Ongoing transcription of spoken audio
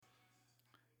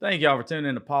Thank y'all for tuning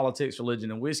in to Politics, Religion,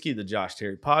 and Whiskey, the Josh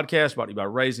Terry podcast, brought to you by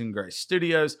Raising Grace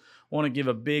Studios. Want to give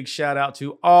a big shout out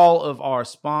to all of our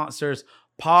sponsors: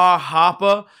 Pa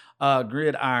Hoppa,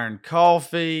 Gridiron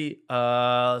Coffee,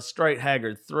 Straight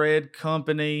Haggard Thread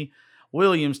Company,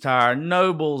 Williams Tire,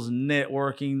 Nobles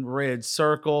Networking, Red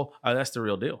Circle. Oh, that's the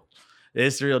real deal.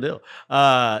 It's the real deal.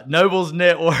 Nobles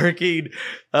Networking,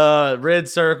 Red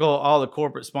Circle, all the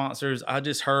corporate sponsors. I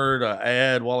just heard an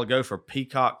ad a while ago for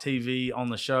Peacock TV on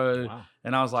the show. Wow.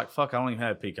 And I was like, fuck, I don't even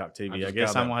have Peacock TV. I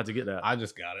guess I'm going to have to get that. I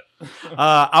just got it.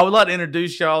 I would like to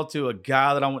introduce y'all to a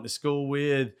guy that I went to school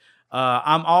with.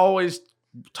 I'm always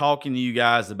talking to you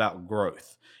guys about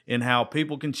growth and how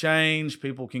people can change.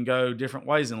 People can go different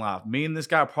ways in life. Me and this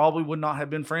guy probably would not have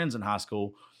been friends in high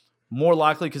school. More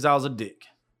likely because I was a dick.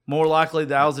 More likely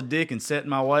that I was a dick and set in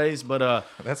my ways, but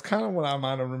that's kind of what I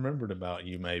might have remembered about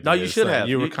you. Maybe no, you should have.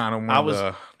 You were kind of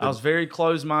one I was very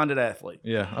closed-minded athlete.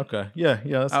 Yeah. Okay. Yeah.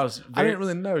 I didn't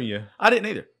really know you. I didn't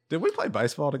either. Did we play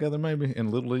baseball together? Maybe in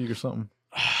Little League or something.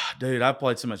 Dude, I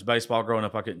played so much baseball growing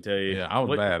up. I couldn't tell you. Yeah, I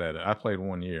was bad at it. I played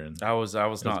 1 year, and I was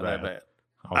not that bad.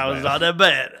 I was not that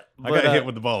bad. I got hit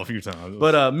with the ball a few times.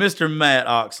 But Mr. Matt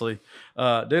Oxley,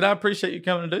 dude, I appreciate you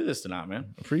coming to do this tonight,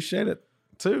 man. Appreciate it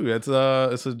too. It's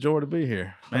a joy to be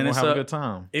here. Man, we'll have a good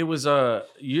time. It was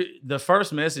the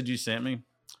first message you sent me,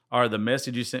 or the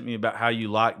message you sent me about how you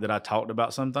liked that I talked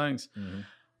about some things. Mm-hmm.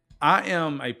 I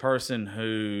am a person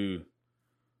who,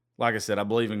 like I said, I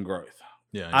believe in growth.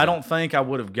 Yeah. I don't think I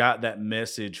would have got that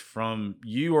message from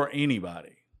you or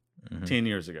anybody 10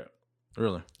 years ago.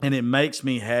 Really? And it makes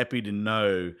me happy to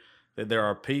know that there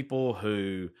are people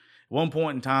who, at one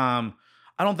point in time,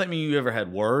 I don't think me and you ever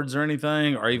had words or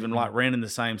anything, or even like ran in the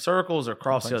same circles or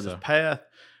crossed each other's path.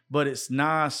 But it's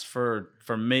nice for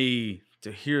me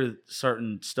to hear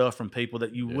certain stuff from people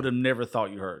that you would have never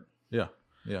thought you heard. Yeah.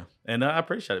 Yeah. And I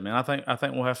appreciate it, man. I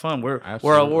think we'll have fun.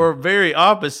 We're very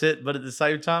opposite, but at the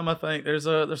same time, I think there's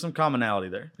some commonality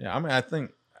there. Yeah. I mean, I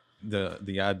think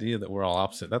the idea that we're all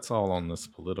opposite, that's all on this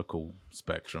political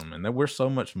spectrum, and that we're so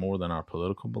much more than our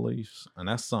political beliefs, and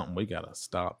that's something we got to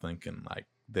stop thinking like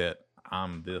that.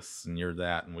 I'm this and you're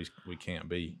that, and we can't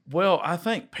be. Well, I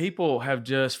think people have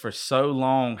just for so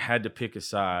long had to pick a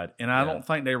side, and I don't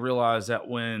think they realize that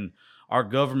when our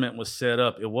government was set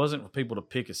up, it wasn't for people to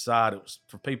pick a side. It was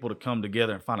for people to come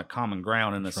together and find a common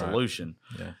ground and a solution.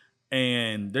 Yeah.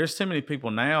 And there's too many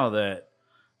people now that,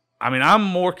 I mean, I'm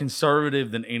more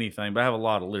conservative than anything, but I have a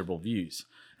lot of liberal views.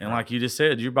 And like you just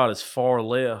said, you're about as far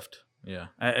left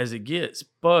as it gets.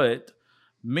 But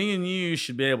me and you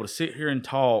should be able to sit here and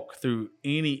talk through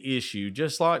any issue,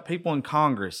 just like people in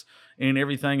Congress and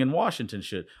everything in Washington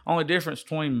should. Only difference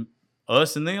between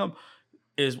us and them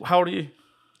is, how old are you?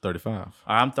 35.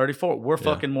 I'm 34. We're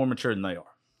fucking more mature than they are.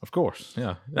 Of course.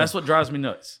 Yeah. That's what drives me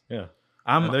nuts. Yeah.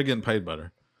 And they're getting paid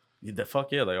better. The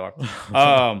fuck yeah, they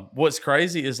are. What's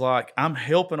crazy is like I'm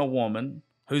helping a woman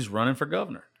who's running for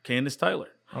governor, Candace Taylor.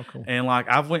 Oh, cool. And like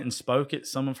I've went and spoke at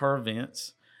some of her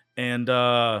events, and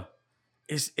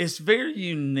it's very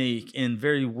unique and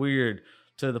very weird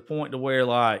to the point to where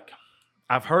like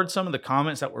I've heard some of the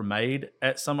comments that were made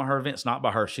at some of her events, not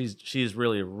by her. She is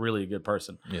really a good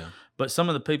person. Yeah. But some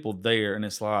of the people there, and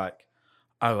it's like,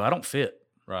 oh, I don't fit.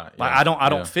 Right. Like I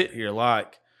don't fit here.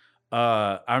 Like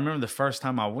I remember the first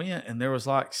time I went, and there was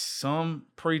like some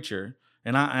preacher,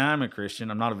 and I'm a Christian.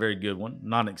 I'm not a very good one,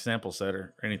 not an example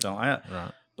setter or anything like that.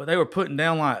 Right. But they were putting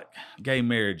down like gay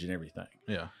marriage and everything.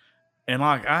 Yeah. And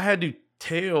like I had to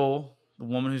tell the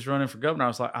woman who's running for governor, I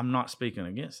was like, I'm not speaking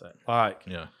against that. Like,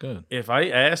 yeah, good. If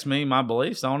they ask me my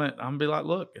beliefs on it, I'm gonna be like,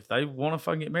 look, if they want to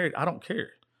fucking get married, I don't care.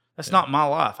 That's not my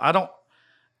life.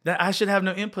 I should have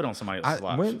no input on somebody else's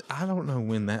life. I don't know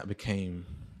when that became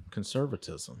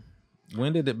conservatism.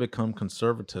 When did it become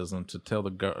conservatism to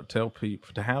tell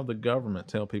people to have the government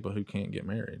tell people who can't get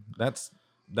married?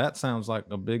 That sounds like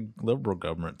a big liberal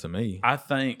government to me. I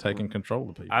think taking control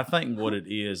of people. I think what it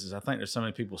is I think there's so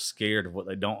many people scared of what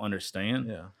they don't understand.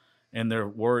 Yeah. And they're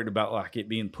worried about like it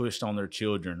being pushed on their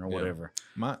children or whatever.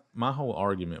 My whole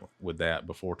argument with that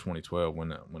before 2012,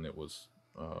 when it was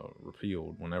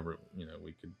repealed, whenever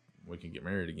we could get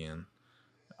married again,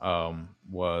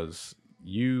 was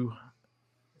you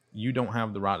don't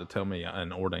have the right to tell me,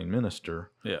 an ordained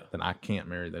minister, that I can't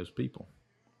marry those people.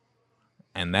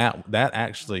 And that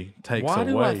actually takes away. Why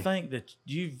do I think that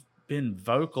you've been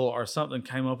vocal or something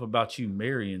came up about you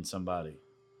marrying somebody?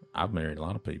 I've married a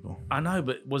lot of people. I know,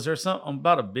 but was there something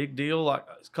about a big deal like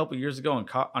a couple of years ago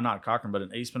not Cochran, but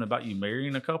in Eastman about you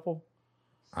marrying a couple?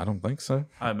 I don't think so.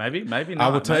 Maybe not. I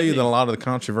will tell you maybe. that a lot of the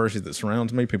controversy that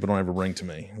surrounds me, people don't ever bring to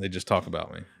me. They just talk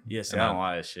about me. Yes, And I don't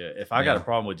like that shit. If I got a Yeah.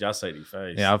 problem with you, I say to your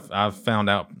face. Yeah, I've found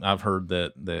out. I've heard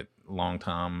that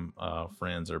longtime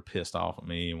friends are pissed off at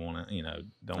me and want to,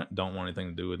 don't want anything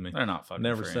to do with me. They're not fucking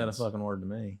Never friends. said a fucking word to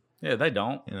me. Yeah, they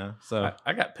don't. So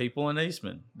I got people in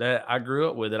Eastman that I grew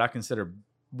up with that I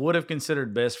would have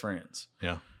considered best friends.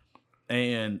 Yeah.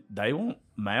 And they won't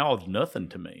mouth nothing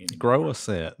to me anymore. grow a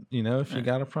set. If you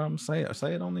got a problem, say it.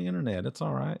 Say it on the internet. It's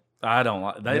all right. I don't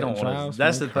like. They don't want to.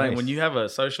 That's the thing. When you have a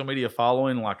social media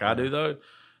following like I do, though,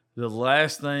 the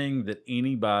last thing that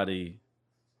anybody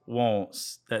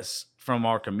wants that's from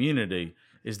our community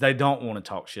is they don't want to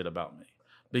talk shit about me,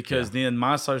 because then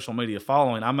my social media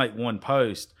following, I make one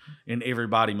post and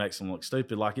everybody makes them look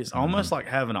stupid. Like it's almost like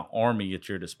having an army at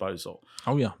your disposal.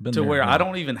 Oh yeah, been to there, where yeah. I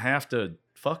don't even have to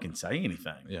fucking say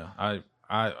anything. Yeah,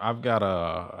 I've got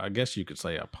I guess you could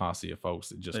say a posse of folks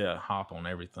that just hop on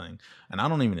everything, and I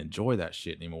don't even enjoy that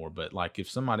shit anymore. But like, if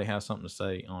somebody has something to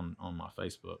say on my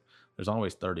Facebook, there's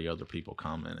always 30 other people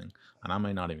commenting, and I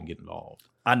may not even get involved.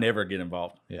 I never get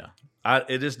involved. Yeah,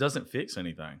 it just doesn't fix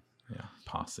anything. Yeah,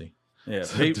 posse. Yeah,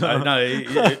 no,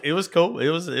 it was cool. It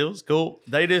was cool.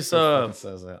 They just says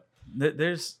that.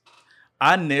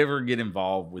 I never get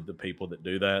involved with the people that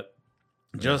do that,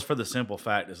 just for the simple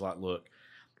fact is like, look,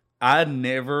 I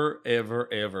never ever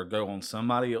ever go on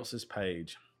somebody else's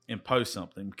page and post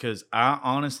something, because I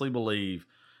honestly believe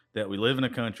that we live in a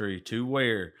country to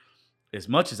where, as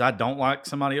much as I don't like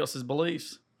somebody else's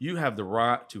beliefs, you have the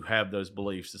right to have those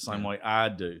beliefs the same way I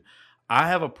do. I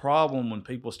have a problem when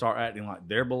people start acting like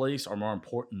their beliefs are more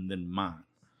important than mine.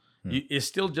 It's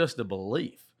still just a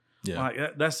belief. Yeah,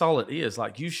 like that's all it is.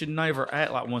 Like, you should never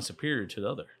act like one superior to the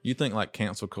other. You think like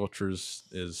cancel culture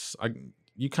is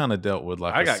you kind of dealt with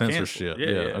like I got censorship.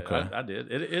 Yeah, okay. I did.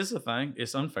 It is a thing.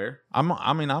 It's unfair. I'm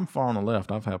far on the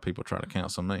left. I've had people try to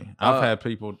cancel me. I've had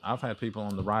people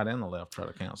on the right and the left try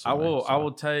to cancel me. I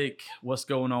will take what's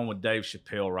going on with Dave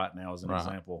Chappelle right now as an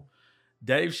example.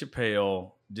 Dave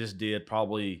Chappelle just did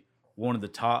probably one of the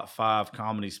top 5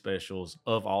 comedy specials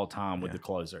of all time with The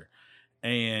Closer.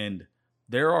 And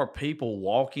there are people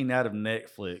walking out of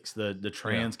Netflix, the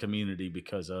trans community,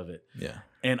 because of it. Yeah.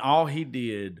 And all he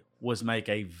did was make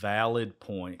a valid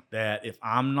point that if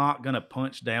I'm not going to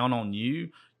punch down on you,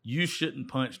 you shouldn't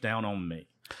punch down on me.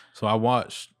 So I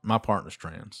watched, my partner's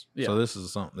trans. Yeah. So this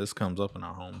is something, this comes up in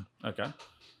our home. Okay.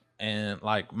 And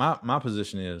like my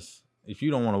position is, if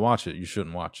you don't want to watch it, you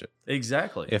shouldn't watch it.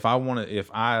 Exactly. If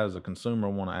I as a consumer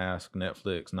want to ask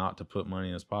Netflix not to put money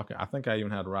in his pocket, I think I even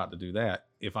have the right to do that.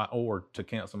 Or to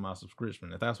cancel my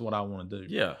subscription, if that's what I want to do.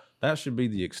 Yeah. That should be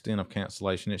the extent of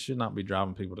cancellation. It should not be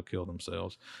driving people to kill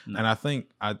themselves. No. And I think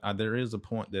there is a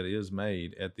point that is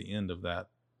made at the end of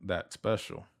that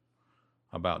special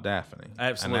about Daphne.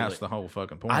 Absolutely. And that's the whole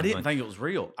fucking point. I didn't think it was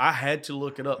real. I had to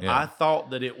look it up. Yeah. I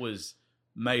thought that it was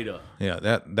made up. Yeah,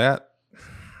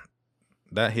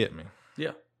 that hit me.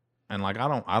 Yeah. And like,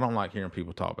 I don't like hearing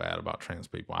people talk bad about trans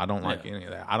people. I don't like any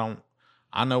of that.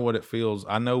 I know what it feels.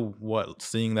 I know what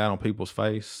seeing that on people's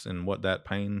face and what that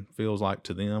pain feels like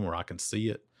to them, or I can see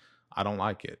it. I don't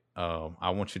like it. I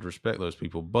want you to respect those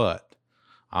people, but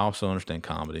I also understand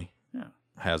comedy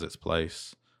has its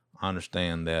place. I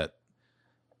understand that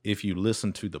if you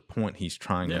listen to the point he's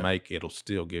trying to make, it'll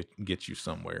still get you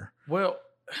somewhere. Well,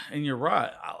 and you're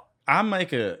right. I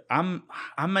make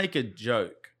a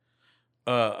joke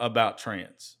about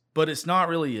trans, but it's not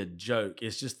really a joke.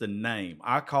 It's just the name.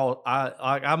 I'm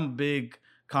a big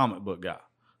comic book guy,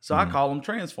 so I call them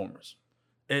Transformers.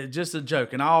 It's just a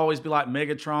joke, and I always be like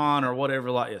Megatron or whatever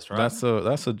like this, right?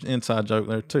 That's an inside joke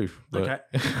there too. But. Okay,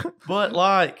 but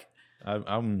like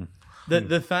I'm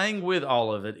the thing with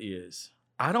all of it is,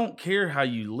 I don't care how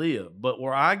you live, but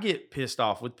where I get pissed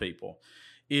off with people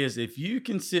is if you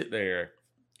can sit there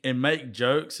and make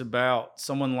jokes about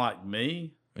someone like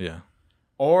me,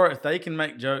 or if they can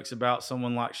make jokes about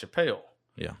someone like Chappelle,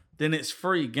 then it's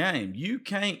free game. You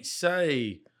can't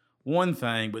say one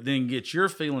thing, but then get your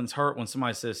feelings hurt when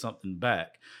somebody says something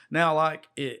back. Now,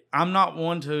 I'm not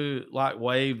one to like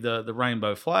wave the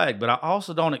rainbow flag, but I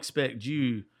also don't expect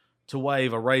you to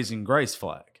wave a Raising Grace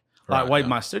flag, wave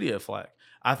my studio flag.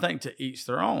 I think to each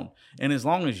their own. And as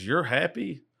long as you're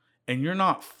happy and you're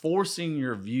not forcing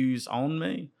your views on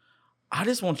me, I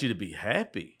just want you to be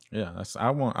happy. Yeah, I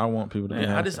want people to be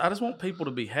happy. I just want people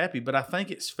to be happy, but I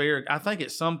think it's fair. I think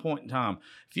at some point in time,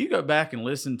 if you go back and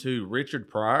listen to Richard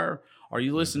Pryor or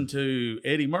you listen to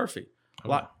Eddie Murphy,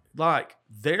 like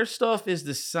their stuff is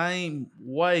the same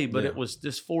way, but it was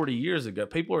just 40 years ago.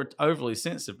 People are overly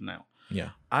sensitive now. Yeah.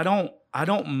 I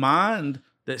don't mind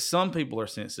that some people are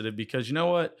sensitive because you know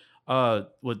what?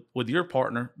 With your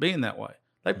partner being that way,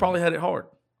 they probably had it hard.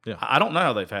 Yeah. I don't know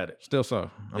how they've had it. Still so.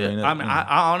 I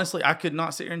honestly, I could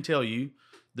not sit here and tell you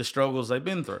the struggles they've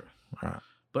been through. Right.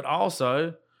 But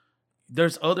also,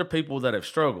 there's other people that have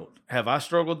struggled. Have I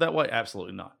struggled that way?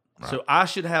 Absolutely not. Right. So I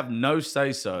should have no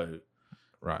say-so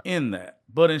Right. in that.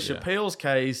 But in Yeah. Chappelle's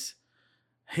case,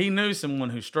 he knew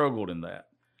someone who struggled in that.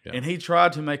 Yeah. And he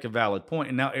tried to make a valid point,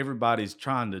 and now everybody's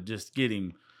trying to just get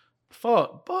him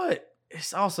fucked. But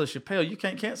it's also Chappelle. You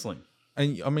can't cancel him.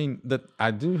 And I mean that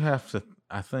I do have to.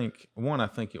 I think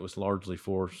it was largely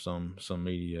for some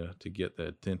media to get the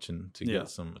attention, get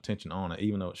some attention on it.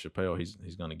 Even though it's Chappelle,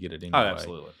 he's going to get it anyway. Oh,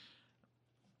 absolutely.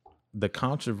 The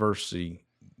controversy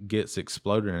gets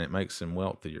exploded, and it makes him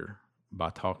wealthier by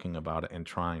talking about it and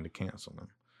trying to cancel him.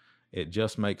 It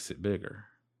just makes it bigger.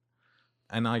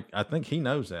 And I think he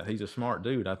knows that. He's a smart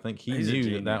dude. I think he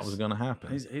knew that was going to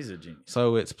happen. He's a genius.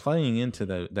 So it's playing into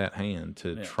that hand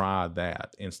to try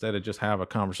that instead of just have a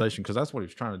conversation, because that's what he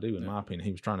was trying to do, in my opinion.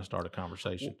 He was trying to start a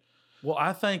conversation. Well,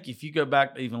 I think if you go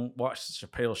back to even watch the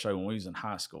Chappelle show when we was in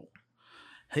high school,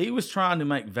 he was trying to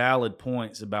make valid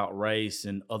points about race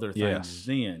and other things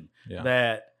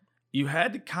that you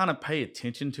had to kind of pay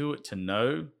attention to it to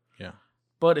know. Yeah.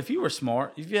 But if you were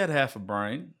smart, if you had half a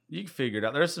brain, you could figure it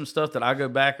out. There's some stuff that I go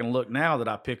back and look now that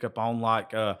I pick up on,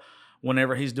 like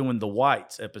whenever he's doing the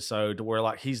Whites episode, to where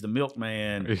like he's the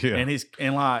milkman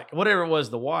and like whatever it was,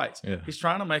 the Whites. Yeah. He's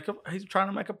trying to make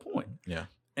a point. Yeah.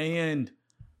 And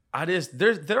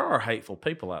there are hateful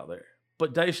people out there,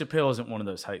 but Dave Chappelle isn't one of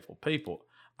those hateful people.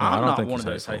 No, I'm not one of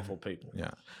those hateful people.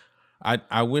 Yeah.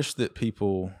 I wish that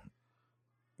people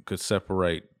could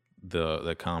separate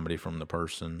the comedy from the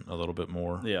person a little bit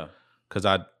more. Yeah. Because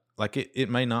it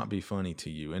may not be funny to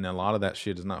you, and a lot of that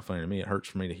shit is not funny to me. It hurts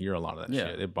for me to hear a lot of that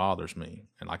shit. It bothers me,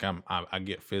 and like I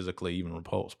get physically even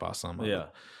repulsed by some of it.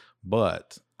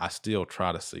 But I still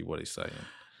try to see what he's saying.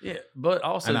 Yeah, but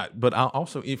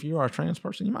also, if you are a trans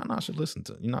person, you might not should listen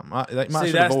to.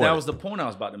 That was the point I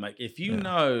was about to make. If you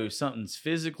know something's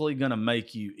physically going to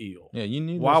make you ill, you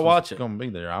knew why watch it? Going to be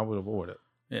there, I would avoid it.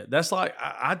 Yeah, that's like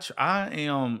I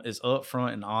am as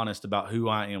upfront and honest about who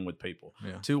I am with people.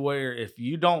 Yeah. To where if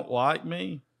you don't like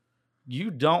me, you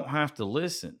don't have to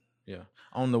listen. Yeah.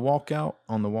 On the walkout,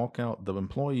 the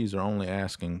employees are only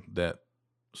asking that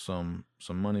some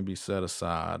money be set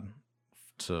aside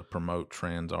to promote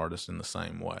trans artists in the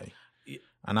same way.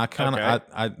 And I kind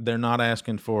of, they're not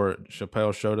asking for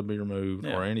Chappelle's show to be removed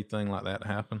or anything like that to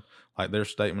happen. Like their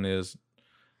statement is,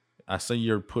 I see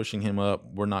you're pushing him up.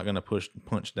 We're not going to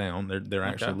punch down. They're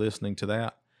actually listening to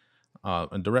that,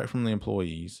 and direct from the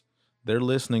employees. They're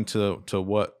listening to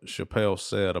what Chappelle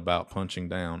said about punching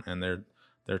down, and they're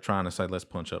trying to say, let's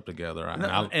punch up together.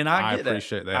 I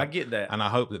appreciate that. I get that, and I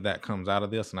hope that comes out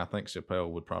of this. And I think Chappelle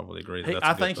would probably agree.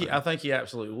 I think he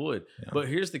absolutely would. Yeah. But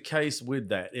here's the case with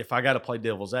that. If I got to play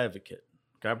devil's advocate,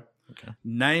 okay,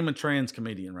 name a trans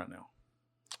comedian right now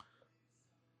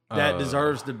that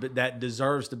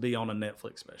deserves to be on a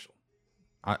Netflix special.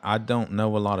 I don't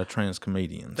know a lot of trans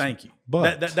comedians. Thank you.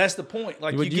 But that's the point.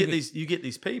 Like you get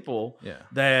these people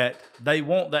that they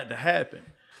want that to happen,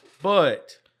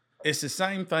 but it's the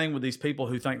same thing with these people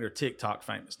who think they're TikTok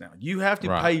famous now. You have to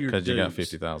pay your dues. Because you got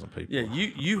 50,000 people. Yeah,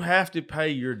 you have to pay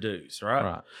your dues,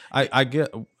 right? Right. I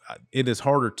get it is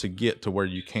harder to get to where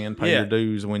you can pay your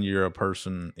dues when you're a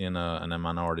person in a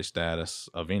minority status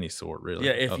of any sort, really.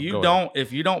 Yeah,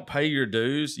 if you don't pay your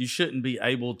dues, you shouldn't be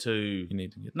able to. You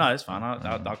need to get. No, it's fine.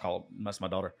 I'll call. That's my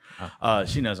daughter.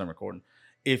 She knows I'm recording.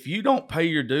 If you don't pay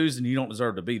your dues, then you don't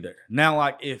deserve to be there. Now,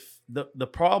 like if the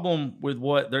problem with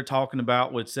what they're talking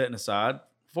about with setting aside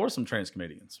for some trans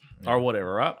comedians or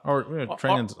whatever, right? Or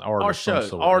trans artists, or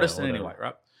shows, artists anyway,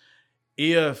 right?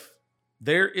 If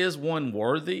there is one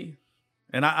worthy,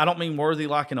 and I don't mean worthy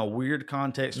like in a weird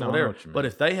context or whatever, but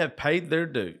if they have paid their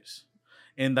dues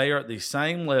and they are at the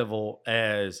same level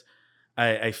as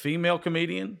a female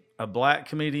comedian, a black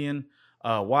comedian,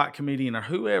 a white comedian, or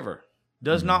whoever,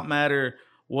 does not matter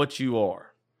what you are.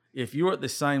 If you're at the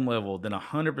same level, then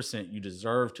 100% you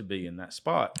deserve to be in that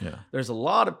spot. Yeah. There's a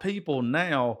lot of people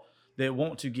now that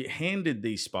want to get handed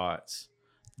these spots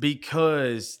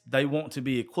because they want to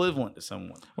be equivalent to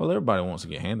someone. Well, everybody wants to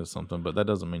get handed something, but that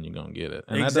doesn't mean you're going to get it.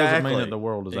 And that doesn't mean that the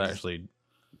world is actually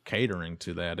catering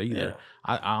to that either. Yeah.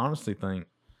 I honestly think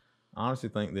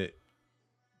that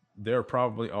there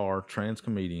probably are trans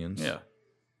comedians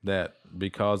that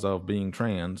because of being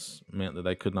trans meant that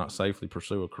they could not safely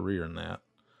pursue a career in that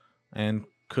and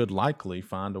could likely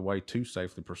find a way to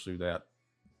safely pursue that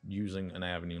using an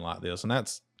avenue like this. And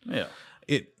that's I get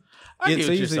what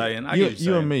easy. you're saying.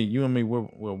 You and me,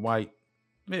 we're white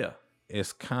Yeah.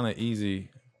 it's kind of easy.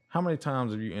 How many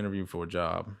times have you interviewed for a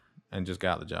job and just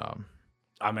got the job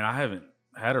I mean, I haven't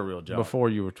had a real job. before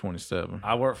you were 27?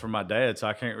 I work for my dad, so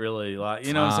I can't really like,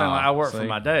 you know what I'm saying? Like, I work for see?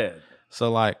 my dad.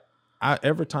 So like,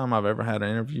 every time I've ever had an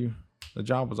interview, the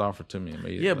job was offered to me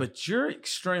immediately. Yeah, but you're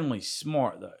extremely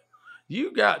smart though.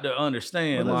 You got to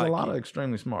understand. Well, there's like, a lot of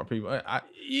extremely smart people.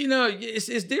 you know, it's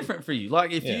different for you.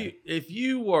 Like if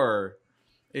you were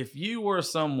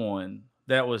someone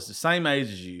that was the same age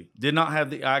as you, did not have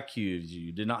the IQ as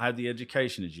you, did not have the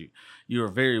education as you, you are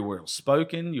very well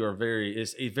spoken.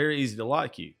 It's very easy to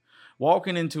like you.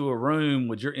 Walking into a room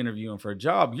when you're interviewing for a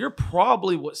job, you're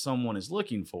probably what someone is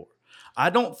looking for. I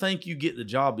don't think you get the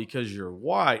job because you're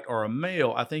white or a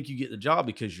male. I think you get the job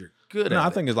because you're good at it. I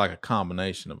think it's like a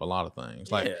combination of a lot of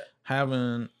things. Like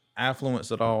having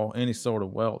affluence at all, any sort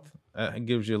of wealth, it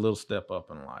gives you a little step up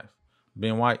in life.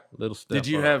 Being white, little step up.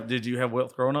 Did you have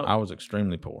wealth growing up? I was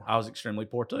extremely poor. I was extremely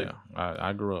poor too. Yeah,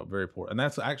 I grew up very poor. And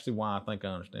that's actually why I think I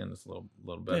understand this a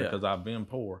little better, because I've been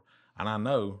poor. And I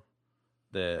know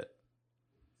that,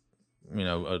 you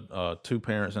know, 2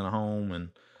 parents in a home and,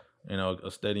 you know, a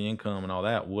steady income and all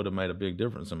that would have made a big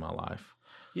difference in my life.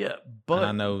 Yeah, but and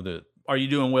I know that. Are you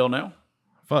doing well now?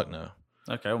 Fuck no.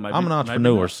 Okay, well maybe I'm an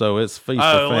entrepreneur, so it's feast or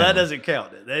famine. Well, that doesn't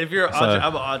count. If you're,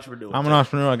 I'm an entrepreneur. I'm an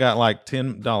entrepreneur. I got like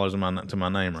 $10 to my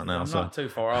name right now. I'm not too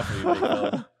far off of you. Big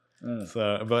fella.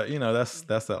 So, but you know, that's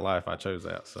that life I chose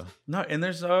that. So no, and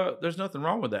there's nothing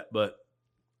wrong with that. But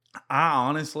I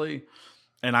honestly,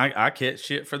 and I catch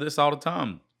shit for this all the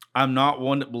time. I'm not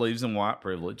one that believes in white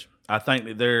privilege. I think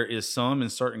that there is some in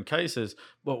certain cases,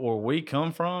 but where we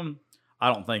come from,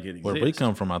 I don't think it exists. Where we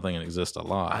come from, I think it exists a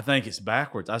lot. I think it's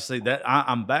backwards. I see that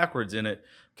I'm backwards in it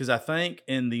because I think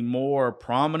in the more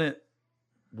prominent,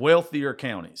 wealthier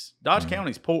counties, Dodge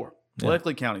County's poor,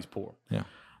 Bleckley County's poor. Yeah.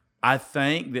 I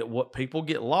think that what people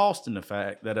get lost in the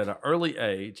fact that at an early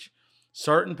age,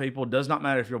 certain people, does not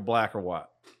matter if you're black or white.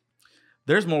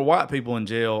 There's more white people in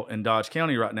jail in Dodge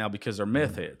County right now because they're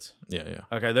meth heads. Yeah, yeah.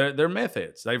 Okay, they're meth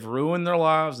heads. They've ruined their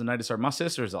lives and they deserve. My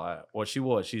sister's like,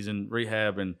 well, she's in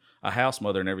rehab and a house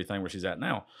mother and everything where she's at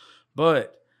now.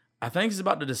 But I think it's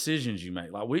about the decisions you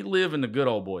make. Like, we live in the good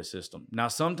old boy system. Now,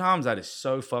 sometimes that is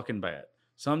so fucking bad.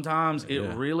 Sometimes it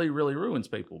really, really ruins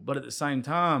people. But at the same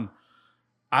time,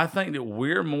 I think that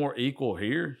we're more equal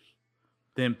here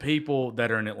than people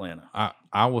that are in Atlanta.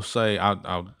 I will say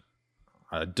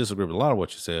I disagree with a lot of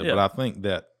what you said, but I think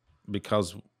that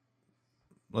because,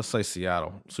 let's say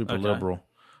Seattle, super liberal,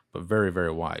 but very,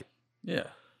 very white. Yeah.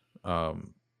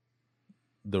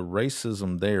 The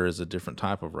racism there is a different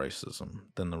type of racism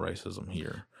than the racism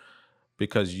here,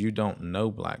 because you don't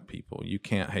know black people. You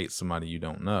can't hate somebody you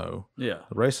don't know. Yeah.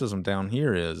 The racism down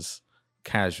here is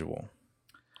casual.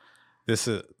 This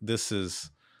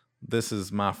is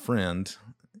my friend.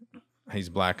 He's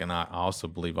black, and I also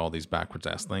believe all these backwards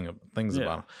ass things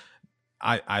about him.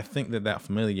 I think that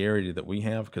familiarity that we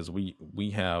have, because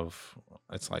we have,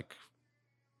 it's like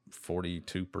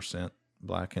 42%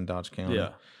 black in Dodge County.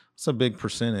 Yeah. It's a big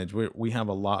percentage. We have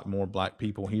a lot more black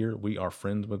people here. We are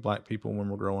friends with black people when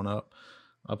we're growing up.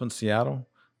 Up in Seattle,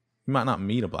 you might not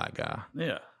meet a black guy.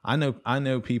 Yeah. I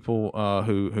know people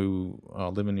who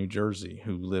live in New Jersey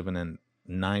who live in a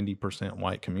 90%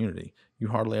 white community. You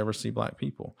hardly ever see black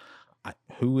people.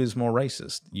 Who is more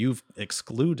racist? You've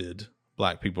excluded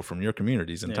black people from your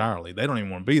communities entirely. Yeah. They don't even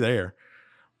want to be there,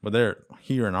 but they're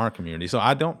here in our community. So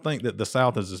I don't think that the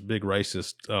South is this big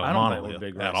racist monolith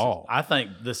at all. I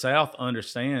think the South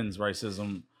understands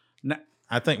racism.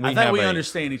 I think we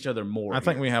understand each other more. I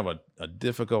think we have a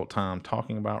difficult time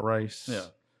talking about race. Yeah.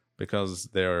 Because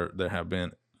there have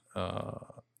been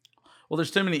well,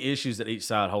 there's too many issues that each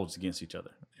side holds against each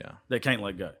other. Yeah. They can't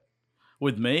let go.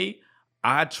 With me,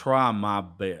 I try my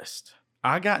best.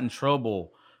 I got in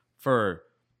trouble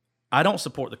I don't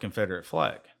support the Confederate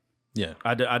flag. Yeah.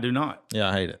 I do not. Yeah,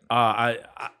 I hate it.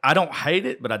 I don't hate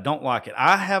it, but I don't like it.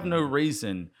 I have no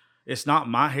reason. It's not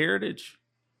my heritage,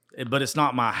 but it's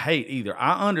not my hate either.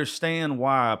 I understand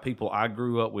why people I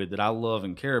grew up with that I love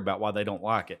and care about, why they don't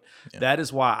like it. Yeah. That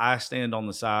is why I stand on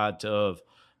the side of,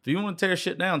 if you want to tear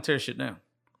shit down, tear shit down.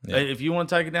 Yeah. If you want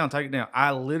to take it down, take it down.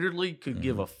 I literally could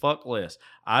give a fuck less.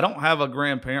 I don't have a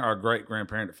grandparent or a great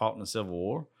grandparent that fought in the Civil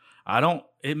War.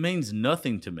 It means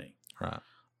nothing to me.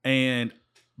 Right.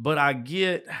 But I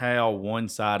get how one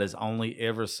side has only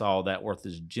ever saw that worth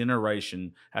is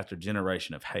generation after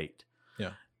generation of hate.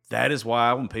 Yeah. That is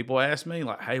why when people ask me,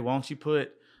 like, hey, why don't you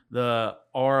put the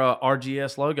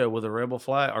RGS logo with a rebel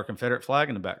flag or Confederate flag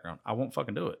in the background? I won't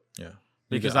fucking do it. Yeah.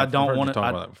 Because I don't want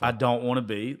to. I don't want to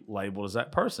be labeled as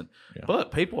that person. Yeah.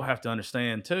 But people have to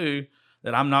understand too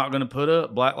that I'm not going to put a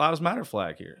Black Lives Matter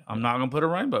flag here. I'm not going to put a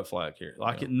rainbow flag here.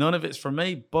 None of it's for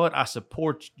me, but I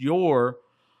support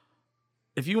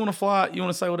if you want to fly, you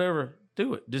want to say whatever,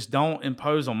 do it. Just don't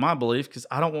impose on my belief because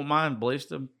I don't want my beliefs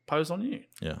to impose on you.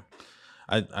 Yeah.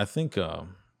 I think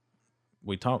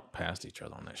we talk past each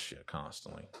other on that shit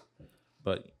constantly.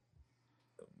 But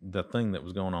the thing that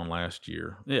was going on last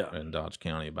year in Dodge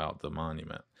County about the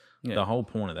monument, the whole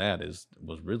point of that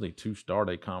was really to start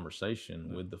a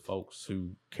conversation with the folks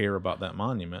who care about that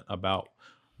monument about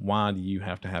why do you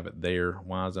have to have it there?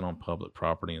 Why is it on public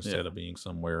property instead of being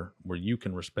somewhere where you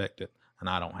can respect it and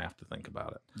I don't have to think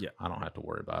about it? Yeah. I don't have to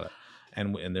worry about it.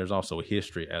 And there's also a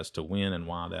history as to when and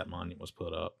why that monument was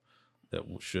put up that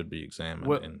should be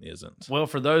examined and isn't. Well,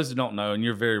 for those who don't know, and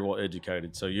you're very well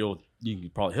educated, so you can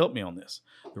probably help me on this.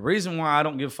 The reason why I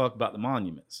don't give a fuck about the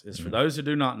monuments is for those who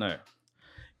do not know,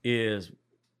 is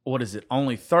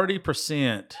only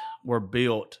 30% were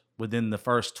built within the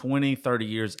first 20, 30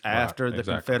 years after the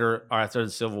Confederate or after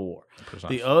the Civil War.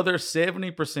 Precisely. The other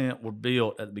 70% were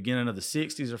built at the beginning of the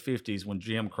 60s or 50s when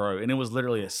Jim Crow, and it was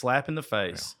literally a slap in the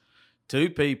face to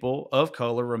people of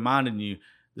color reminding you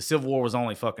the Civil War was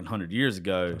only fucking 100 years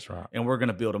ago. That's right. And we're going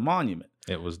to build a monument.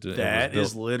 That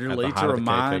is literally to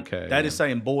remind, that is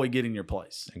saying, boy, get in your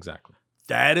place. Exactly.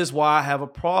 That is why I have a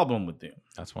problem with them.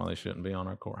 That's why they shouldn't be on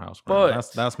our courthouse ground.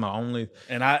 But that's my only.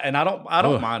 And I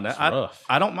don't mind that.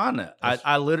 I don't mind that.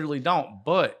 I literally don't.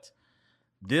 But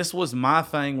this was my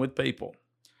thing with people.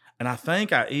 And I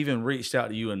think I even reached out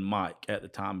to you and Mike at the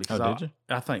time because did you?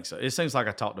 I think so. It seems like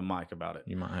I talked to Mike about it.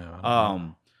 You might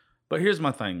have. But here's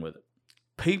my thing with it.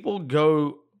 People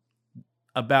go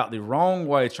about the wrong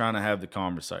way trying to have the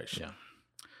conversation. Yeah.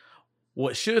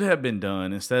 What should have been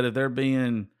done instead of there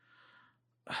being,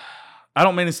 I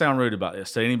don't mean to sound rude about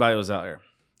this to anybody who's out there.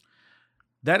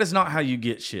 That is not how you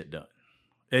get shit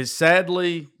done.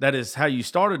 Sadly, that is how you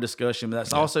start a discussion, but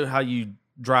that's also how you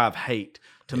drive hate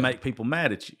to make people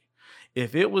mad at you.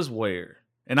 If it was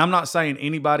and I'm not saying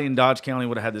anybody in Dodge County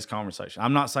would have had this conversation.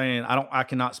 I'm not saying I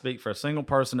cannot speak for a single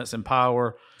person that's in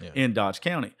power in Dodge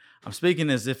County. I'm speaking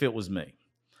as if it was me.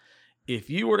 If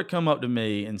you were to come up to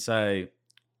me and say,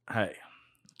 "Hey,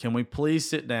 can we please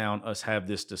sit down, us have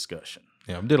this discussion?"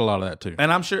 Yeah, I did a lot of that too.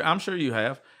 And I'm sure you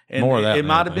have. And more of that. It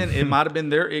might have been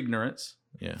their ignorance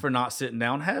for not sitting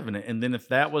down having it. And then if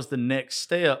that was the next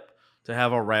step to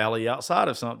have a rally outside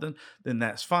of something, then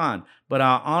that's fine. But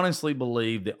I honestly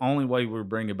believe the only way we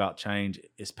bring about change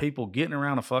is people getting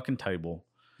around a fucking table,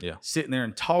 sitting there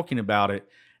and talking about it.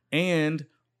 And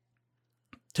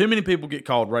too many people get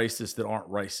called racist that aren't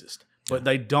racist, but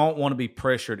they don't want to be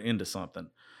pressured into something.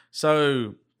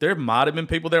 So there might have been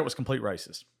people there that was complete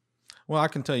racist. Well, I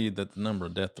can tell you that the number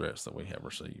of death threats that we have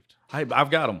received. Hey,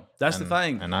 I've got them. That's the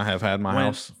thing. And I have had my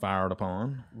house fired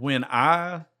upon. When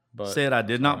I said I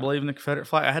did not believe in the Confederate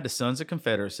flag, I had the Sons of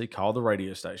Confederacy call the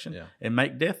radio station and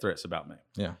make death threats about me.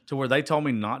 Yeah. To where they told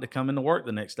me not to come into work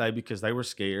the next day because they were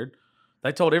scared.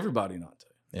 They told everybody not to.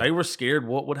 Yeah. They were scared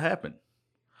what would happen.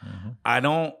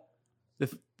 Mm-hmm.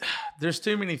 There's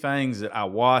too many things that I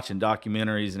watch in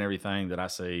documentaries and everything that I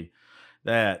see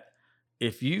that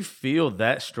if you feel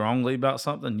that strongly about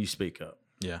something, you speak up.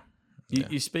 Yeah.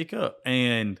 You speak up.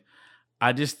 And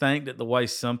I just think that the way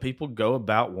some people go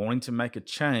about wanting to make a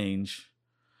change,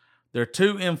 they're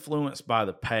too influenced by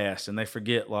the past and they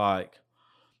forget, I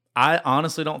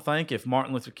honestly don't think if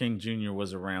Martin Luther King Jr.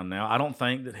 was around now, I don't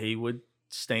think that he would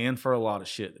stand for a lot of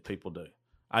shit that people do.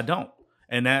 I don't.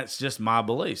 And that's just my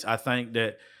beliefs. I think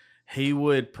that he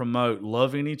would promote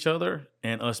loving each other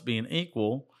and us being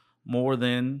equal more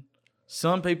than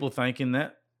some people thinking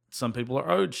that some people are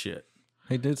owed shit.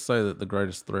 He did say that the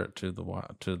greatest threat to the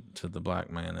white to the black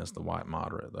man is the white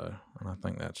moderate, though, and I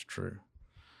think that's true.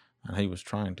 And he was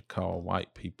trying to call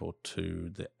white people to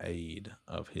the aid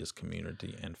of his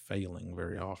community and failing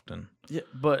very often. Yeah,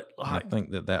 but I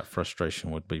think that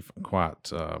frustration would be quite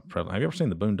prevalent. Have you ever seen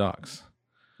the Boondocks?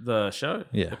 The show?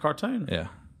 Yeah. The cartoon? Yeah.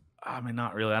 I mean,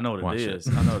 not really. I know what it is.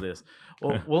 It. I know it is.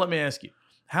 Well, let me ask you,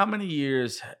 how many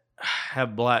years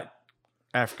have black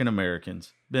African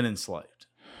Americans been enslaved?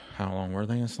 How long were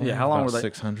they enslaved? Yeah, how long were they?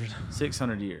 600.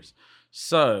 600 years.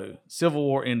 So, Civil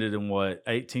War ended in what,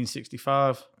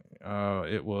 1865?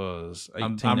 It was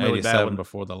 1887 really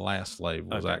before the last slave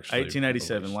was actually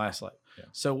 1887, released. last slave. Yeah.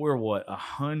 So we're what,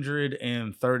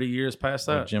 130 years past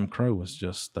that? Jim Crow was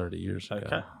just 30 years ago.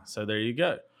 Okay, so there you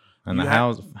go. And the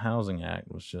Housing Act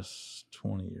was just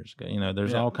 20 years ago.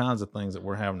 There's all kinds of things that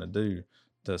we're having to do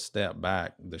to step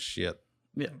back the shit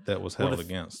that was held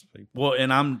against people. Well,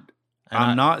 and I'm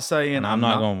not saying I'm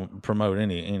not going to promote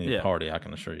any party. I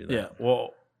can assure you that. Yeah.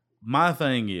 Well, my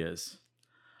thing is,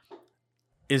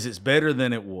 is it's better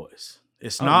than it was.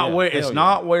 It's Oh, not yeah. where Hell it's yeah.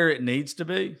 not where it needs to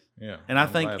be. Yeah. And I I'm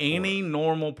think glad for any it.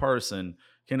 normal person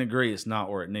can agree it's not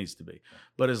where it needs to be.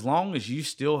 But as long as you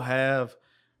still have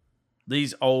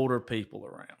these older people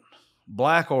around,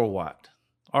 black or white,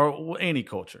 or any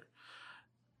culture,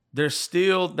 there's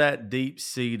still that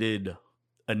deep-seated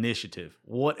initiative,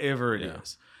 whatever it Yeah.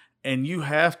 is. And you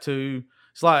have to,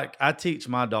 it's like I teach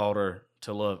my daughter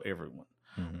to love everyone.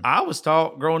 Mhm. I was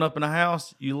taught growing up in a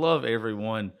house, you love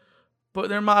everyone, but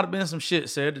there might have been some shit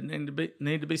said that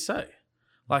need to be said.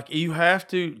 Like you have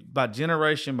to, by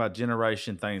generation,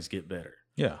 things get better.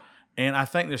 Yeah. And I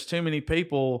think there's too many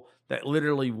people that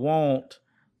literally want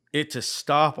it to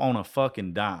stop on a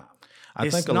fucking dime. I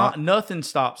It's think not nothing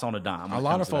stops on a dime. when a it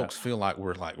lot comes of to that. folks feel like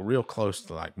we're like real close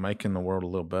to like making the world a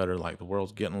little better, like the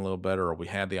world's getting a little better, or we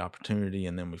had the opportunity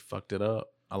and then we fucked it up.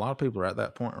 A lot of people are at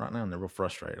that point right now and they're real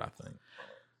frustrated, I think.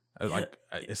 Like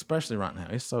especially right now.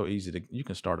 It's so easy to you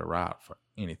can start a riot for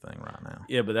anything right now.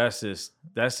 Yeah, but that's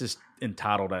just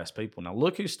entitled ass people. Now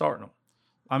look who's starting them.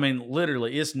 I mean,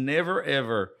 literally, it's never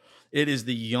ever. It is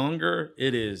the younger.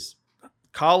 It is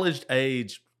college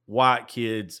age white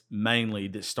kids mainly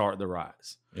that start the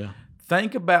riots. Yeah.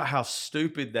 Think about how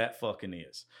stupid that fucking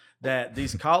is. That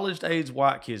these college age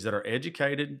white kids that are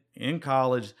educated in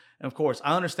college, and of course,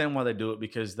 I understand why they do it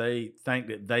because they think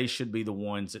that they should be the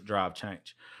ones that drive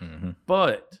change. Mm-hmm.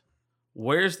 But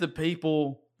where's the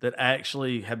people that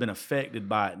actually have been affected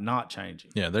by it not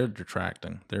changing? Yeah, they're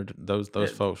detracting. Those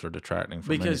folks are detracting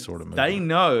from any Because sort of movement. they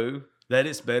know that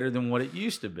it's better than what it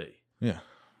used to be. Yeah.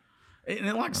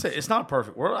 And like I said, it's not a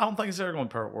perfect world. I don't think it's ever going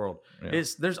to be a perfect world. Yeah.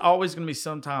 There's always going to be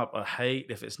some type of hate.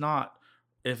 If it's not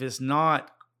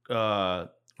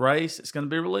race, it's going to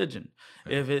be religion.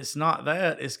 Yeah. If it's not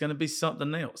that, it's going to be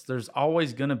something else. There's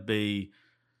always going to be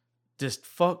just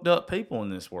fucked up people in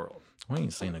this world. We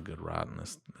ain't seen a good ride in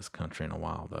this country in a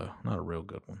while though. Not a real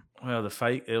good one. Well,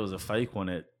 it was a fake one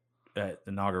at the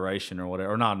inauguration or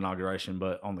whatever, or not inauguration,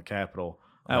 but on the Capitol.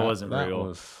 That wasn't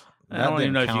real. I don't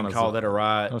even know if you can call that a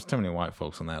riot. There was too many white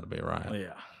folks in that to be a riot.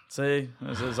 Yeah. See,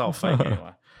 it's all fake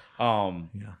anyway.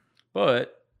 Yeah.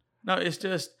 But no, it's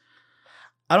just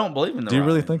I don't believe in the. Do you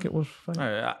really rioting. think it was fake?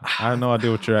 I have no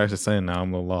idea what you're actually saying now.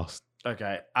 I'm a little lost.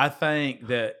 Okay, I think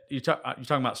that you're talking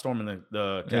about storming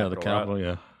the Capitol. Yeah, the Capitol. Right?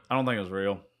 Yeah. I don't think it was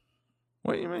real.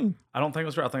 What do you mean? I don't think it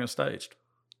was real. I think it was staged.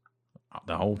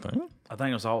 The whole thing? I think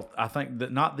it was all. I think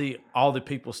that not all the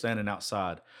people standing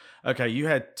outside. Okay, you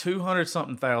had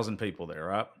 200-something thousand people there,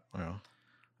 right? Yeah.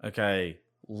 Okay,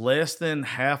 less than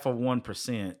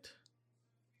 0.5%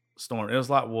 stormed. It was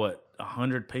like what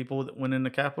 100 people that went in the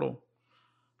Capitol.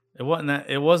 It wasn't that.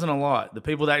 It wasn't a lot. The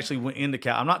people that actually went into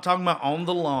Capitol. I'm not talking about on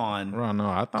the lawn. Right. No,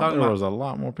 I thought there was a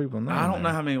lot more people in there. I don't know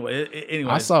how many.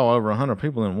 Anyway, I saw over 100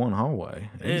 people in one hallway.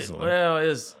 Easily.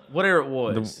 It's whatever it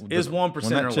was. It's 1% or less.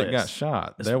 When that chick got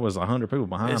shot, there was 100 people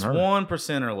behind it's her.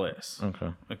 1% or less.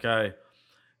 Okay. Okay.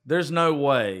 There's no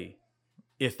way,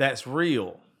 if that's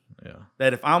real, Yeah.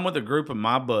 that if I'm with a group of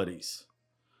my buddies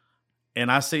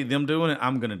and I see them doing it,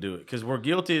 I'm going to do it because we're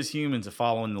guilty as humans of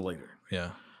following the leader.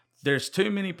 Yeah. There's too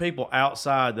many people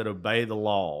outside that obey the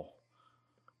law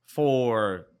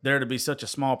for there to be such a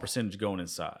small percentage going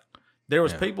inside. There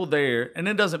was people there, and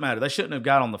it doesn't matter. They shouldn't have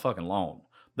got on the fucking lawn.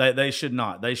 They should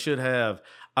not. They should have.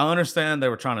 I understand they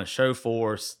were trying to show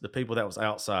force the people that was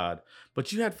outside,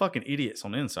 but you had fucking idiots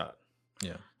on the inside.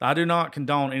 Yeah. I do not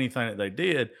condone anything that they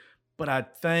did, but I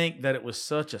think that it was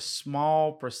such a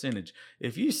small percentage.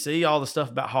 If you see all the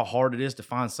stuff about how hard it is to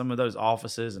find some of those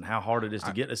offices and how hard it is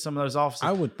to get to some of those offices,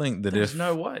 I would think that there's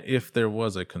no way. If there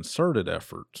was a concerted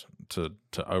effort to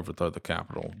overthrow the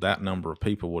Capitol, that number of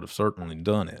people would have certainly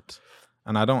done it.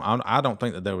 And I don't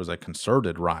think that there was a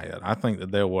concerted riot. I think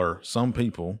that there were some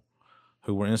people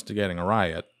who were instigating a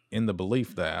riot in the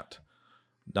belief that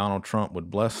Donald Trump would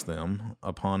bless them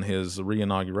upon his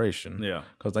re-inauguration. Yeah.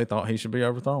 Because they thought he should be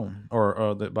overthrown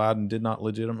or that Biden did not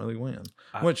legitimately win,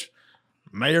 which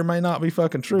may or may not be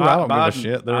fucking true. I don't give a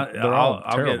shit. They're all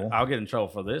terrible. I'll get in trouble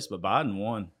for this, but Biden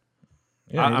won.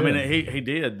 Yeah, I mean, he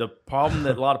did. The problem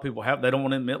that a lot of people have, they don't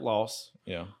want to admit loss.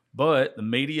 Yeah. But the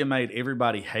media made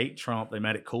everybody hate Trump. They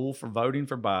made it cool for voting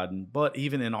for Biden. But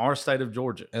even in our state of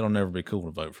Georgia, It'll never be cool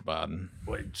to vote for Biden.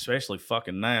 especially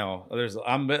fucking now,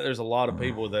 I bet there's a lot of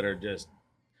people that are just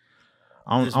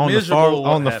On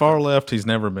the far left, he's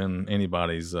never been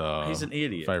anybody's he's an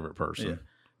idiot. favorite person. Yeah.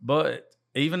 But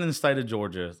even in the state of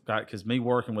Georgia, because me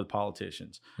working with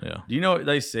politicians, Yeah. do you know what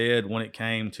they said when it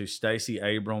came to Stacey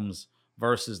Abrams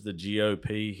versus the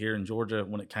GOP here in Georgia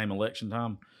when it came election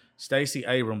time? Stacey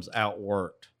Abrams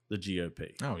outworked the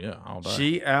GOP. Oh yeah, all day.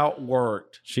 She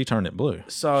outworked. She turned it blue.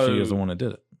 So she is the one that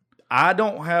did it.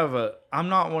 I'm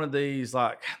not one of these,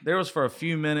 like, there was for a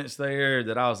few minutes there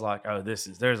that I was like, oh,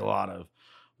 there's a lot of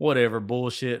whatever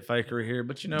bullshit fakery here.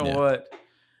 But you know what?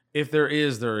 If there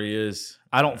is, there is.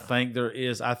 I don't think there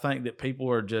is. I think that people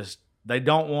are they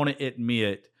don't want to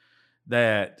admit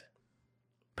that.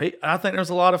 I think there's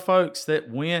a lot of folks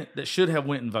that should have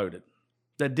went and voted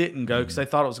that didn't go because they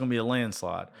thought it was going to be a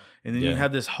landslide. And then you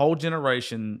have this whole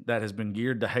generation that has been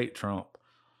geared to hate Trump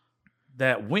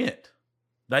that went.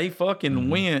 They fucking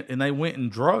went, and they went in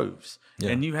droves. Yeah.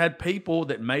 And you had people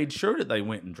that made sure that they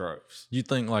went in droves. You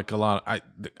think like a lot of,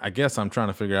 I guess I'm trying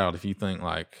to figure out if you think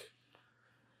like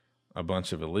a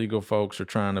bunch of illegal folks are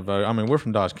trying to vote. I mean, we're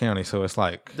from Dodge County, so it's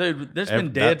like, dude, there's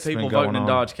been dead people voting in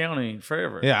Dodge County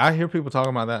forever. Yeah, I hear people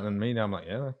talking about that in the media. I'm like,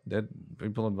 yeah, dead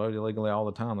people vote illegally all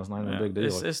the time. That's not even a big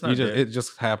deal. It's not it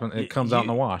just happened. It comes out in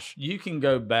the wash. You can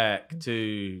go back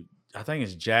to, I think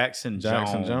it's Jackson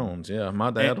Jones. Yeah,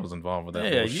 my dad was involved with that.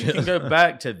 Yeah, bullshit. You can go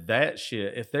back to that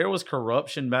shit. If there was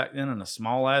corruption back then in a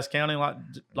small ass county like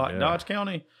Dodge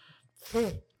County,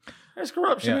 there's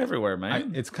corruption everywhere,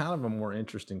 man. It's kind of a more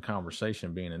interesting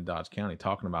conversation being in Dodge County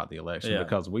talking about the election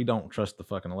because we don't trust the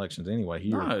fucking elections anyway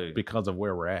here because of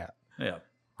where we're at. Yeah.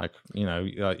 Like, you know,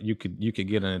 you could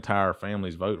get an entire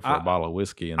family's vote for a bottle of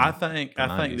whiskey. I think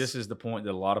this is the point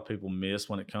that a lot of people miss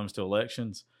when it comes to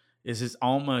elections. Is it's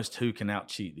almost who can out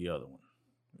cheat the other one.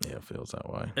 Yeah, it feels that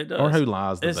way. It does. Or who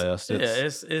lies the best.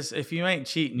 It's if you ain't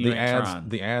cheating, you ain't trying.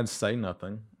 The ads say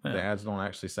nothing. Yeah. The ads don't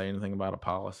actually say anything about a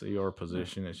policy or a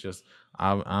position. It's just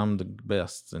I'm the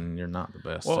best and you're not the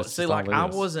best. Well, see, like I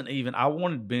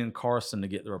wanted Ben Carson to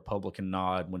get the Republican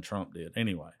nod when Trump did.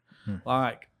 Anyway,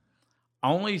 like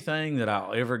only thing that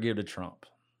I'll ever give to Trump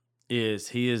is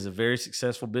he is a very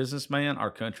successful businessman. Our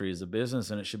country is a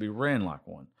business and it should be ran like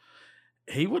one.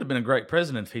 He would have been a great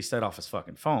president if he stayed off his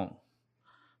fucking phone.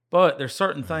 But there's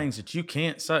certain things that you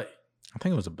can't say. I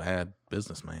think it was a bad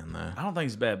businessman, though. I don't think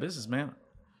he's a bad businessman.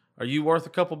 Are you worth a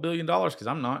couple $1 billion? Because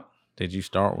I'm not. Did you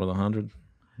start with 100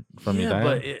 from your dad?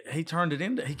 But he turned it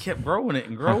into. He kept growing it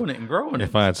and growing it and growing it.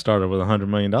 If I had started with $100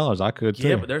 million, I could too.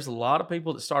 Yeah, but there's a lot of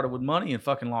people that started with money and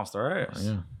fucking lost their ass.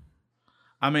 Yeah.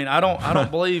 I mean, I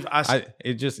don't believe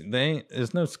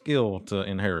there's no skill to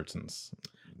inheritance.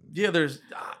 Yeah,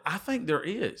 I think there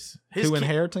is.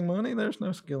 Inheriting money, there's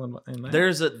no skill in that.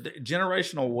 There's a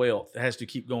generational wealth that has to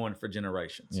keep going for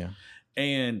generations. Yeah.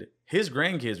 And his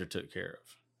grandkids are took care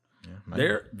of.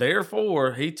 Yeah,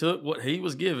 therefore, he took what he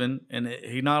was given, and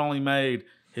he not only made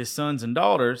his sons and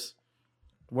daughters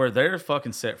where they're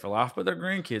fucking set for life, but their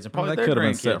grandkids and probably they could have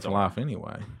been set for life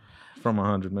anyway from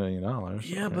 $100 million.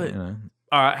 Yeah, but you know.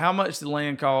 All right, how much did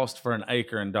land cost for an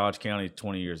acre in Dodge County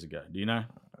 20 years ago? Do you know?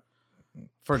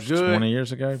 For good 20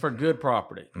 years ago? For good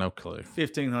property. No clue.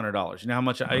 $1,500. You know how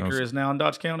much an acre is now in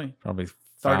Dodge County? Probably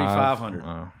 $3,500.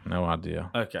 Oh, no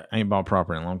idea. Okay. I ain't bought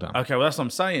property in a long time. Okay, well, that's what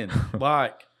I'm saying.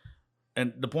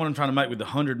 And the point I'm trying to make with the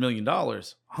 $100 million,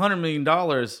 $100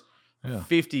 million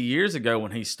 50 years ago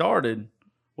when he started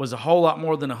was a whole lot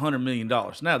more than $100 million.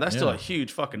 Now, that's still a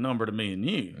huge fucking number to me and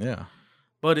you. Yeah.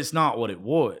 But it's not what it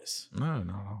was. No,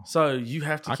 not at all. So you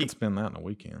have to I could spend that in a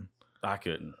weekend. I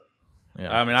couldn't.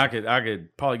 Yeah, I mean, I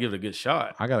could probably give it a good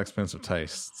shot. I got expensive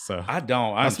taste, so I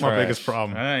don't. That's my biggest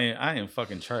problem. I am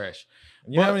fucking trash.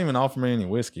 You haven't even offered me any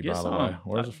whiskey, by the way.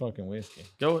 Where's the fucking whiskey?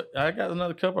 I got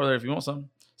another cup over there if you want some.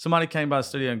 Somebody came by the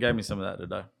studio and gave me some of that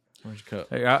today. Where's your cup?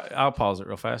 Hey, I'll pause it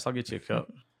real fast. I'll get you a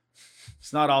cup.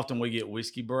 It's not often we get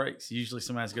whiskey breaks. Usually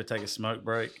somebody's going to take a smoke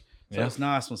break. So it's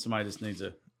nice when somebody just needs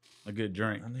a good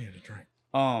drink. I need a drink.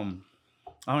 I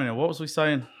don't know. What was we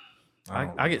saying?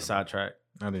 I get sidetracked.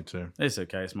 I do too. It's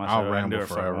okay. It's my show. I'll ramble I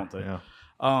forever. I want to.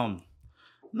 Yeah.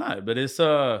 No, but it's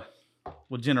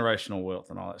with generational wealth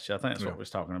and all that shit. I think that's what we're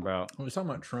talking about. We were talking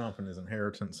about Trump and his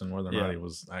inheritance and whether or not he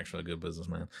was actually a good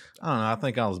businessman. I don't know. I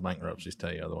think all his bankruptcies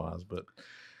tell you otherwise, but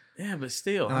yeah, but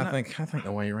still, and I think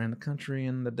the way he ran the country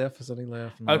and the deficit he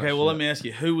left. Okay, well, let me ask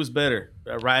you, who was better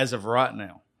as of right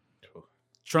now,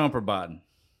 Trump or Biden?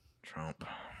 Trump.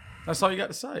 That's all you got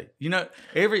to say. You know,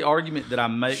 every argument that I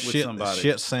make with somebody.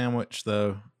 Shit sandwich,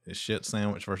 though, is shit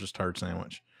sandwich versus turd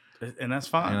sandwich. And that's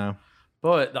fine. You know?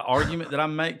 But the argument that I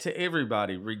make to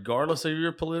everybody, regardless of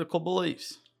your political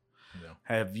beliefs,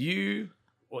 have you,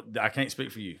 well, I can't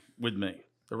speak for you, with me.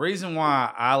 The reason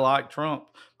why I like Trump,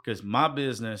 because my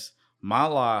business, my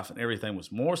life, and everything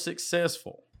was more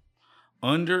successful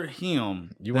under him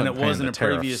than it was in the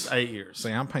previous 8 years.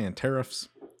 See, I'm paying tariffs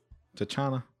to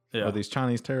China. Yeah. Or these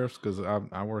Chinese tariffs because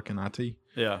I work in IT.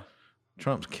 Yeah.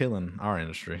 Trump's killing our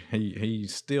industry.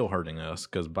 He's still hurting us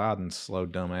because Biden's slow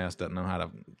dumb ass doesn't know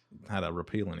how to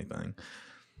repeal anything.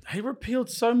 He repealed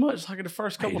so much like in the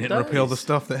first couple He of didn't days. repeal the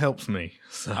stuff that helps me.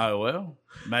 So Oh, well,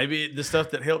 maybe the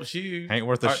stuff that helps you ain't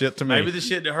worth the shit to me. Maybe the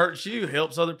shit that hurts you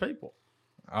helps other people.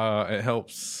 It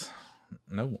helps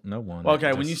no one. Well,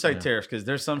 okay, when Just, you say tariffs, because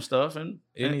there's some stuff and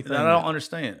Anything that I don't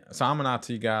understand. So I'm an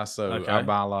IT guy, so Okay. I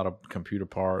buy a lot of computer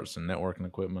parts and networking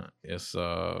equipment. It's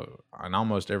and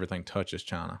almost everything touches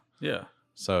China. Yeah,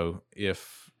 So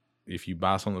if you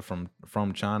buy something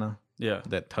from China yeah,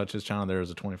 that touches China, there is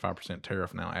a 25%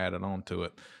 tariff now added on to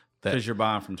it. because you're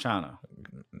buying from China.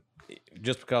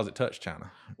 Just because it touched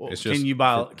China. Well, It's just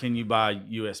can you buy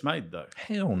U.S. made though?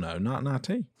 Hell no, not in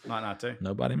IT. Not IT.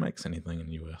 Nobody makes anything in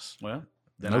the U.S. Well,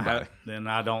 then Nobody. then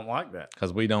I don't like that.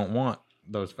 Because we don't want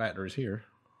those factories here,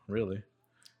 really.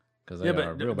 Because Yeah,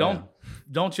 but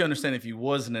don't you understand if you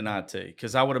wasn't in IT?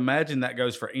 Because I would imagine that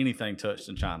goes for anything touched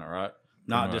in China, right?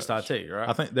 Not Pretty just much. IT, right?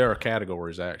 I think there are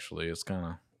categories actually. It's kind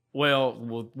of Well,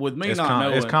 with me not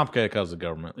knowing, it's complicated because of the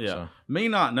government. yeah, So. me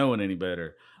not knowing any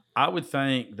better, I would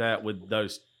think that with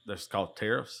those called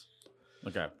tariffs.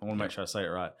 Okay, I want to make sure I say it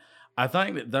right. I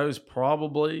think that those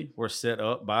probably were set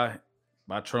up by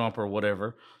Trump or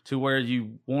whatever to where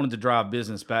you wanted to drive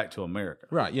business back to America.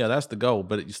 Right, yeah, that's the goal.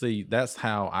 But you see, that's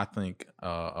how I think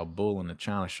a bull in a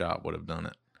china shop would have done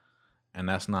it, and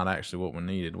that's not actually what we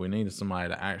needed. We needed somebody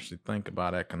to actually think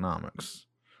about economics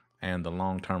and the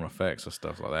long term effects of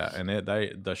stuff like that. And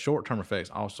the short term effects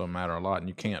also matter a lot, and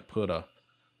you can't put a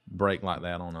break like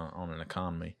that on an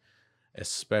economy,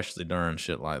 especially during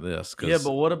shit like this. Yeah,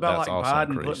 but what about like also Biden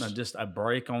increased. putting just a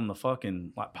break on the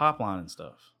fucking like pipeline and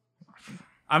stuff?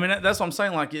 I mean, that's what I'm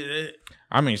saying. Like, they're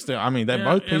Yeah,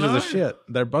 both pieces know? of shit.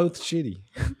 They're both shitty.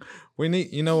 We need,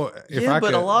 if yeah, I but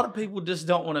could, a lot of people just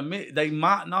don't want to admit they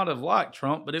might not have liked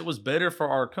Trump, but it was better for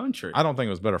our country. I don't think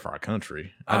it was better for our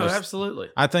country. Absolutely.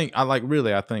 I think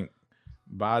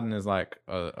Biden is like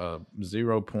a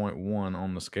 0.1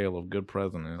 on the scale of good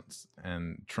presidents,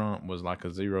 and Trump was like a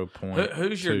 0.2.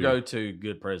 Who's your go-to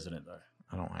good president though?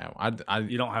 I don't have.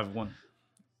 You don't have one.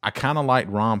 I kind of liked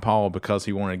Ron Paul because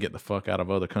he wanted to get the fuck out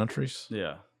of other countries.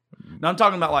 Yeah. No, I'm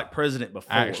talking about like president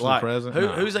before. Actually like, president?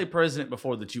 No. Who's a president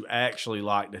before that you actually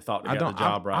liked and thought they got the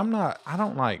job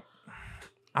right?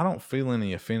 I don't feel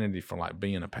any affinity for like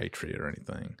being a patriot or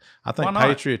anything. I think Why not?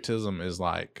 patriotism is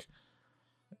like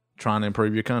trying to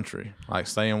improve your country, like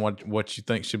saying what you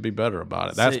think should be better about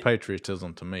it. That's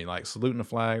patriotism to me. Like saluting the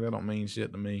flag, that don't mean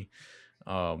shit to me.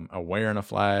 Wearing a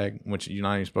flag, which you're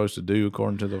not even supposed to do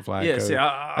according to the flag Yeah, code. see,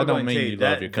 I that don't mean you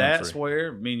love your country. That's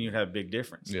where me and you have a big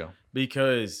difference. Yeah.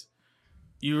 Because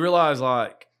you realize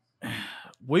like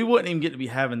we wouldn't even get to be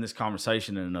having this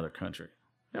conversation in another country.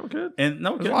 Yeah, we could. And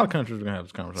no, There's a lot of countries we're gonna have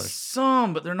this conversation.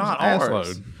 Some, but they're not There's an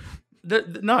ours.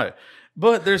 assload. No.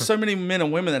 But there's so many men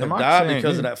and women that have Democracy died ain't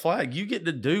because of new. that flag. You get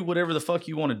to do whatever the fuck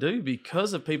you want to do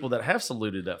because of people that have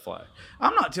saluted that flag.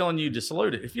 I'm not telling you to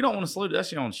salute it. If you don't want to salute it,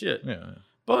 that's your own shit. Yeah.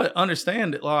 But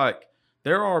understand that, like,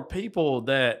 there are people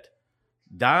that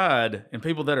died and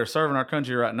people that are serving our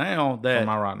country right now that Am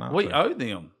I right now? we too? owe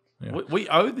them. Yeah. We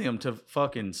owe them to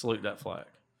fucking salute that flag.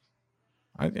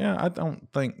 I don't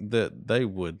think that they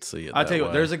would see it. I tell you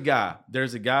what, way.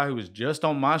 there's a guy who was just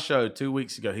on my show 2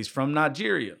 weeks ago. He's from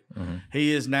Nigeria. Mm-hmm.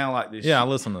 He is now like this. Yeah, I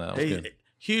listened to that. That was He, good.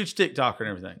 huge TikToker and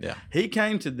everything. Yeah. He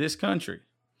came to this country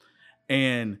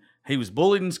and he was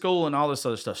bullied in school and all this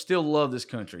other stuff. Still love this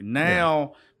country.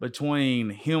 Now, between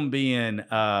him being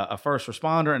a first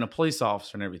responder and a police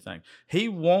officer and everything, he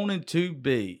wanted to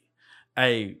be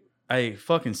a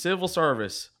fucking civil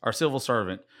service or civil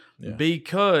servant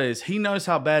because he knows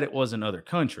how bad it was in other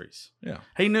countries. Yeah.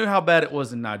 He knew how bad it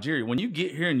was in Nigeria. When you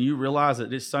get here and you realize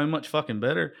that it's so much fucking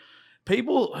better,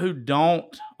 people who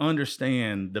don't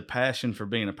understand the passion for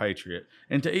being a patriot,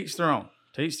 and to each their own,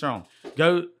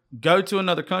 go to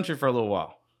another country for a little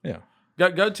while. Yeah.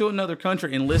 Go to another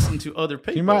country and listen to other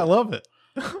people. You might love it.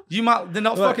 You might then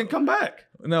don't fucking come back.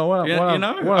 No, what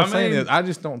I'm I saying mean- is,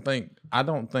 I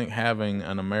don't think having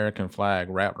an American flag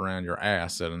wrapped around your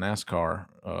ass at a NASCAR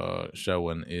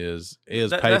showing is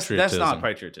patriotism. That's not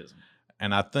patriotism.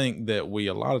 And I think that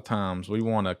a lot of times we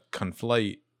want to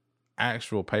conflate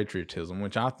actual patriotism,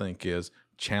 which I think is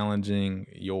challenging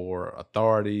your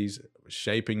authorities,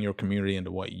 shaping your community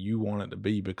into what you want it to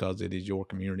be because it is your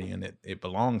community and it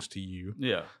belongs to you.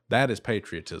 Yeah. That is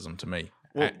patriotism to me.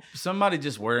 Well, somebody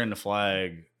just wearing the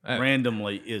flag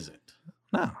randomly isn't.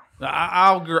 No.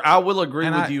 I will agree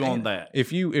with you on that.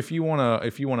 If you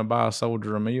wanna buy a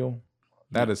soldier a meal,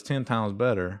 that is 10 times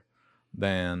better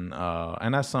than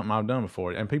and that's something I've done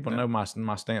before. And people know my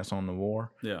stance on the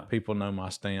war. Yeah. People know my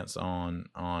stance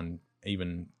on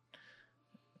even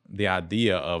the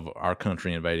idea of our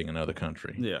country invading another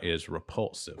country is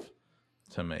repulsive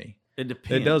to me. It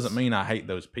depends. It doesn't mean I hate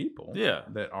those people. Yeah.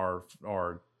 That are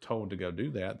told to go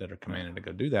do that. That are commanded to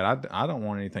go do that. I don't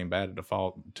want anything bad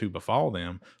to befall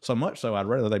them. So much so, I'd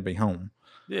rather they be home.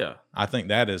 Yeah. I think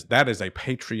that is a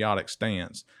patriotic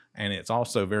stance, and it's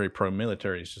also very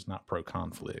pro-military. It's just not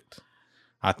pro-conflict.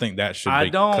 I think that should be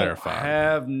clarified. I don't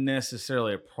have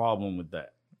necessarily a problem with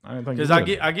that. I don't think because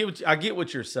I get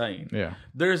what you're saying. Yeah.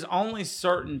 There's only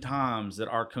certain times that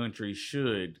our country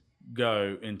should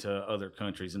go into other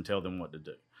countries and tell them what to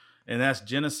do, and that's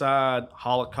genocide,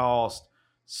 Holocaust,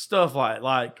 stuff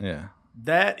like yeah.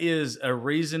 That is a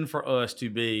reason for us to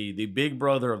be the big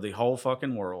brother of the whole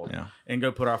fucking world and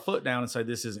go put our foot down and say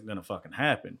this isn't going to fucking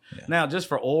happen. Yeah. Now, just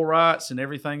for oil rights and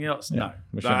everything else, no.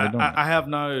 I have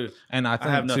no. And I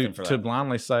think to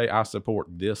blindly say I support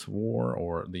this war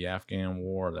or the Afghan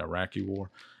war or the Iraqi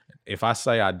war, if I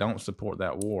say I don't support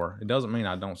that war, it doesn't mean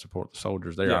I don't support the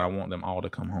soldiers there. Yeah. I want them all to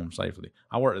come home safely.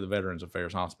 I worked at the Veterans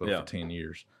Affairs Hospital for 10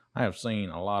 years. I have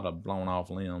seen a lot of blown off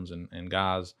limbs and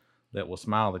guys that will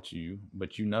smile at you,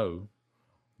 but you know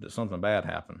that something bad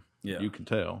happened. Yeah. You can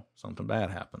tell something bad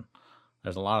happened.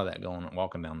 There's a lot of that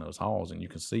walking down those halls, and you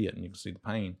can see it, and you can see the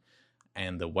pain.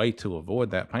 And the way to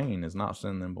avoid that pain is not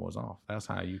sending them boys off. That's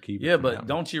how you keep it. Yeah, but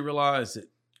don't you realize that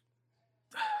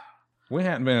we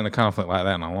hadn't been in a conflict like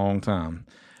that in a long time?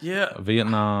 Yeah.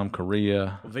 Vietnam,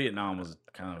 Korea. Vietnam was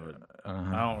kind of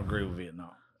I don't agree with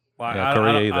Vietnam. Like,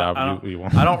 Korea either.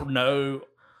 I don't know,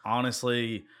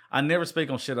 honestly. I never speak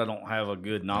on shit I don't have a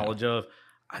good knowledge of.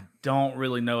 I don't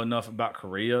really know enough about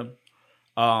Korea.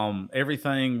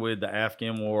 Everything with the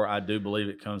Afghan war, I do believe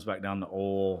it comes back down to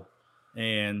oil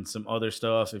and some other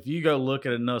stuff. If you go look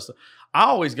at enough stuff, I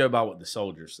always go by what the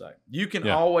soldiers say. You can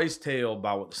always tell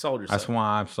by what the soldiers say. That's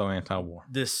why I'm so anti-war.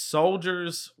 The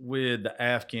soldiers with the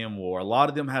Afghan war, a lot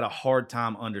of them had a hard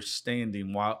time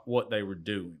understanding what they were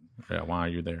doing. Yeah, why are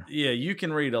you there? Yeah, you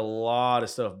can read a lot of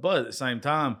stuff, but at the same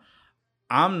time,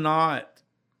 I am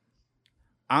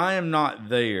not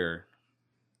there.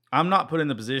 I'm not put in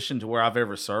the position to where I've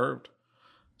ever served.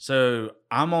 So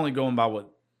I'm only going by what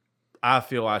I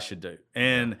feel I should do.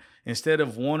 And instead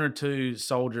of one or two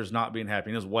soldiers not being happy,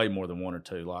 and it's way more than one or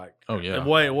two, like, oh yeah,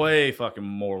 way fucking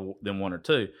more than one or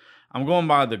two. I'm going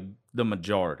by the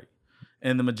majority.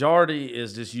 And the majority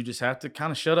is just, you just have to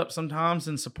kind of shut up sometimes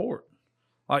and support.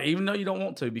 Like, even though you don't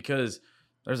want to, because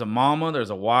there's a mama, there's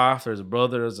a wife, there's a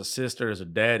brother, there's a sister, there's a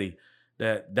daddy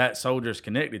that soldier's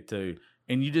connected to.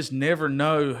 And you just never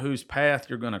know whose path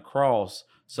you're going to cross.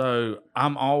 So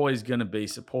I'm always going to be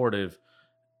supportive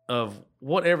of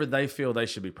whatever they feel they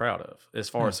should be proud of as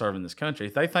far as serving this country.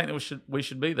 If they think that we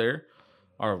should be there,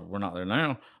 or we're not there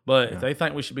now, but if they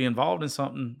think we should be involved in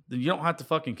something, then you don't have to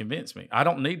fucking convince me. I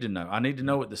don't need to know. I need to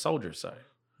know what the soldiers say.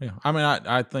 Yeah, I mean,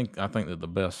 I think that the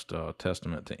best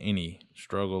testament to any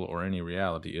struggle or any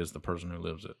reality is the person who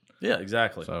lives it. Yeah,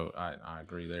 exactly. So I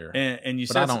agree there. And you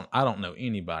said, I don't know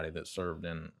anybody that served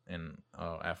in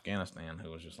Afghanistan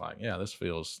who was just like, yeah, this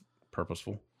feels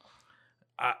purposeful.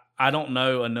 I don't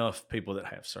know enough people that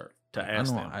have served to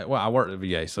ask them. I worked at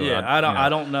VA, so I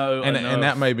don't know, and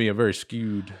that may be a very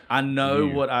skewed. I know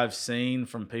what I've seen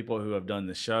from people who have done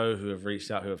the show, who have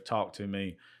reached out, who have talked to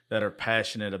me, that are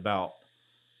passionate about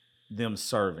them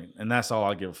serving, and that's all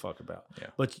I give a fuck about.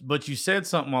 Yeah. But you said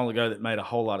something a while ago that made a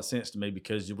whole lot of sense to me,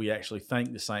 because we actually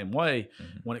think the same way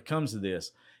when it comes to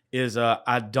this. Is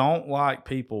I don't like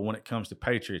people when it comes to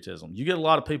patriotism. You get a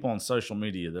lot of people on social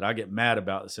media that I get mad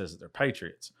about that says that they're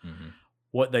patriots. Mm-hmm.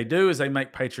 What they do is they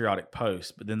make patriotic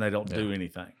posts, but then they don't do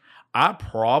anything. I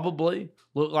probably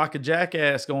look like a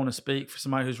jackass going to speak for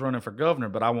somebody who's running for governor,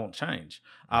 but I won't change.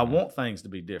 I want things to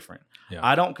be different. Yeah.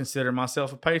 I don't consider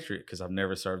myself a patriot because I've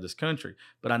never served this country,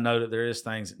 but I know that there is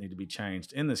things that need to be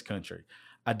changed in this country.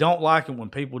 I don't like it when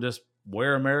people just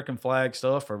wear American flag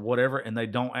stuff or whatever, and they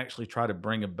don't actually try to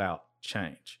bring about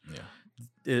change.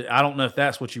 Yeah. I don't know if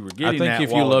that's what you were getting at. I think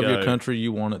if you love your country,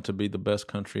 you want it to be the best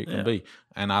country it can be.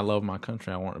 And I love my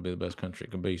country. I want it to be the best country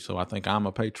it can be. So I think I'm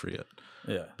a patriot.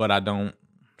 Yeah. But I don't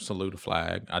salute a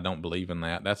flag. I don't believe in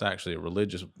that. That's actually a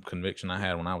religious conviction I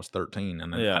had when I was 13,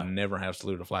 and I never have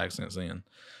saluted a flag since then.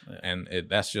 Yeah. And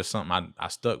that's just something I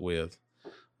stuck with.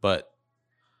 But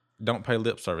don't pay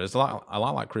lip service. It's a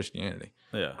lot like Christianity.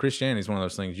 Yeah. Christianity is one of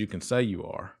those things you can say you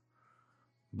are,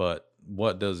 but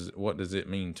what does it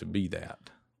mean to be that?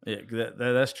 Yeah,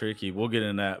 that's tricky. We'll get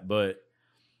into that. But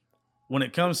when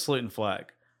it comes to saluting flag,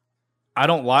 I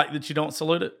don't like that you don't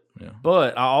salute it. Yeah.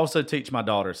 But I also teach my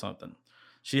daughter something.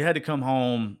 She had to come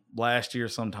home last year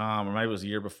sometime, or maybe it was a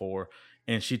year before,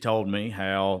 and she told me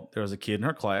how there was a kid in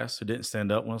her class who didn't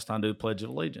stand up when it was time to do the Pledge of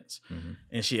Allegiance. Mm-hmm.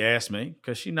 And she asked me,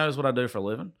 because she knows what I do for a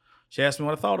living, she asked me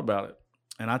what I thought about it.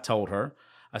 And I told her,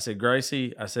 I said,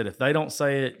 Gracie, I said, if they don't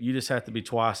say it, you just have to be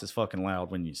twice as fucking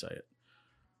loud when you say it.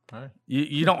 Right.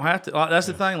 You don't have to. Like, that's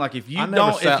the thing. Like if you I never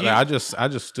don't, sat if you, there. I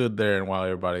just stood there and while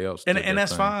everybody else did and their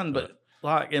that's thing, fine. But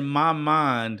like in my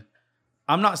mind,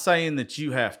 I'm not saying that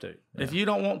you have to. Yeah. If you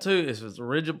don't want to, if it's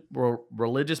a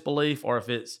religious belief or if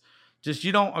it's just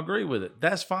you don't agree with it,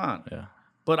 that's fine. yeah.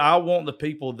 But I want the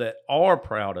people that are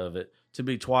proud of it to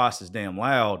be twice as damn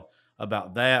loud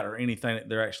about that or anything that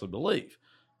they actually believe.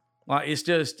 Like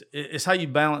it's how you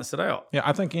balance it out. Yeah,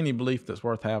 I think any belief that's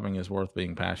worth having is worth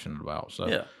being passionate about. So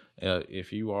Yeah.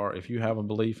 if you have a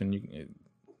belief and you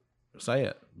say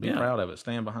it, be Yeah. proud of it,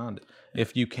 stand behind it.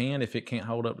 If it can't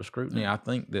hold up to scrutiny, I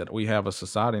think that we have a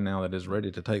society now that is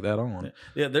ready to take that on.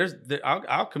 Yeah,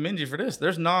 I'll commend you for this.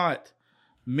 There's not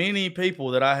many people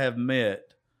that I have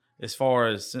met as far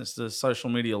as since the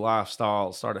social media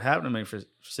lifestyle started happening to me for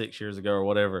 6 years ago or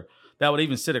whatever, that would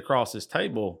even sit across this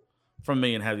table from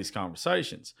me and have these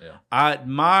conversations. Yeah. I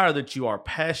admire that you are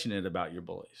passionate about your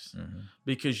beliefs Mm-hmm.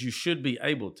 because you should be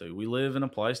able to. We live in a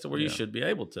place to where you Yeah. should be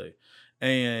able to.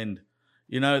 And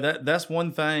you know, that's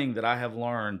one thing that I have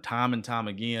learned time and time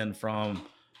again from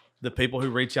the people who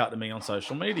reach out to me on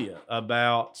social media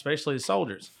about, especially the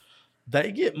soldiers.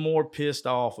 They get more pissed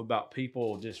off about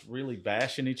people just really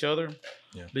bashing each other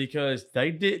because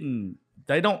they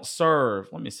don't serve.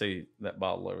 Let me see that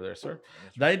bottle over there, sir.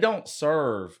 They don't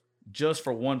serve just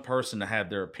for one person to have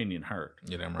their opinion heard.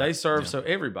 Yeah, damn right. They serve so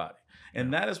everybody.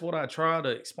 And that is what I try to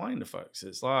explain to folks.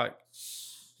 It's like,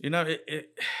 you know,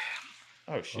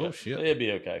 oh shit. Oh, shit. It'd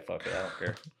be okay. Fuck it. I don't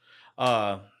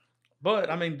care. But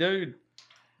I mean, dude,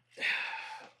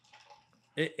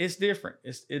 it's different.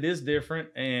 It is different.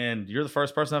 And you're the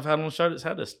first person I've had on the show that's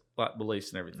had this like beliefs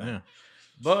and everything. Yeah.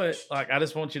 But like, I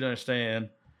just want you to understand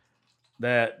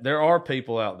that there are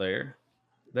people out there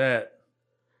that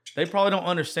they probably don't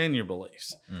understand your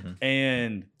beliefs. Mm-hmm.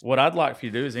 And what I'd like for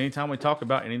you to do is anytime we talk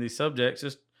about any of these subjects,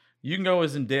 just you can go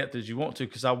as in depth as you want to,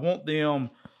 because I want them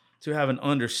to have an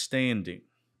understanding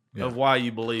of why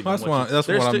you believe. That's what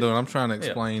I'm doing. I'm trying to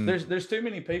explain. There's too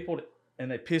many people,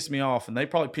 and they piss me off, and they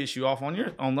probably piss you off on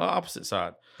the opposite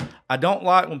side. I don't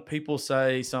like when people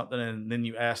say something and then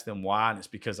you ask them why, and it's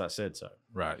because I said so.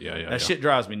 Right. Yeah. That shit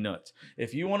drives me nuts.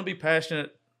 If you want to be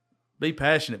passionate,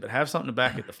 but have something to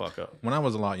back it the fuck up. When I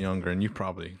was a lot younger, and you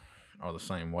probably are the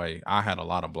same way, I had a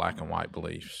lot of black and white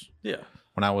beliefs. Yeah.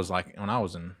 When I was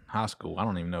in high school, I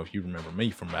don't even know if you remember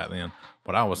me from back then,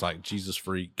 but I was like Jesus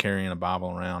freak, carrying a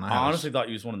Bible around. I honestly thought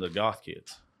you was one of the goth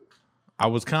kids. I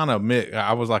was kind of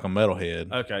I was like a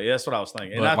metalhead. Okay, yeah, that's what I was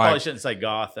thinking. And But I probably shouldn't say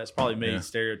goth. That's probably me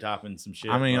stereotyping some shit.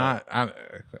 I mean,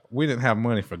 we didn't have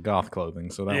money for goth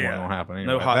clothing, so that wasn't gonna happen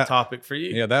anyway. No hot topic for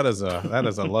you. Yeah, that is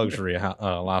a luxury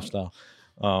lifestyle.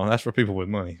 That's for people with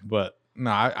money. But no,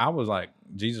 I was like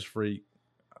Jesus freak.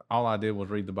 All I did was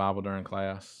read the Bible during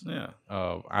class. Yeah.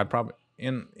 I probably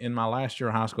in my last year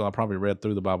of high school, I probably read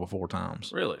through the Bible 4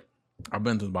 times. Really? I've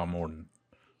been through the Bible more than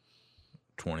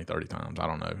 20, 30 times. I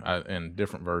don't know. In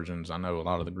different versions. I know a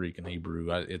lot of the Greek and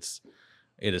Hebrew. It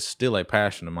is still a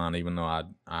passion of mine, even though I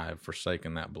have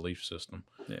forsaken that belief system.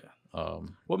 Yeah.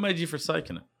 What made you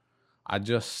forsaken it? I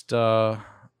just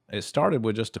it started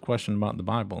with just a question about the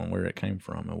Bible and where it came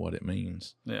from and what it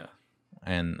means. Yeah.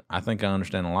 And I think I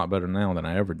understand a lot better now than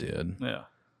I ever did. Yeah.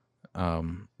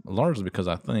 Largely because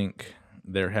I think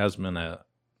there has been a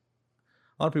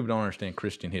lot of people don't understand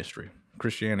Christian history.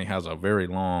 Christianity has a very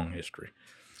long history.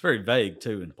 It's very vague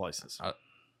too in places.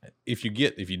 If you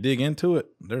dig into it,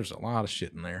 there's a lot of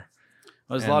shit in there.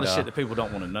 There's a lot of shit that people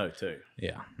don't want to know too.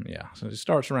 Yeah. So it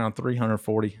starts around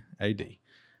 340 AD,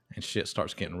 and shit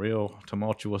starts getting real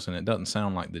tumultuous, and it doesn't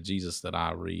sound like the Jesus that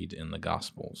I read in the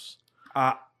Gospels.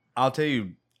 I'll tell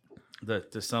you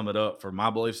to sum it up for my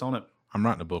beliefs on it. I'm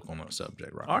writing a book on that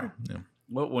subject right now. All right. Yeah.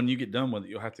 Well, when you get done with it,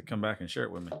 you'll have to come back and share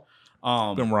it with me.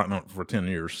 I've been writing on it for 10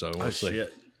 years, so we'll see.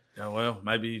 Shit. Yeah, well,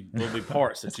 maybe there'll be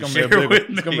parts that you It's share gonna be a big with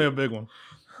one. me. It's gonna be a big one.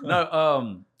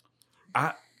 No,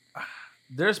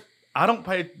 I don't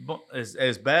pay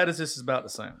as bad as this is about to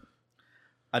sound.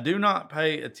 I do not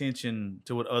pay attention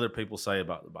to what other people say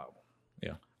about the Bible.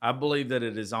 Yeah. I believe that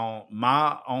it is on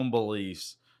my own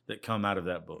beliefs that come out of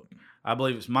that book. I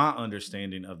believe it's my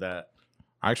understanding of that.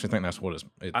 I actually think that's what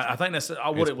I think that's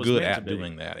what it's it was good meant at to be.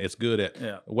 doing that. It's good at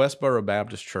Yeah. Westboro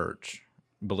Baptist Church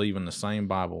believe in the same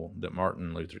Bible that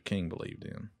Martin Luther King believed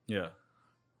in. Yeah.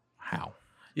 How?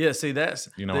 Yeah, see, that's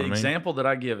You know the what I mean? example that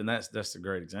I give, and that's a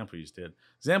great example you just did.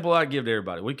 Example I give to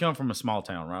everybody. We come from a small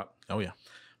town, right? Oh yeah.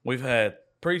 We've had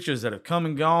preachers that have come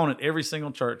and gone at every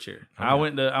single church here. Oh, I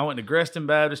went to Greston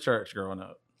Baptist Church growing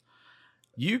up.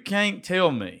 You can't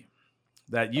tell me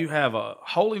that you have a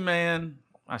holy man,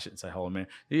 I shouldn't say holy man.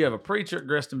 You have a preacher at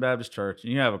Greston Baptist Church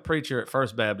and you have a preacher at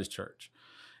First Baptist Church,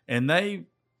 and they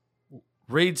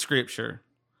read scripture,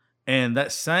 and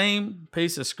that same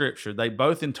piece of scripture, they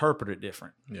both interpret it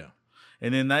different. Yeah.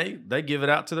 And then they give it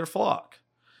out to their flock.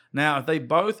 Now, if they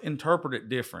both interpret it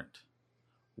different,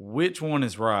 which one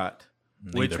is right?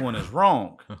 Neither. Which one is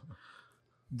wrong?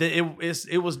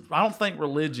 It was. I don't think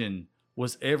religion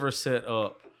was ever set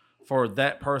up for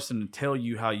that person to tell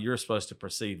you how you're supposed to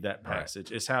perceive that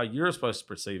passage. Right. It's how you're supposed to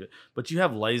perceive it. But you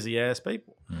have lazy ass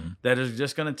people that are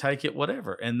just going to take it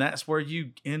whatever, and that's where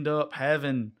you end up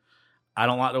having. I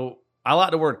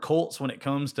like the word cults when it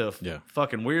comes to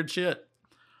fucking weird shit.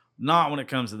 Not when it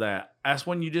comes to that. That's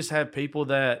when you just have people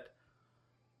that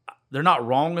they're not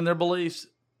wrong in their beliefs,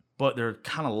 but they're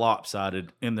kind of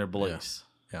lopsided in their beliefs.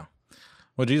 Yeah.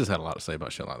 Well, Jesus had a lot to say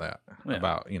about shit like that. Yeah.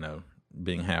 About,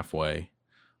 being halfway,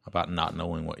 about not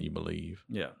knowing what you believe.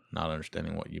 Yeah. Not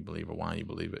understanding what you believe or why you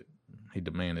believe it. He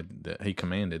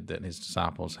commanded that his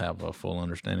disciples have a full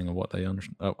understanding of what they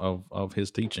of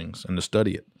his teachings and to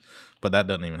study it. But that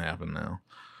doesn't even happen now.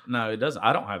 No, it doesn't.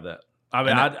 I don't have that. I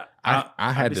mean,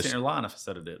 I had to line if I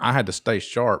said it did. I had to stay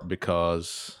sharp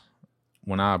because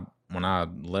when I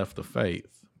left the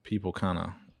faith, people kind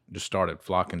of just started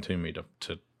flocking to me to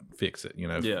fix it,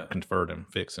 convert and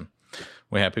fix them.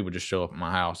 We had people just show up at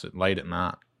my house late at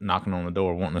night, knocking on the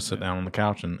door, wanting to sit down on the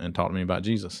couch and talk to me about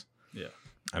Jesus. Yeah.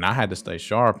 And I had to stay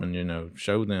sharp and,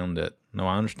 show them that, no,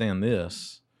 I understand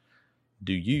this.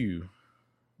 Do you?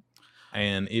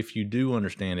 And if you do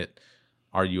understand it,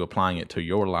 are you applying it to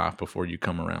your life before you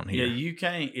come around here? Yeah, you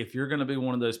can't. If you're going to be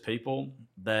one of those people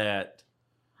that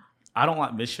I don't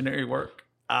like missionary work.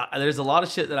 There's a lot of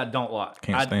shit that I don't like.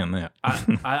 Can't stand that.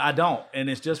 I don't. And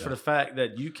it's just for the fact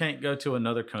that you can't go to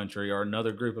another country or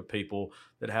another group of people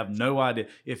that have no idea.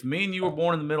 If me and you were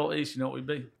born in the Middle East, you know what we'd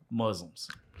be? Muslims.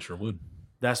 Sure would.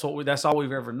 That's all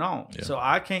we've ever known. Yeah. So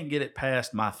I can't get it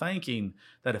past my thinking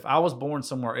that if I was born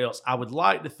somewhere else, I would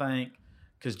like to think,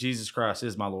 because Jesus Christ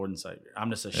is my Lord and Savior. I'm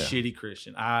just a shitty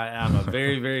Christian. I'm a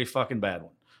very, very fucking bad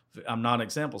one. I'm not an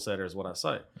example setter is what I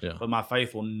say. Yeah. But my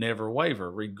faith will never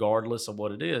waver regardless of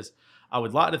what it is. I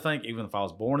would like to think even if I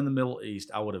was born in the Middle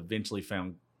East, I would eventually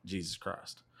found Jesus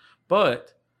Christ.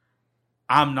 But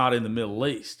I'm not in the Middle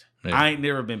East. Yeah. I ain't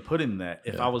never been put in that.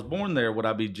 If I was born there, would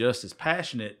I be just as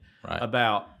passionate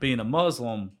about being a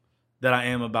Muslim that I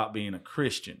am about being a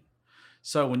Christian?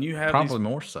 So when you have probably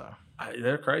more so.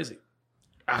 They're crazy.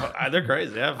 They're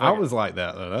crazy. I was like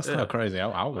that though. That's not crazy.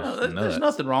 I was. Nuts. There's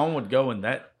nothing wrong with going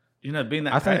that. Being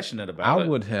that passionate about it. I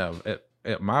would have,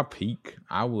 at my peak,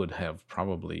 I would have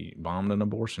probably bombed an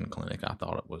abortion clinic. I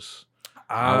thought it was.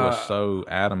 I was so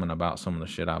adamant about some of the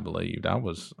shit I believed. I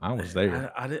was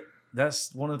there.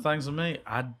 That's one of the things with me.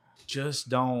 I just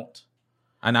don't.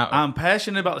 And I'm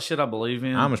passionate about the shit I believe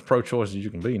in. I'm as pro-choice as you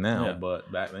can be now,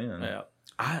 but back then. Yeah.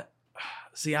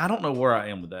 I don't know where I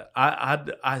am with that.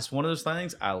 It's one of those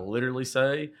things I literally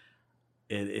say,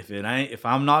 if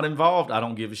I'm not involved, I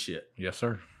don't give a shit. Yes,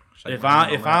 sir. If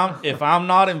I'm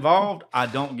not involved, I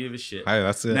don't give a shit. Hey,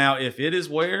 that's it. Now, if it is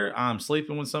where I'm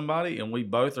sleeping with somebody and we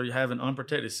both are having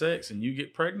unprotected sex and you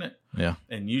get pregnant,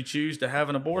 and you choose to have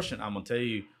an abortion, I'm gonna tell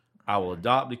you, I will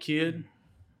adopt a kid.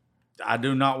 I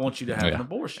do not want you to have an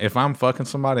abortion. If I'm fucking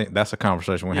somebody, that's a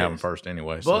conversation we're having first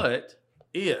anyway. So. But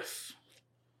if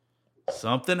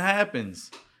something happens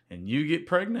and you get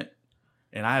pregnant,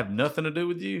 and I have nothing to do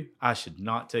with you, I should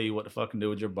not tell you what to fucking do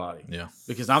with your body. Yeah.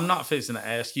 Because I'm not fixing to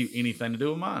ask you anything to do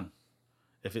with mine.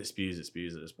 If it spews, it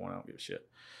spews at this point. I don't give a shit.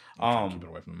 Keep it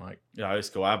away from the mic. Yeah, it's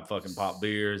cool. I fucking pop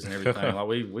beers and everything. Like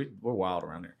we're wild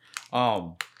around here.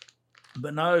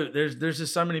 But no, there's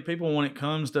just so many people when it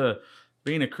comes to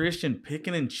being a Christian,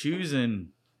 picking and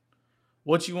choosing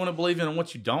what you want to believe in and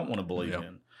what you don't want to believe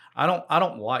in. I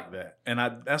don't like that, and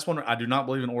that's when I do not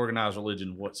believe in organized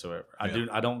religion whatsoever.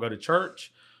 I don't go to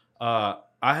church. I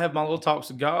have my little talks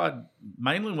with God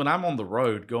mainly when I'm on the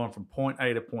road going from point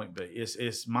A to point B.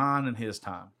 It's mine and His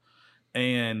time,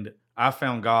 and I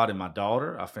found God in my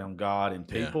daughter. I found God in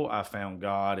people. I found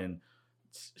God in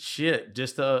shit.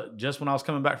 Just when I was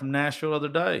coming back from Nashville the other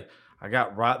day, I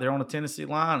got right there on the Tennessee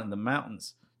line in the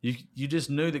mountains. You just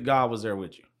knew that God was there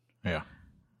with you. Yeah.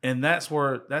 And that's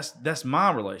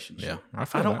my relationship. Yeah,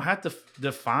 I don't have to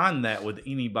define that with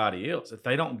anybody else. If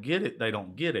they don't get it, they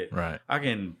don't get it. Right. I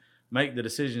can make the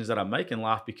decisions that I make in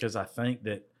life because I think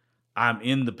that I'm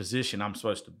in the position I'm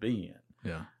supposed to be in.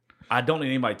 Yeah. I don't need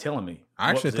anybody telling me. I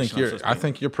actually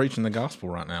think you're preaching the gospel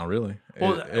right now, really.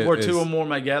 Well, where two or more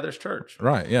may gather is church.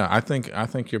 Right. Yeah. I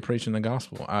think you're preaching the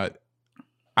gospel. I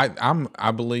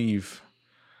believe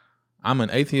I'm an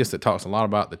atheist that talks a lot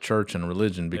about the church and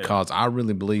religion because I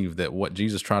really believe that what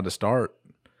Jesus tried to start,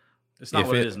 it's not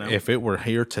what it is now. If it were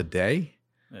here today,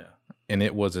 Yeah. and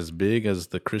it was as big as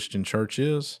the Christian church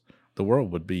is, the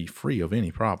world would be free of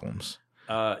any problems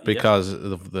because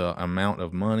of the amount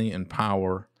of money and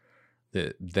power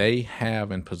that they have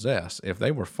and possess. If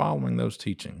they were following those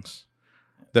teachings,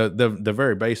 the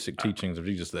very basic teachings of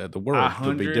Jesus, the world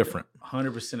would be different.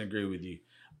 100% agree with you.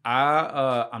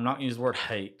 I'm not going to use the word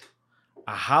hate.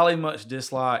 I highly much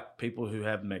dislike people who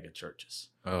have mega churches.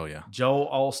 Oh, yeah. Joel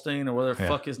Osteen or whatever the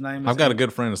fuck his name is. I've got a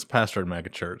good friend that's a pastor at mega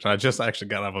church. I just actually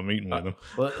got out of a meeting with him.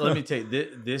 But let me tell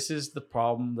you, this is the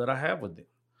problem that I have with them.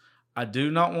 I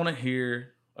do not want to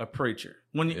hear a preacher.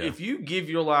 If you give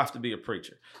your life to be a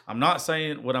preacher, I'm not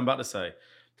saying what I'm about to say.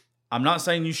 I'm not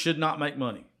saying you should not make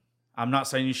money. I'm not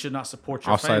saying you should not support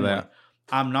your family. I'll say that.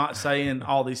 I'm not saying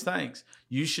all these things.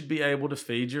 You should be able to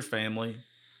feed your family,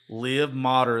 live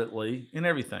moderately, and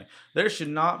everything. There should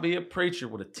not be a preacher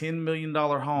with a $10 million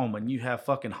home and you have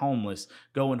fucking homeless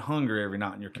going hungry every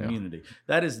night in your community.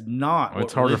 That is not what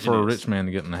it's harder religion for a is. rich man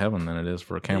to get into heaven than it is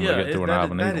for a camel to get through an eye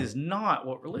of a needle. That is not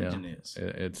what religion is.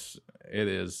 It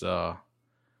is.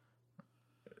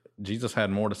 Jesus had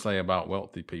more to say about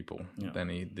wealthy people than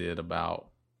he did about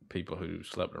people who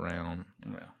slept around.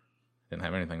 Yeah. Didn't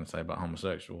have anything to say about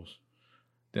homosexuals.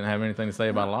 Didn't have anything to say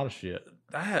about a lot of shit.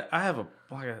 I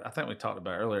think we talked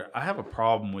about earlier. I have a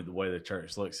problem with the way the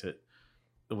church looks at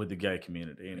with the gay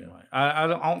community. Anyway, I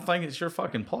don't think it's your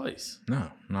fucking place.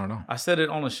 No, not at all. I said it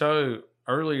on a show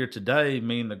earlier today.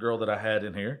 Me and the girl that I had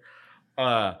in here,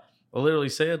 I literally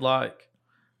said like,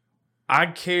 I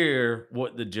care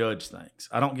what the judge thinks.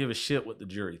 I don't give a shit what the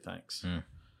jury thinks.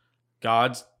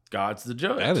 God's the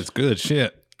judge. That is good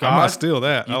shit. I might steal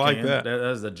that. I like that.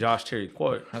 That is the Josh Terry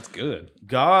quote. That's good.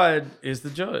 God is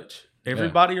the judge.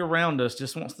 Everybody around us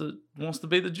just wants to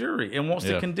be the jury and wants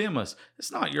to condemn us.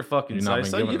 It's not your fucking say.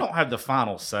 So you don't have the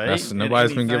final say.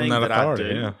 Nobody's been given that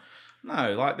authority. Yeah.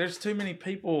 No, like there's too many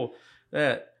people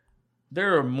that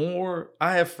there are more.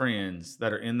 I have friends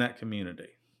that are in that community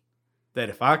that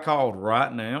if I called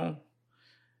right now,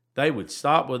 they would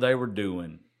stop what they were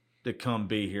doing to come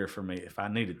be here for me if I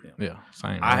needed them. Yeah,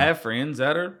 same. I have friends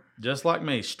that are just like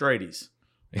me, straighties.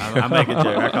 I make a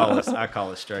joke. I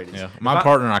call it straighties. Yeah. My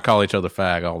partner and I call each other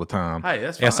fag all the time. Hey,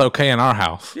 that's fine. It's okay in our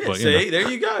house. Yeah, but, see,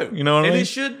 there you go. You know what I mean? And it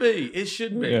should be. It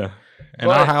should be. Yeah. In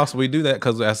our house, we do that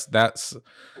because that's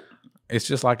it's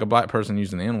just like a black person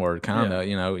using the N-word, kind of.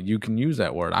 You know, you can use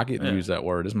that word. I get to use that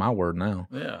word. It's my word now.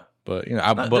 Yeah. But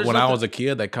but when I was a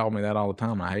kid, they called me that all the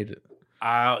time. I hated it.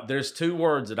 There's two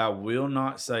words that I will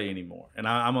not say anymore, and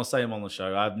I'm gonna say them on the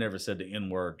show. I've never said the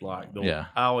N word I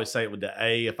always say it with the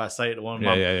A if I say it to one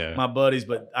of my buddies,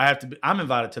 but I have to. I'm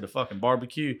invited to the fucking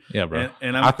barbecue. Yeah, bro.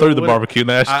 And I threw the barbecue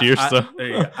last year, so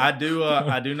I do.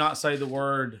 I do not say the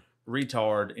word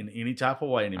retard in any type of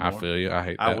way anymore. I feel you. I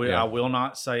hate that. I will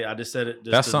not say. I just said it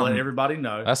just to let everybody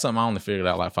know. That's something I only figured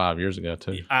out like 5 years ago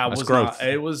too. That's growth.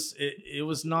 It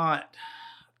was not.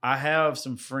 I have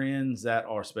some friends that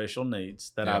are special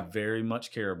needs that I very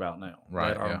much care about now.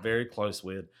 Right. That I'm very close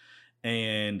with.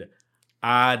 And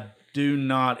I do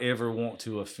not ever want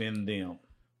to offend them.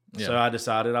 Yeah. So I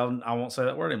decided I won't say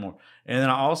that word anymore. And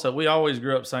then we always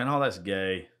grew up saying, oh, that's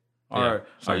gay. Or,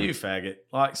 are you faggot?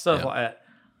 Like stuff like that.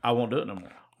 I won't do it no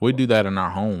more. We do that in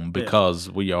our home because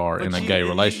we are in a gay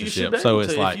relationship. So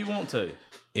it's like, if you want to.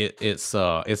 It's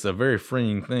a very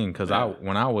freeing thing because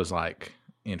when I was like,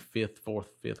 in fifth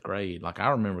grade, like I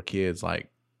remember kids like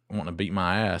wanting to beat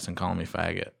my ass and calling me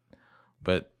faggot,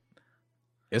 but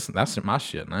that's my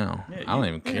shit now. Yeah, I don't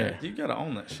even care. You gotta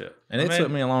own that shit. And it took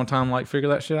me a long time to like figure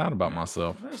that shit out about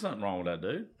myself. There's nothing wrong with that,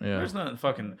 dude. Yeah. There's nothing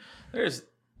fucking. There's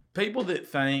people that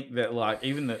think that like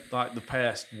even the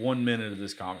past 1 minute of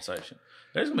this conversation,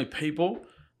 there's gonna be people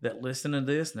that listen to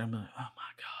this and they're like, oh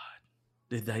my god,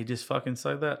 did they just fucking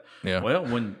say that? Yeah. Well,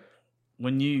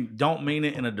 when you don't mean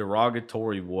it in a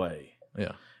derogatory way.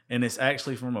 Yeah. And it's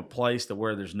actually from a place to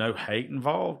where there's no hate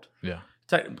involved. Yeah.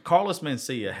 Carlos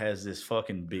Mencia has this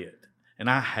fucking bit. And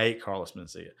I hate Carlos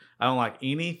Mencia. I don't like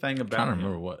anything about him. I don't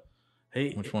remember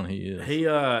which one he is. He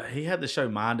had the show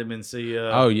Mind of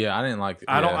Mencia. Oh yeah, I didn't like it.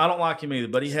 I don't like him either,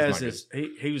 but he has this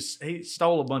he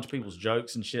stole a bunch of people's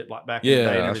jokes and shit like back in the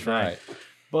day and everything. That's right.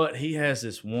 But he has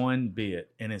this one bit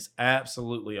and it's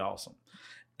absolutely awesome.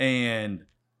 And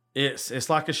it's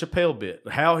like a Chappelle bit.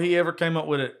 How he ever came up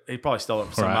with it, he probably stole it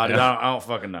from somebody. Right, I don't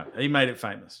fucking know. He made it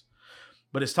famous.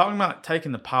 But it's talking about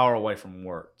taking the power away from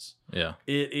words. Yeah.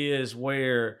 It is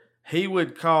where he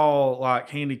would call like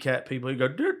handicapped people, he'd go,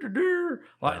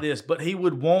 like this, but he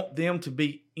would want them to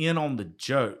be in on the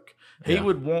joke. He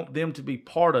would want them to be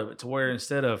part of it to where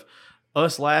instead of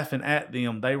us laughing at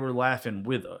them, they were laughing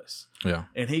with us. Yeah.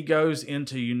 And he goes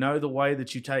into, the way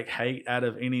that you take hate out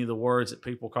of any of the words that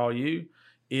people call you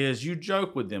is you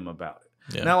joke with them about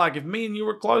it. Yeah. Now, like if me and you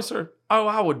were closer,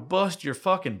 I would bust your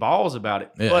fucking balls about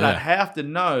it. Yeah, but I'd yeah. have to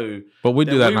know But we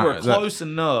do that. we were close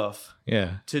enough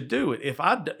Yeah. to do it. If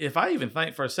I even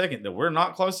think for a second that we're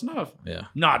not close enough, Yeah.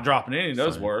 not dropping any of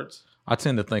those Same. words. I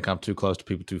tend to think I'm too close to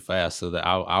people too fast, so that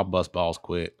I'll bust balls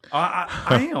quick. I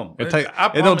am. It don't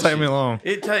promise take you. me long.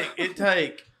 It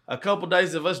take a couple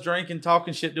days of us drinking,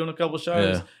 talking shit, doing a couple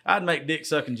shows. Yeah. I'd make dick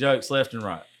sucking jokes left and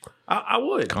right. I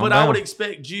would, Calm but I would down.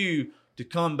 expect you to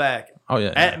come back Oh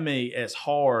yeah. at me as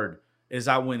hard as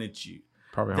I went at you.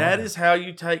 Probably That hard. is how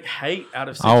you take hate out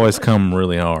of I always situations. come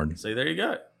really hard. See, there you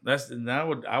go.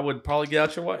 I would probably get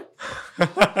out your way.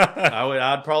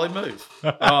 I'd probably move.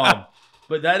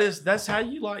 But that's how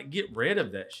you like get rid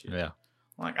of that shit. Yeah.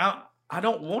 Like I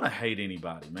don't want to hate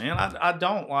anybody, man. I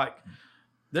don't like.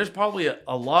 There's probably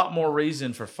a lot more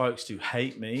reason for folks to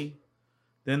hate me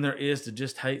than there is to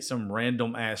just hate some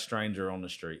random ass stranger on the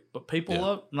street. But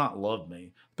people love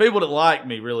me. People that like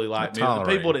me really like me. The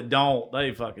Tolerate. people that don't,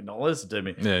 they fucking don't listen to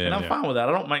me. Yeah, and I'm fine with that.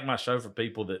 I don't make my show for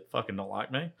people that fucking don't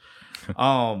like me.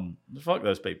 Fuck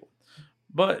those people.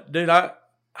 But dude, I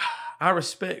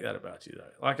respect that about you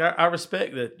though. Like I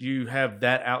respect that you have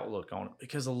that outlook on it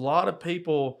because a lot of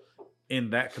people in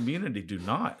that community do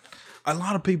not. A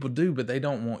lot of people do, but they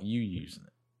don't want you using it.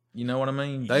 You know what I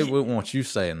mean? They would want you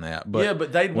saying that. But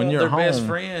but they'd when want you're their best home-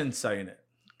 friend saying it.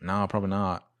 No, probably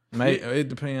not. It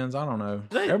depends. I don't know.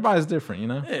 They- Everybody's different, you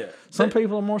know? Yeah. Some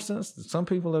people are more sensitive. Some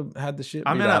people have had the shit.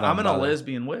 I'm beat in out of I'm in them a by that.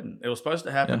 lesbian wedding. It was supposed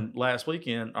to happen last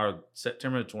weekend or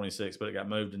September 26th, but it got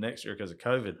moved to next year because of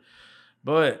COVID.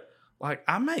 But like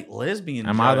I make lesbian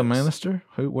Am jokes. I the minister?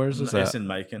 Where's this It's at? in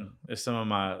Macon. It's some of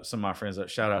my friends. That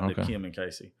shout out to Okay. Kim and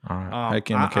Casey. All right. Hey,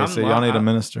 Kim I- and Casey, I'm y'all like- need a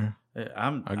minister. Yeah,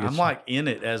 I'm I get you. like in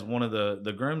it as one of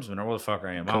the groomsmen or what the fuck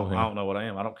I am. Cool, I yeah. don't know what I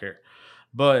am. I don't care.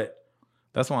 But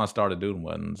That's why I started doing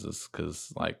weddings, is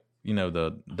because, like,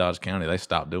 the Dodge County, they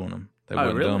stopped doing them. They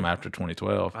wouldn't do really? them after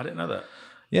 2012. I didn't know that.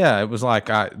 Yeah, it was like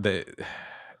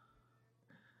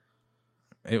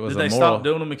it was Did they a stop moral.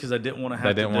 doing them because they didn't want to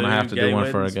have They didn't want to have to gay do one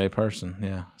for a weddings? gay person.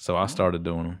 Yeah, so I started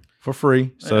doing them for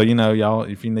free. So Yeah. y'all,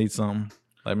 if you need something,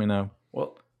 let me know.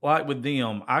 Well, like with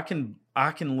them, I can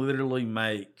literally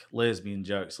make lesbian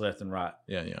jokes left and right,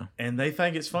 Yeah, yeah. and they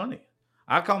think it's funny.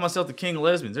 I call myself the king of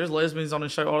lesbians. There's lesbians on the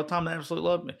show all the time that absolutely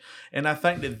love me, and I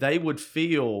think that they would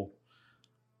feel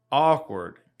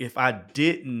awkward if I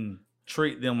didn't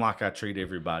treat them like I treat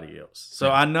everybody else.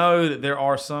 So I know that there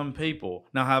are some people.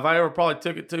 Now, have I ever probably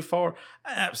took it too far?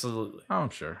 Absolutely. Oh, I'm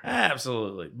sure.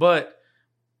 Absolutely. But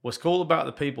what's cool about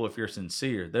the people, if you're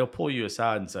sincere, they'll pull you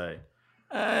aside and say,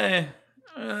 hey,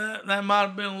 that might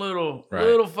have been a little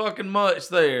fucking much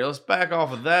there. Let's back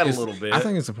off of that a little bit. I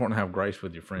think it's important to have grace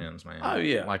with your friends, man. Oh,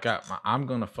 yeah. Like I'm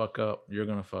gonna fuck up, you're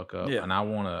gonna fuck up, Yeah. and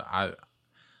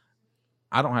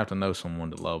I don't have to know someone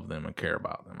to love them and care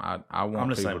about them. I I'm want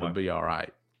the same people to way. be all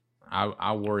right.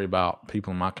 I worry about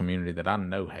people in my community that I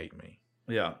know hate me.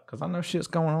 Yeah. Because I know shit's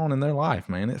going on in their life,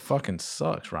 man. It fucking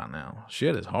sucks right now.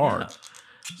 Shit is hard. Yeah.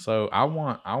 So I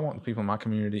want the people in my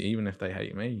community, even if they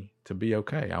hate me, to be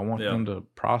okay. I want them to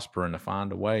prosper and to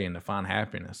find a way and to find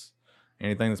happiness.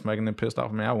 Anything that's making them pissed off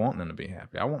at me, I want them to be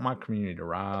happy. I want my community to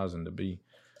rise and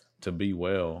to be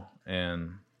well.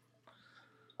 And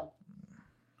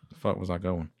the fuck was I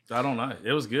going? I don't know.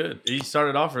 It was good. He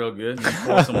started off real good. And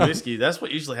poured some whiskey. That's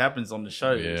what usually happens on the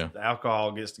show. is Yeah. The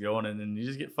alcohol gets going and then you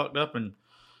just get fucked up and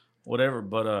whatever.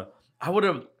 But I would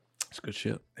have, It's good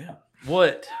shit.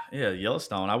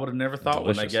 Yellowstone. I would have never thought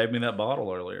when Delicious. they gave me that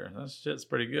bottle earlier. That shit's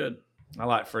pretty good. I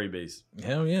like freebies.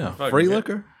 Hell yeah. Fucking Free good.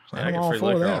 liquor? I I'm get all free for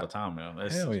liquor all that. the time, man.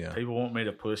 Hell yeah. People want me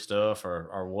to push stuff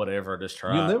or whatever. Just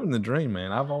try. You're living the dream,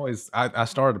 man. I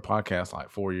started a podcast like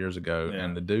 4 years ago, Yeah.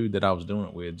 and the dude that I was doing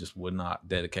it with just would not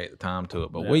dedicate the time to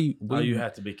it. But Yeah. we you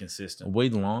have to be consistent. we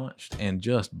launched and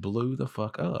just blew the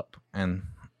fuck up, and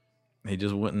he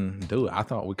just wouldn't do it. I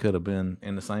thought we could have been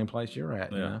in the same place you're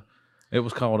at. You Yeah. know, it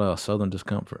was called Southern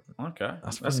Discomfort. Okay,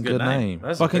 That's a fucking good name.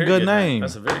 That's a Fucking very good name.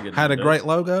 That's a very good. Had a name, great dude.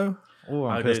 logo. Oh,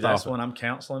 I'm Oh, pissed dude, that's off. when I'm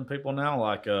counseling people now.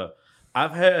 Like,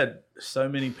 I've had so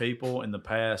many people in the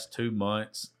past 2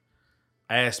 months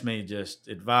ask me just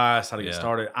advice, how to get Yeah.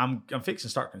 started. I'm fixing to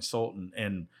start consulting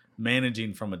and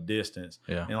managing from a distance,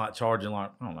 Yeah, and like charging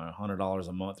like I don't know $100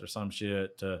 a month or some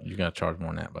shit. you gotta charge more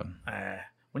than that, bud.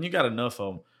 When you got enough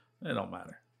of them, it don't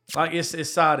matter. Like it's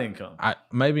side income.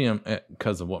 Maybe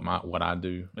because of what I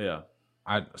do. Yeah,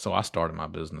 I started my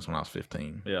business when I was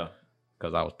 15. yeah,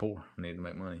 Because I was poor, I needed to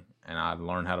make money, and I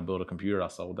learned how to build a computer. I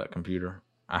sold that computer.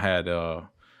 I had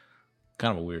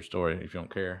kind of a weird story if you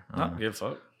don't care. Not give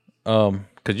a fuck.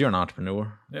 Because you're an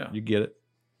entrepreneur. Yeah. You get it.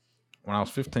 When I was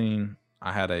 15,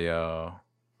 I had a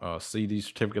CD,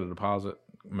 certificate of deposit,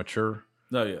 mature.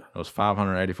 Oh, yeah. It was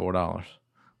 $584.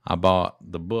 I bought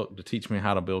the book to teach me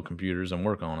how to build computers and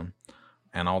work on them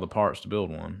and all the parts to build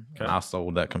one. Okay. And I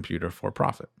sold that computer for a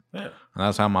profit. Yeah. And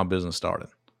that's how my business started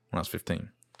when I was 15.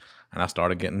 And I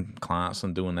started getting clients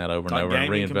and doing that over and Like over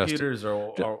and gaming reinvesting. computers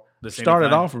or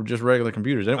Started off with just regular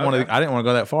computers. I didn't want Okay. to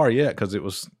go that far yet because it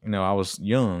was, I was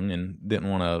young and didn't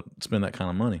want to spend that kind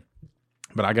of money.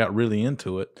 But I got really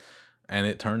into it, and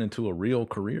it turned into a real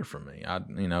career for me.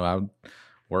 I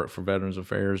worked for Veterans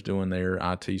Affairs doing their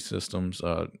IT systems.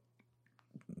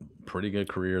 Pretty good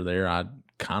career there. I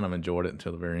kind of enjoyed it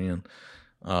until the very end.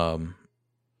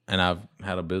 And I've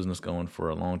had a business going for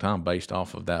a long time based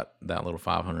off of that little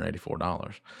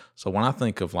 $584. So when I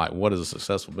think of like what is a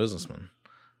successful businessman,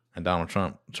 and Donald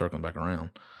Trump circling back around,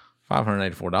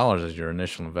 $584 is your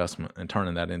initial investment, and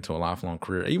turning that into a lifelong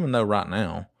career, even though right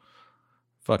now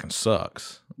fucking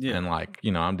sucks. Yeah. And like,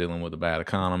 I'm dealing with a bad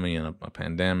economy and a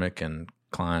pandemic and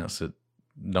clients that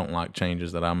don't like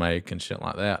changes that I make and shit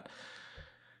like that.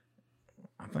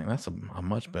 I think that's a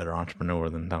much better entrepreneur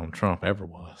than Donald Trump ever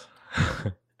was.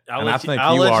 I think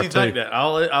you are too. Think that.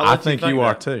 I think you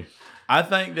are too. I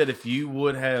think that if you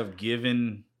would have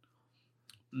given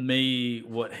me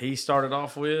what he started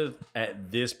off with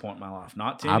at this point in my life,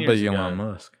 not 10 years ago. I bet Elon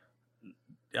Musk.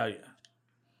 Oh yeah.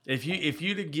 If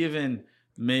you'd have given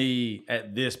me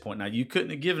at this point, now you couldn't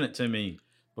have given it to me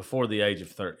before the age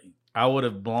of 30. I would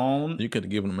have blown. You could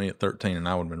have given it to me at 13 and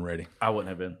I would have been ready. I wouldn't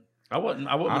have been. I wasn't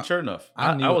mature enough.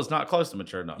 I was not close to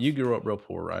mature enough. You grew up real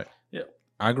poor, right? Yeah.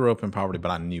 I grew up in poverty, but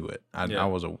I knew it. I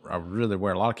was really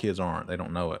aware. A lot of kids aren't. They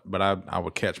don't know it. But I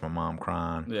would catch my mom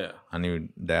crying. Yeah. I knew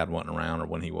Dad wasn't around, or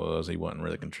when he wasn't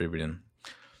really contributing.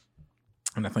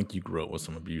 And I think you grew up with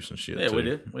some abuse and shit, yeah, too. We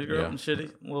did. We grew up in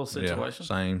shitty little situations.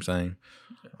 Yeah, same.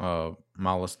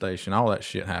 Molestation, all that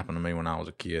shit happened to me when I was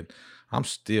a kid. I'm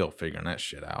still figuring that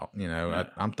shit out.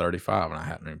 I'm 35 and I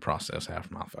haven't even processed half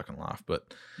of my fucking life.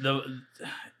 But and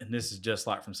this is just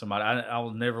like from somebody, I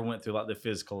never went through like the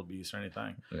physical abuse or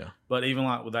anything. Yeah. But even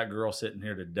like with that girl sitting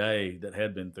here today that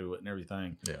had been through it and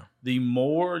everything. Yeah. The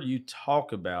more you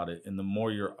talk about it and the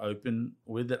more you're open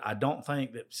with it, I don't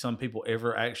think that some people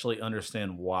ever actually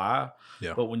understand why.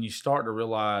 Yeah. But when you start to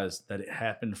realize that it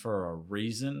happened for a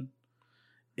reason,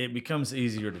 it becomes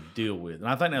easier to deal with. And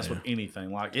I think that's with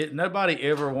anything. Like nobody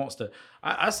ever wants to.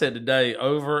 I said today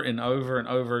over and over and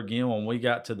over again when we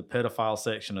got to the pedophile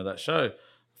section of that show,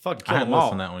 fucking kill them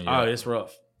all. That one yet. Oh, it's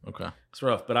rough. Okay. It's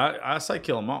rough. But I say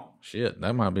kill them all. Shit,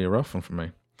 that might be a rough one for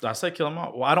me. I say kill them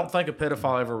all. Well, I don't think a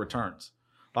pedophile ever returns.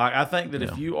 Like, I think that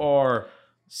if you are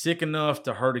sick enough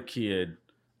to hurt a kid,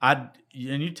 and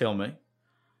you tell me,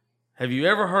 have you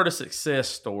ever heard a success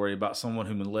story about someone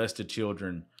who molested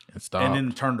children and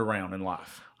then turned around in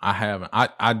life? I haven't.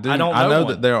 I do. I don't I know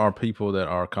one. that there are people that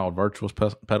are called virtuous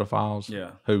pedophiles.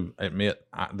 Yeah. Who admit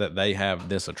that they have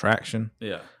this attraction.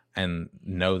 Yeah. And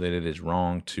know that it is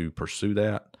wrong to pursue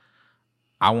that.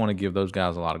 I want to give those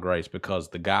guys a lot of grace because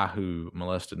the guy who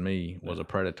molested me was a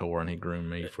predator and he groomed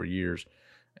me for years,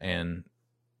 and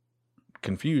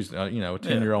confused. A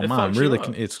 10-year-old mind really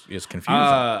it's confusing.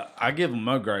 I give them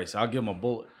no grace. I'll give them a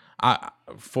bullet.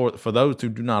 For those who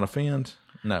do not offend,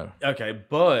 no. Okay,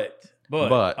 but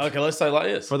okay, let's say like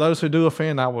this. For those who do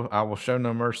offend, I will show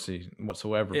no mercy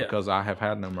whatsoever because I have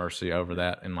had no mercy over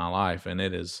that in my life, and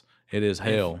it is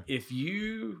hell. If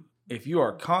you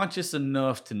are conscious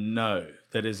enough to know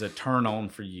that is a turn on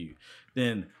for you,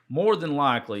 then more than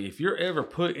likely, if you're ever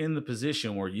put in the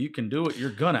position where you can do it, you're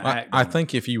gonna act. I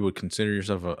think if you would consider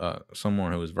yourself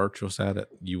someone who is virtuous at it,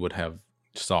 you would have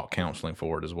sought counseling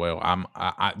for it as well.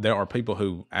 There are people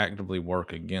who actively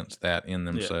work against that in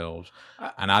themselves,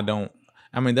 and I don't.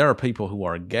 I mean, there are people who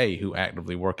are gay who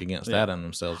actively work against that in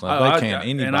themselves. Like,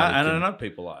 anybody. And I know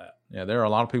people like that. Yeah, there are a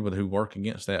lot of people who work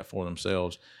against that for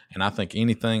themselves, and I think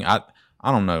anything.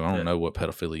 I don't know. I don't know what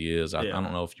pedophilia is. I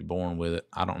don't know if you're born with it.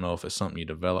 I don't know if it's something you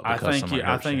develop. I think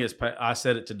it's. I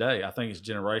said it today. I think it's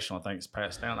generational. I think it's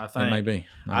passed down. I think it may be.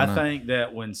 I think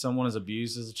that when someone is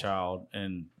abused as a child,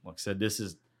 and like I said,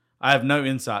 I have no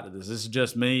insight to this. This is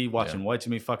just me watching way too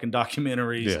many fucking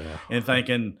documentaries and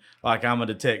thinking like I'm a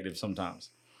detective sometimes.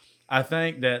 I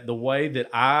think that the way that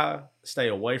I stay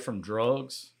away from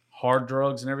drugs, hard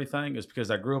drugs and everything, is because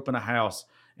I grew up in a house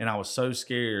and I was so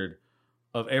scared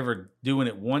of ever doing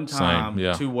it one time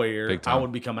to where I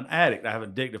would become an addict. I have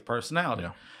an addictive personality.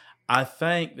 Yeah. I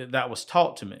think that was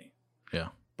taught to me. Yeah.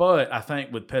 But I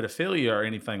think with pedophilia or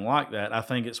anything like that, I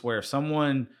think it's where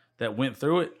someone that went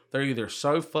through it, they're either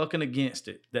so fucking against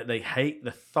it that they hate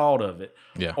the thought of it,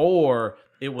 Yeah. or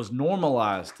it was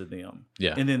normalized to them.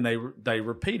 Yeah. And then they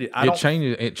repeat it.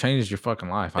 It changes your fucking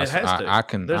life. It has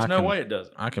to. There's no way it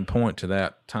doesn't. I can point to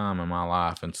that time in my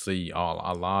life and see a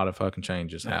lot of fucking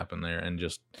changes happen there, and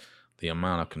just the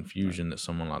amount of confusion that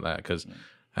someone like that. Because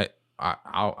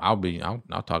I'll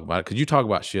talk about it, because you talk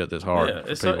about shit that's hard. Yeah,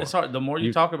 it's hard. The more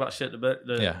you talk about shit, the better.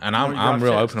 Yeah, and I'm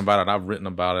real open about it. I've written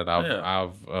about it.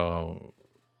 I've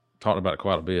talked about it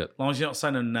quite a bit. As long as you don't say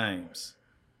no names,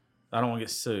 I don't want to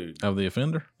get sued. Of the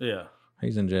offender? Yeah,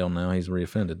 he's in jail now. He's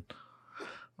reoffended.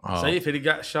 See, if he'd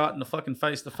got shot in the fucking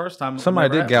face the first time,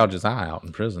 somebody did gouge his eye out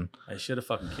in prison. They should have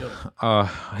fucking killed him.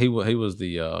 He was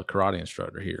the karate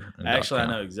instructor here. Actually, I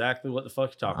know exactly what the fuck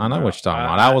you're talking about. I know what you're talking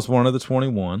about. I was one of the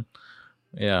 21.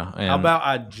 Yeah. And how about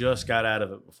I just got out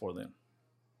of it before then?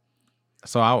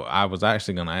 So I was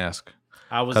actually going to ask.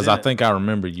 Because I think I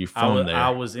remember you from there. I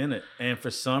was in it. And for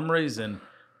some reason,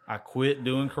 I quit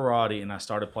doing karate and I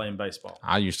started playing baseball.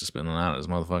 I used to spend the night at his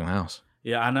motherfucking house.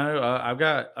 Yeah, I know. I've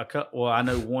got I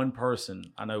know one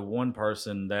person.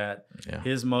 That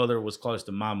his mother was close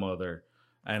to my mother.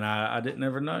 And I didn't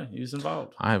ever know he was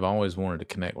involved. I have always wanted to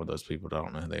connect with those people that I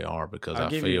don't know who they are, because I'll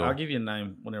give you a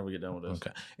name whenever we get done with this.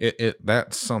 Okay.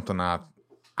 That's something I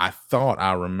thought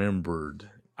I remembered.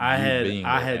 I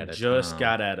had just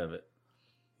got out of it.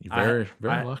 You're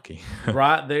very lucky.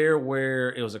 Right there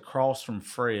where it was across from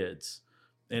Fred's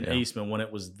in Eastman when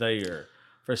it was there.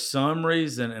 For some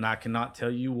reason, and I cannot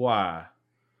tell you why,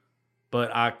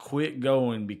 but I quit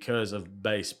going because of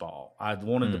baseball. I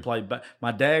wanted to play.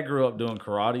 My dad grew up doing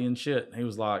karate and shit. He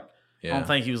was like, I don't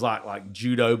think he was like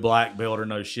judo black belt or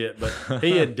no shit, but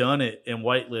he had done it in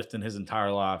weightlifting his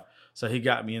entire life. So he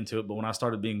got me into it. But when I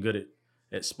started being good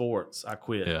at sports, I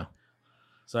quit. Yeah.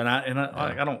 So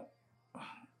I don't.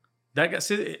 That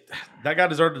guy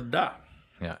deserved to die.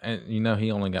 Yeah, and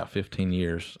he only got 15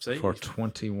 years for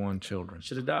 21 children.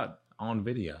 Should have died on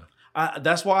video.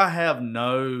 That's why I have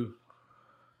no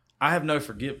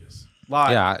forgiveness.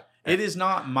 It is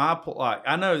not my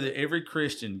I know that every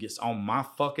Christian gets on my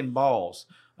fucking balls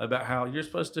about how you're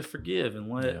supposed to forgive and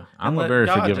let. Yeah. I'm a very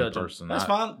forgiving person. That's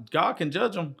fine. God can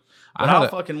judge them, but I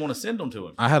fucking want to send them to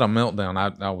him. I had a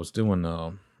meltdown. I was doing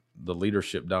the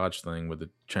leadership dodge thing with the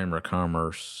Chamber of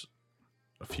Commerce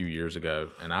a few years ago,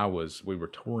 and we were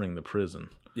touring the prison.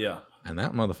 Yeah. And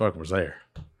that motherfucker was there.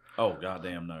 Oh,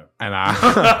 goddamn no. And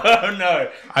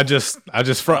no.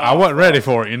 I wasn't ready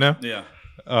for it, Yeah.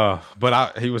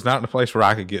 But he was not in a place where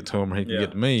I could get to him or he could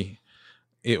get to me.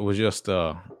 It was just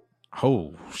oh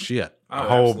shit. A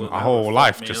whole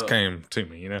life just came to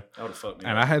me, That would have fucked me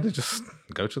and up. I had to just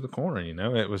go to the corner,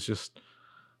 It was just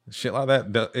shit like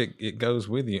that. It goes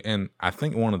with you. And I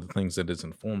think one of the things that has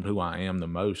informed who I am the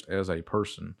most as a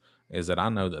person is that I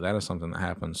know that is something that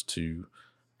happens to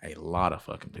a lot of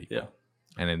fucking people. Yeah.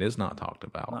 And it is not talked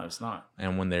about. No, it's not.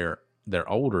 And when they're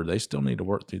older, they still need to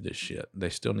work through this shit. They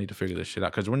still need to figure this shit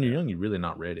out. Because when you're young, you're really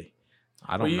not ready.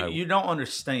 I don't know. You don't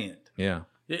understand. Yeah.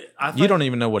 You don't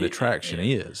even know what attraction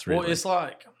is, really. Well, it's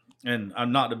like, and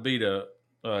I'm not to beat a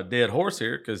dead horse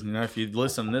here, because if you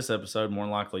listen to this episode, more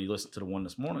than likely you listen to the one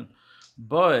this morning.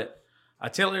 But I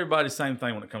tell everybody the same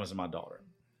thing when it comes to my daughter.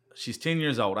 She's 10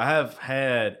 years old. I have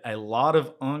had a lot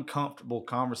of uncomfortable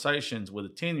conversations with a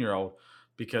 10-year-old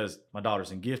because my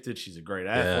daughter's gifted. She's a great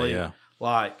athlete. Yeah.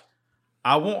 Like,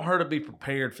 I want her to be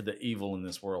prepared for the evil in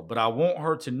this world, but I want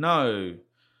her to know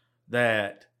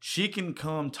that she can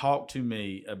come talk to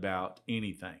me about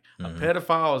anything. Mm-hmm. A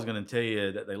pedophile is going to tell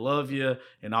you that they love you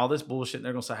and all this bullshit. And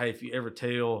they're going to say, hey, if you ever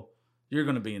tell, you're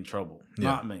going to be in trouble. Yeah.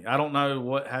 Not me. I don't know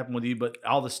what happened with you, but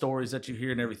all the stories that you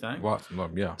hear and everything. Well,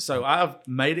 yeah. So I've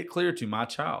made it clear to my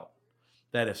child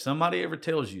that if somebody ever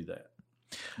tells you that,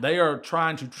 they are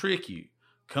trying to trick you.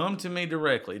 Come to me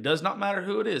directly. It does not matter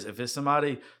who it is. If it's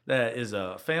somebody that is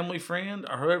a family friend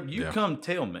or whoever, come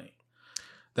tell me.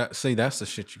 That's the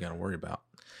shit you got to worry about.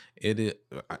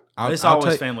 It's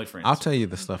always family friends. I'll tell you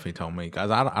the stuff he told me,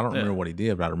 guys. I don't remember what he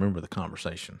did, but I remember the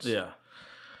conversations. Yeah.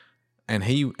 And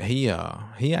he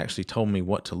actually told me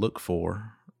what to look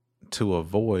for to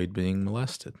avoid being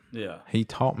molested. Yeah. He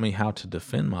taught me how to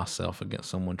defend myself against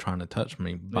someone trying to touch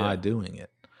me by doing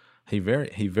it. He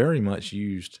very much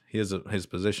used his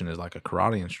position as like a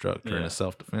karate instructor and a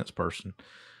self-defense person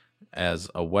as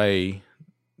a way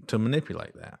to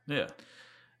manipulate that. Yeah.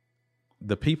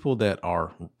 The people that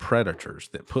are predators,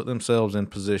 that put themselves in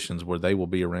positions where they will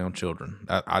be around children,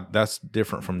 that's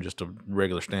different from just a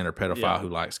regular standard pedophile who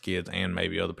likes kids and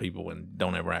maybe other people and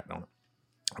don't ever act on it.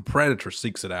 A predator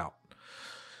seeks it out.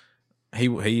 He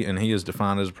is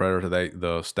defined as a predator.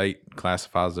 The state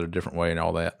classifies it a different way and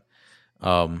all that.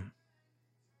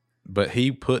 But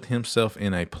he put himself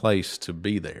in a place to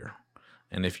be there.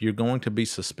 And if you're going to be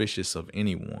suspicious of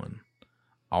anyone,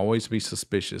 always be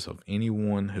suspicious of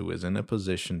anyone who is in a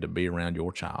position to be around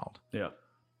your child. Yeah.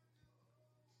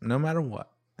 No matter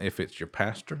what. If it's your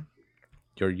pastor,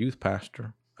 your youth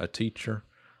pastor, a teacher,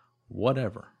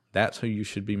 whatever. That's who you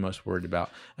should be most worried about.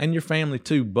 And your family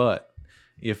too, but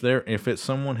if it's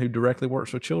someone who directly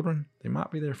works with children, they might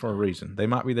be there for a reason. They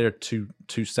might be there to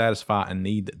satisfy a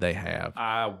need that they have.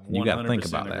 I 100% you got to think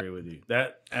about agree with you.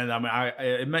 And I mean,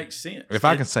 it makes sense. If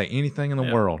I can say anything in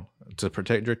the world to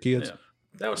protect your kids,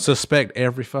 suspect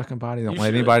every fucking body. Don't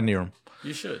let anybody near them.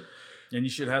 You should, and you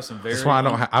should have some very. That's why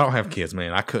I don't have kids,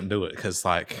 man. I couldn't do it because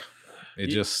like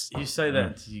you say that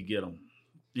until you get them.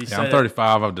 I'm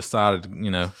 35. I've decided,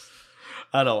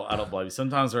 I don't blame you.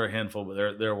 Sometimes they're a handful,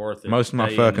 but they're worth it. Most of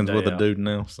my fucking's with a dude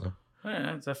now, so.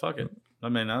 Yeah, say fuck it. I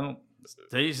mean, I don't.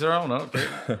 To each their own. I don't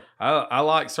care. I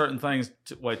like certain things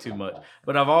way too much,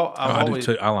 but I've always. I do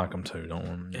too. I like them too. Don't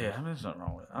want. Yeah, I mean, there's nothing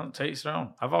wrong with it. I don't to each their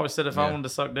own. I've always said if I wanted to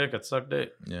suck dick, I'd suck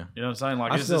dick. Yeah, you know what I'm saying?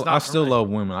 Like I still love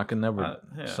women. I can never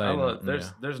say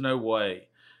there's no way.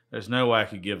 There's no way I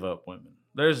could give up women.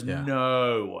 There's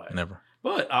no way. Never.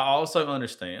 But I also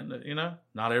understand that,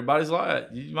 not everybody's like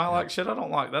that. You might like shit I don't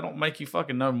like. That don't make you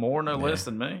fucking know more, no less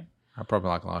than me. I probably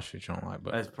like a lot of shit you don't like,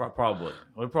 but that's probably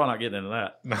we're probably not getting into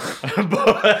that.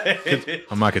 But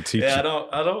I might could teach you. I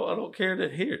don't care to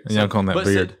hear it. Young on that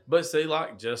beard. But see,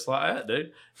 like just like that,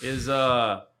 dude, is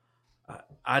I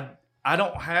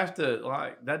don't have to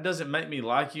like that. Doesn't make me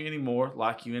like you anymore,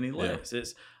 like you any less.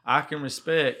 It's I can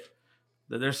respect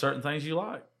that there's certain things you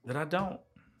like that I don't.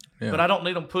 Yeah. But I don't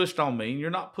need them pushed on me, and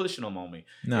you're not pushing them on me.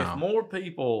 No. If more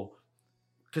people,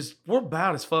 because we're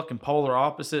about as fucking polar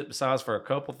opposite, besides for a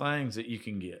couple things that you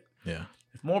can get. Yeah.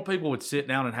 If more people would sit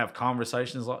down and have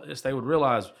conversations like this, they would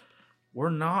realize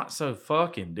we're not so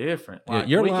fucking different. Like,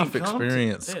 your life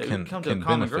experience can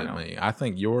benefit me. I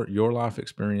think your life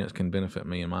experience can benefit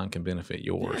me, and mine can benefit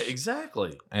yours. Yeah,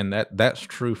 exactly. And that's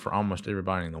true for almost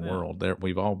everybody in the world.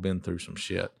 We've all been through some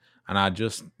shit. And I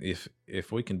just,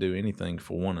 if we can do anything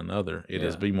for one another, it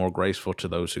is be more graceful to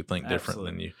those who think different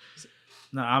than you.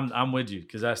 No, I'm with you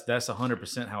because that's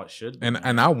 100% how it should be.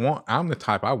 And I'm the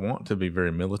type I want to be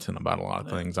very militant about a lot of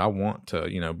things. I want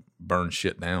to burn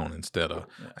shit down instead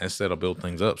of build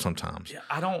things up sometimes. Yeah,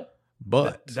 I don't.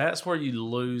 But that's where you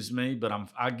lose me. But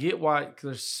I get why, cause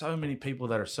there's so many people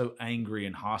that are so angry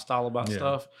and hostile about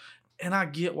stuff, and I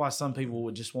get why some people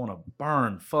would just want to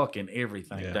burn fucking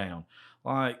everything down.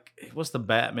 Like, what's the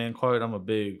Batman quote? I'm a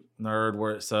big nerd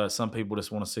where it's some people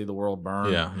just want to see the world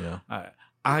burn. Yeah.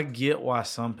 I get why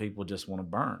some people just want to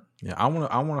burn. Yeah, I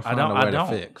want to find a way to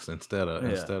fix instead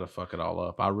of fuck it all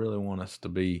up. I really want us to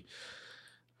be.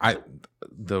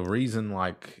 The reason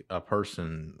like a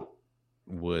person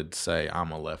would say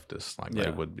I'm a leftist, like they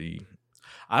would be.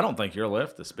 I don't think you're a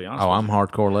leftist, to be honest. Oh, I'm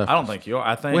hardcore leftist. I don't think you are.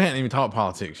 I think we hadn't even talked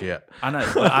politics yet. I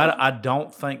know, but I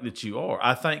don't think that you are.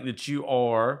 I think that you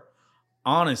are.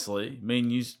 Honestly, me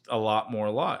and you a lot more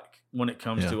alike when it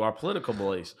comes to our political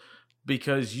beliefs,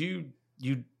 because you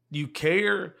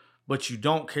care, but you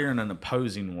don't care in an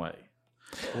opposing way.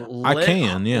 I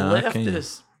can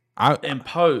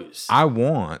impose. I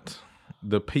want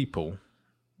the people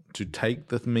to take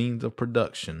the means of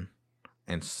production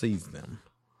and seize them.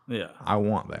 Yeah, I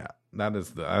want that. That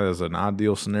is an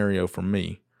ideal scenario for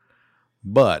me.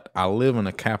 But I live in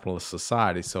a capitalist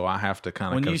society, so I have to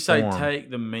kind of When you say take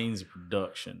the means of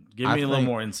production, give me a little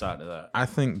more insight to that. I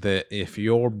think that if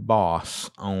your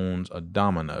boss owns a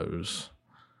Domino's,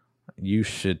 you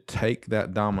should take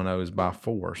that Domino's by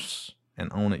force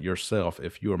and own it yourself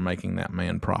if you are making that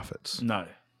man profits. No,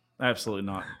 absolutely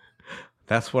not.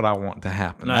 That's what I want to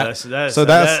happen. No, that's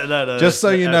just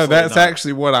so you know, that's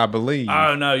actually what I believe.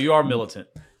 Oh, no, you are militant.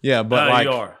 Yeah, but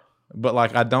you are. But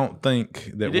like, I don't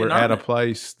think that we're at a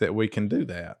place that we can do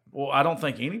that. Well, I don't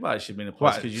think anybody should be in a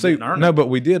place because you didn't earn it. No, but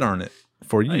we did earn it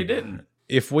for you. No, you didn't.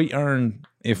 If we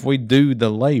do the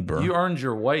labor, you earned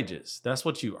your wages. That's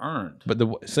what you earned. But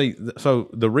so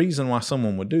the reason why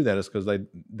someone would do that is because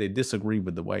they disagree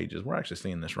with the wages. We're actually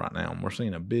seeing this right now, and we're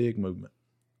seeing a big movement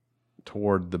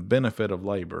toward the benefit of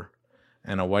labor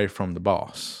and away from the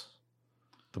boss.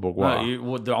 The bourgeois.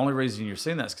 No, the only reason you're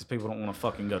seeing that is because people don't want to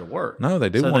fucking go to work. No, they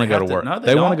do want to go to work. No,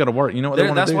 they want to go to work. You know what they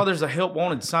want to do? That's why there's a help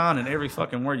wanted sign in every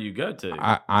fucking where you go to.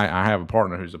 I have a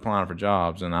partner who's applying for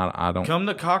jobs, and I don't come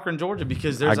to Cochran, Georgia,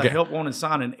 because there's a help wanted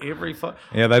sign in every.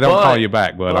 Yeah, they don't call you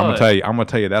back, but I'm gonna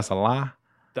tell you that's a lie.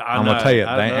 I'm gonna tell you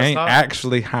they ain't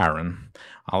actually hiring.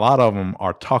 A lot of them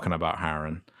are talking about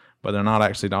hiring, but they're not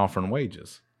actually offering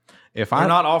wages. If They're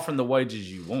not offering the wages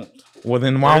you want. well,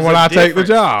 then why There's would a I take the difference.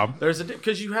 job?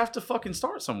 Because you have to fucking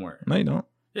start somewhere. No, you don't.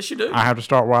 Yes, you do. I have to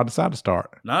start where I decide to start.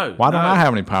 No. Why don't no. I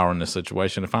have any power in this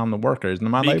situation if I'm the worker? Isn't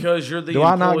my labor? Because you're the Do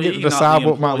I not get to employee, decide not the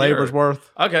what my employer. labor's worth?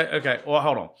 Okay. Well,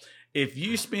 hold on. If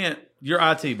you spent your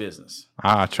IT business,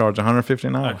 I charge $150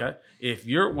 an hour. okay. If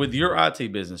you're with your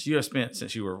IT business, you have spent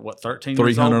since you were 13 years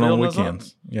old 300 on building this up?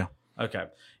 weekends. Yeah. Okay.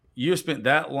 You have spent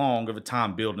that long of a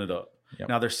time building it up. Yep.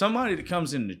 Now there's somebody that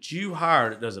comes in that you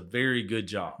hired that does a very good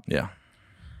job. Yeah.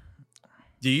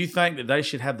 Do you think that they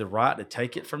should have the right to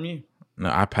take it from you? No,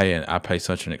 I pay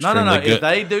such an No, extremely no.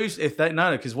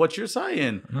 good. Because what you're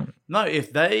saying,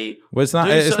 if they Well, it's not.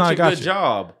 do It's such not a got good you.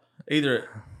 job, either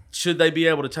should they be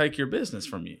able to take your business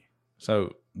from you?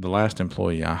 So the last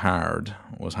employee I hired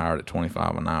was hired at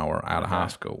 $25 an hour out of Okay. high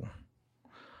school.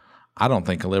 I don't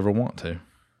think he'll ever want to.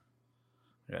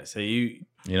 Yeah, so you,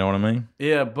 You know what I mean?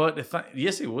 yeah, but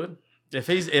yes, he would. If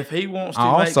he wants to I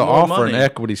make also more offer money, an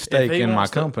equity stake he in my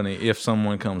wants to- company if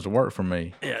someone comes to work for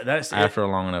me yeah, that's after a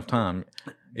long enough time.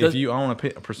 If you own a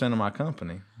percent of my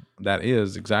company, that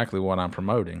is exactly what I'm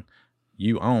promoting.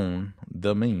 You own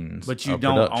the means, but you of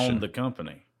don't production. own the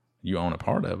company. You own a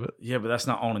part of it. Yeah, but that's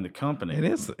not owning the company. It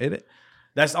is.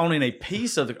 That's owning a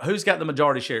piece of the. Who's got the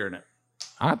majority share in it?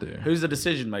 I do. Who's the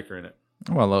decision maker in it?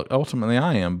 Well, look, ultimately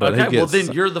I am, but Okay, he gets, well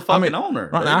then you're the fucking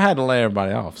owner. Right, I had to lay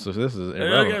everybody off, so this is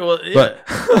irrelevant. Okay, well,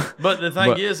 yeah. But the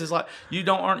thing is like you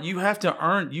don't earn. You have to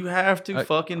earn. You have to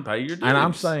fucking pay your dues. And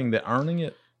I'm saying that earning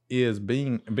it is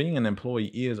being an employee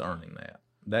is earning that.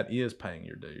 That is paying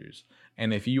your dues.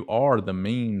 And if you are the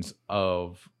means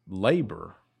of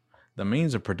labor, the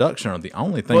means of production are the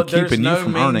only thing keeping you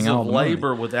from earning all the labor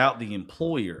money. without the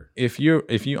employer. If you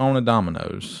own a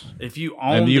Domino's, If you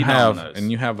own and you have Domino's.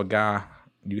 and you have a guy,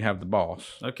 you have the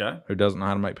boss Okay. who doesn't know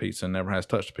how to make pizza and never has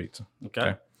touched pizza.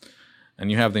 Okay. And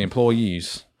you have the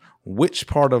employees. Which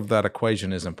part of that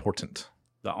equation is important?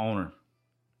 The owner.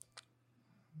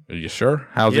 Are you sure?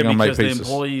 How's he gonna make because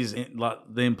pizzas?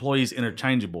 the employee's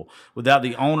interchangeable. Without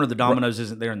the owner, the Domino's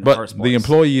isn't there in the But first place. the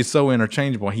employee is so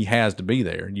interchangeable; he has to be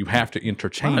there. You have to No,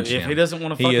 interchange him. if he doesn't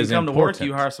want to He fucking is come to work, important.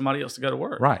 you hire somebody else to go to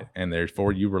work. Right, and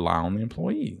therefore you rely on the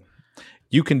employee.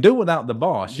 You can do without the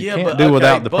boss. You Yeah, can't but do okay,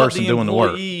 without the but person doing the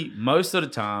work. employee, most of the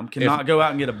time, cannot go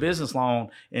out and get a business loan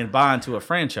and buy into a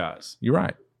franchise. You're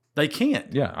right. They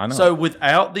can't. Yeah, I know. So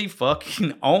without the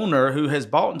fucking owner who has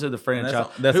bought into the franchise,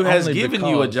 who has only given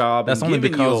you a because- job, That's and only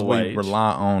given you because a we wage,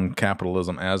 rely on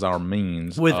capitalism as our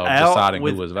means of without deciding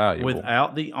who is valuable.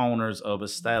 Without the owners of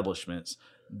establishments,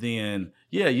 then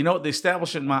yeah, you know what? The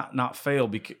establishment might not fail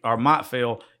or might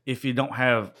fail if you don't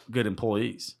have good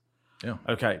employees. Yeah.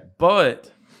 Okay,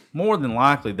 but more than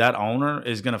likely, that owner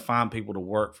is going to find people to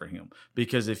work for him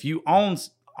because if you own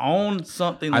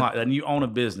something like that and you own a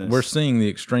business, We're seeing the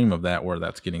extreme of that where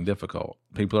that's getting difficult.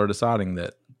 People are deciding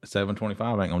that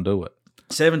 $725 ain't gonna do it.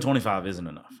 $725 isn't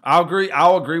enough. I'll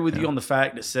agree with you on the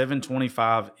fact that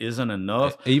 $725 isn't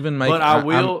enough. Even but I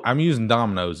will. I'm using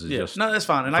Domino's as Yeah, just no, that's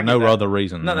fine. And I for get no that. other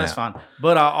reason. No, than that's that. fine.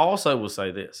 But I also will say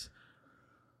this: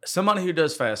 somebody who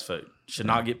does fast food should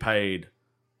not get paid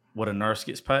what a nurse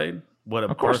gets paid, what a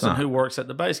Of course person not. who works at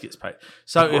the base gets paid.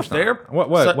 So Of course if they're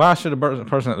not. Why should a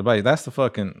person at the base? That's the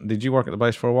fucking. Did you work at the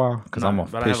base for a while? Because I'm gonna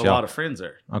but I piss have you a off. lot of friends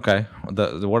there. Okay,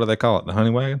 what do they call it? The honey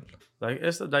wagon?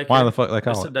 It's the daycare. Why the fuck they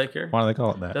call It's it? the daycare. Why do they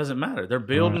call it that? Doesn't matter. They're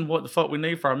building what the fuck we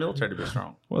need for our military to be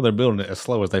strong. Well, they're building it as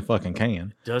slow as they fucking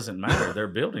can. Doesn't matter. They're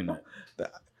building it.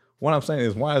 What I'm saying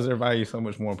is, why is their value so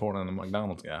much more important than the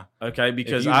McDonald's guy? Okay,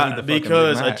 because you need the fucking Big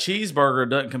a Mac. cheeseburger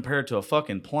doesn't compare to a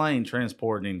fucking plane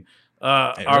transporting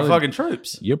our really- fucking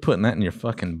troops. You're putting that in your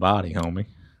fucking body, homie.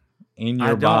 In I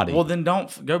your don't. body. Well, then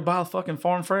don't go buy a fucking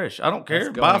farm fresh. I don't care.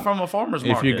 That's Buy going- from a farmer's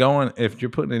market. If you're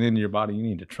putting it into your body, you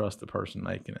need to trust the person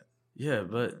making it. Yeah,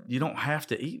 but you don't have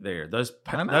to eat there. Those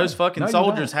I know. fucking No, you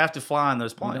soldiers don't. have to fly in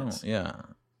those You planes. don't. Yeah.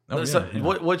 Oh, So yeah.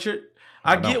 what you're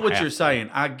I don't get what have you're to.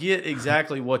 saying. I get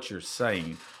exactly what you're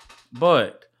saying.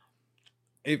 But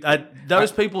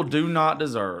those people do not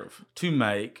deserve to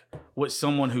make what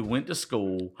someone who went to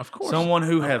school, Of course. someone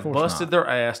who Of have course busted not. their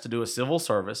ass to do a civil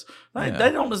service, Yeah.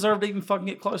 they don't deserve to even fucking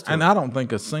get close to And it. I don't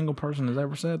think a single person has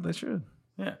ever said they should.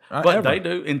 Yeah, Right, but ever. they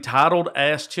do. Entitled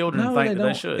ass children think that don't.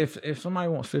 they should. If somebody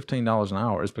wants $15 an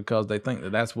hour, it's because they think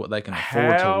that that's what they can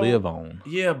afford How- to live on.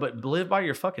 Yeah, but live by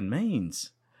your fucking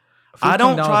means. I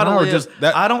don't $15 try to an hour, live.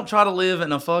 that- I don't try to live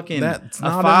in a fucking That's a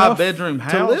not 5-bedroom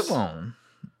enough house to live on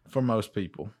for most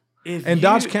people. If And you-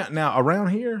 Dodge County now around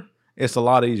here, it's a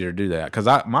lot easier to do that because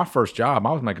my first job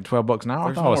I was making $12 an hour. I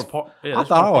There's thought I was, more apart- yeah, I there's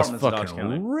thought more I was apartments in Dodge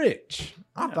County. fucking rich.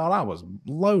 I thought I was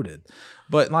loaded,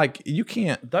 but like you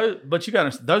can't. Those, but you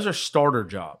got those are starter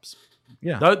jobs.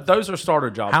 Yeah. Those are starter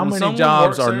jobs. How When many someone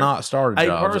jobs works are there, not starter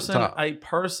jobs at the top? a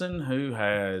person who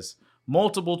has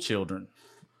multiple children,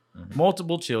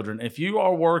 if you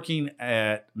are working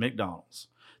at McDonald's,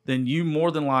 then you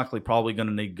more than likely probably going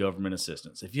to need government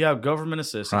assistance. If you have government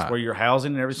assistance Right. where your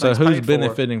housing and everything, So who's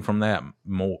benefiting from that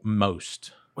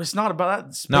most? Well, it's not about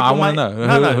that. No, I want to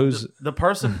know. No, who's the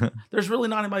person? There's really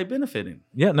not anybody benefiting.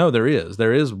 Yeah, no, there is.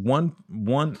 There is one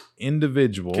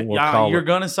individual. You're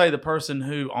going to say the person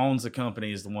who owns the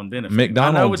company is the one benefiting.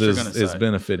 McDonald's is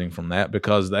benefiting from that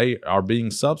because they are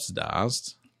being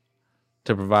subsidized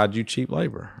to provide you cheap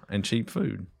labor and cheap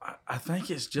food. I think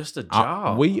it's just a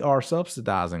job. We are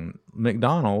subsidizing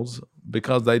McDonald's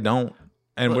because they don't.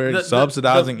 And we're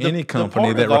subsidizing any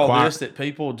company that requires all this that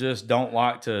people just don't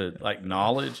like to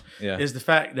acknowledge is the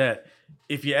fact that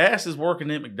if your ass is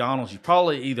working at McDonald's, you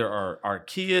probably either are a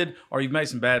kid or you've made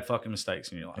some bad fucking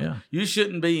mistakes in your life. Yeah. You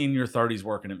shouldn't be in your 30s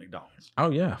working at McDonald's.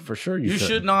 Oh yeah, for sure. You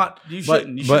should not. You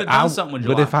shouldn't. You should have done something with your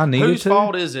life. But if I needed Whose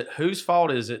fault is it? Whose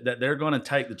fault is it that they're going to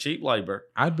take the cheap labor?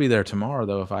 I'd be there tomorrow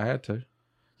though if I had to.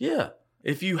 Yeah,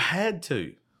 if you had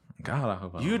to. God, I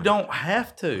hope you don't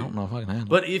have to. I don't know if I can handle it.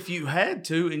 But if you had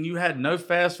to and you had no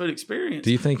fast food experience,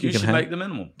 do you think you can should make the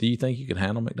minimum? Do you think you could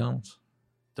handle McDonald's?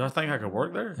 Do I think I could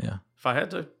work there? Yeah. If I had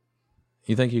to.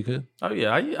 You think you could? Oh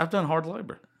yeah, I've done hard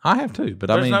labor. I have too, but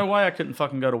there's no way I couldn't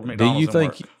fucking go to McDonald's. Do you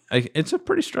think it's a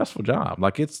pretty stressful job?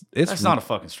 Like it's that's not a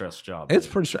fucking stressful job. It's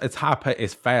pretty. It's high pay.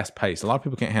 It's fast paced. A lot of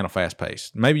people can't handle fast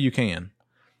paced. Maybe you can.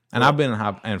 And I've been in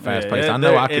high and fast paced. I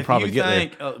know I could probably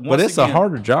get there, but it's a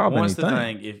harder job than you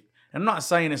think. I'm not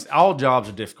saying it's all jobs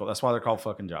are difficult. That's why they're called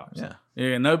fucking jobs.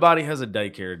 Yeah. Nobody has a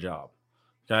daycare job.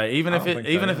 Okay. Even if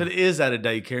it is at a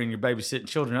daycare and you're babysitting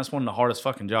children, that's one of the hardest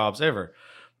fucking jobs ever.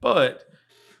 But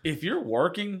if you're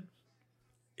working,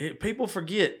 people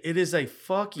forget it is a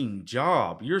fucking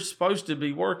job. You're supposed to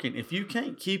be working. If you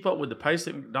can't keep up with the pace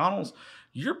at McDonald's,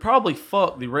 you're probably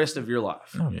fucked the rest of your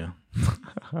life. Oh yeah.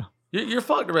 You're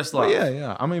fucked the rest of life.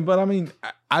 Yeah.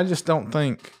 I just don't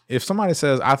think if somebody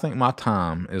says I think my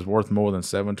time is worth more than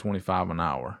 $7.25 an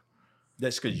hour.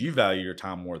 That's because you value your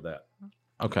time more than that.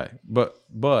 Okay, but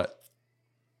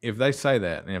if they say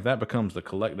that and if that becomes the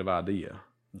collective idea,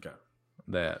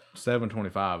 that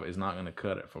 $7.25 is not going to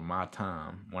cut it for my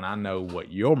time when I know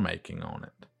what you're making on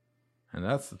it. And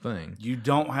that's the thing. You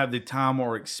don't have the time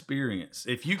or experience.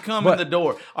 If you come in the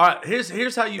door, all right.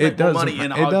 Here's how you make more money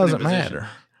in a it doesn't matter.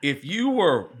 If you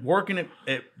were working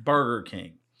at Burger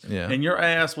King, and your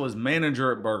ass was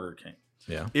manager at Burger King,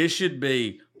 it should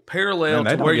be parallel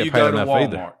to where you go to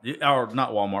Walmart, or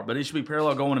not Walmart, but it should be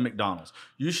parallel going to McDonald's.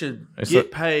 You should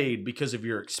get paid because of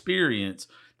your experience.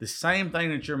 The same thing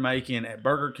that you're making at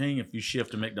Burger King if you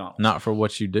shift to McDonald's. Not for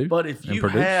what you do. But if you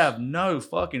have no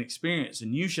fucking experience,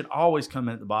 then you should always come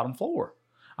in at the bottom floor.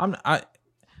 You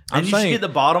should get the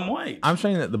bottom wage. I'm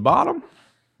saying that the bottom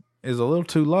is a lot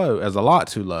too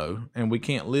low, and we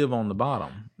can't live on the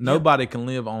bottom. Nobody can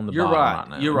live on the bottom right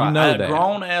now. You're right. You know a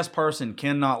grown-ass person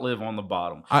cannot live on the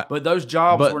bottom. But those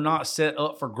jobs were not set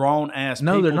up for grown-ass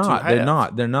people. No, they're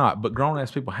not. They're not. But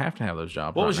grown-ass people have to have those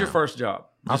jobs. What was your first job?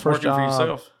 My first job, for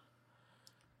yourself?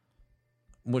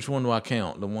 Which one do I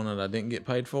count? The one that I didn't get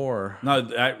paid for? Or?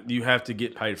 No, you have to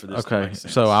get paid for this. Okay,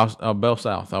 so I Bell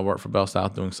South. I worked for Bell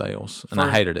South doing sales, and I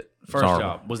hated it. First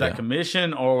job. Was that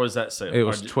commission or was that sales? It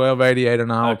was $12.88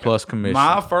 an hour plus commission.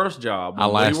 My first job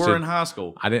when we were in high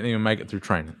school. I didn't even make it through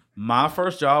training. My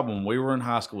first job when we were in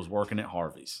high school was working at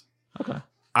Harvey's. Okay.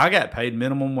 I got paid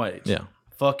minimum wage. Yeah.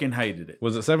 Fucking hated it.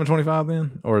 Was it $7.25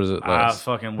 then, or is it less?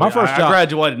 I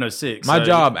graduated in 06. My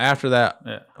job after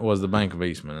that was the Bank of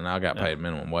Eastman, and I got paid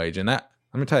minimum wage. And that,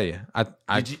 let me tell you,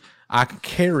 I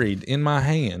carried in my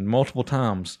hand multiple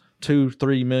times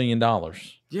 $2-3 million.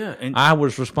 Yeah, and I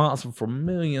was responsible for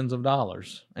millions of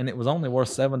dollars, and it was only worth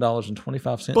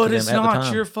 $7.25. But it's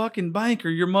not your fucking bank or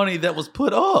your money that was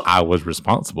put up. I was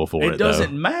responsible for it. It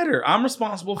doesn't matter. I'm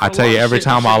responsible for. I tell you, every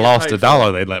time I lost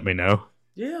 $1, they'd let me know.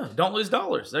 Yeah, don't lose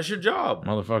dollars. That's your job,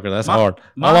 motherfucker. That's hard.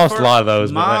 I lost a lot of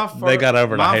those, but they got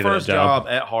over it. I hated that job. My first job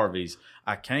at Harvey's,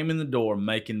 I came in the door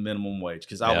making minimum wage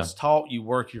because I was taught you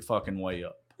work your fucking way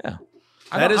up. Yeah,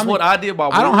 that is what I did.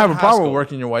 I don't have a problem with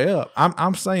working your way up.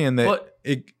 I'm saying that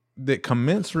that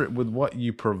commensurate with what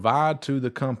you provide to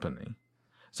the company.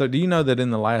 So, do you know that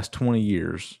in the last 20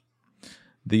 years,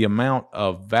 the amount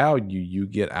of value you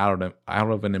get out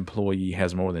of an employee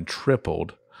has more than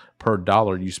tripled per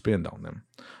dollar you spend on them.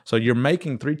 So you're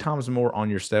making 3 times more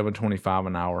on your $7.25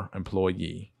 an hour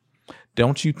employee.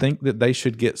 Don't you think that they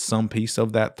should get some piece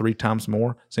of that 3 times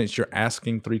more since you're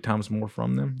asking 3 times more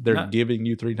from them? They're giving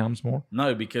you 3 times more?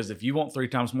 No, because if you want 3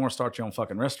 times more, start your own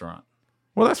fucking restaurant.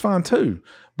 Well, that's fine too.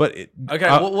 But okay,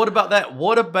 well, what about that?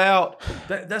 What about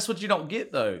that? That's what you don't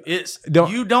get though.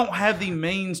 You don't have the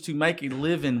means to make a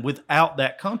living without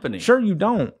that company. Sure, you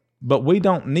don't. But we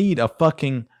don't need a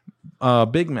fucking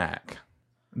Big Mac.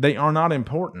 They are not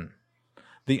important.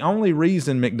 The only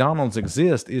reason McDonald's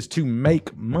exists is to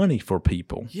make money for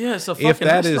people. Yeah, it's a fucking If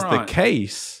that restaurant. is the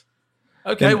case,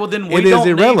 okay, well then we it is don't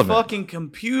irrelevant. need fucking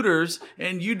computers,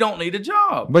 and you don't need a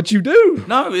job. But you do.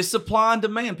 No, it's supply and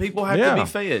demand. People have to be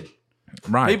fed.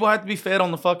 Right. People have to be fed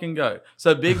on the fucking go.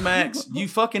 So Big Macs, you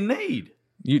fucking need.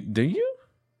 Do you?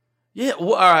 Yeah,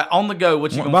 well, all right, on the go.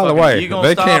 What you gonna? By the way, you gonna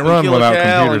they stop can't and run kill without a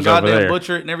cow computers and over goddamn there.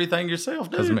 butcher it and everything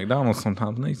yourself, Because dude. McDonald's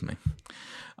sometimes needs me.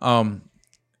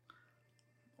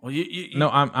 Well, No,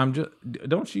 I'm just.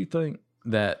 Don't you think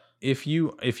that if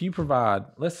you provide,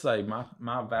 let's say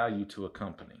my value to a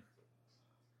company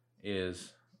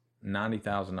is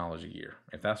 $90,000 a year.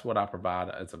 If that's what I provide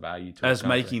as a value to as a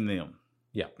company, making them.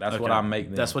 yeah, that's Okay. what I make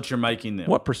them. That's what you're making them.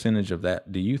 What percentage of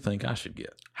that do you think I should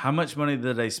get? How much money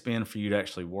do they spend for you to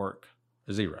actually work?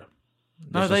 0.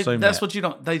 No, Just assume that's that. what you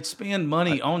don't. They spend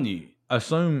money on you.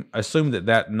 Assume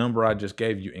that number I just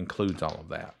gave you includes all of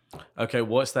that. Okay,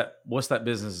 what's that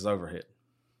business's overhead?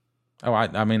 Oh,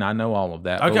 I mean, I know all of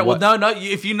that. Okay, but well, no.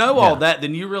 If you know all that,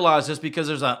 then you realize just because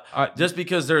there's a I-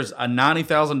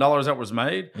 $90,000 that was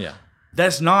made, yeah,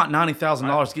 that's not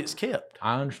 $90,000 gets kept.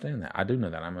 I understand that. I do know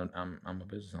that. I'm a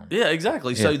business owner. Yeah,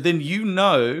 exactly. So then you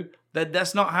know that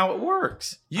that's not how it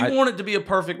works. You want it to be a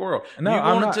perfect world. No, you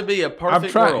I'm want not- it to be a perfect I'm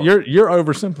trying. world. You're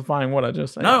oversimplifying what I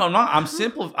just said. No, I'm not.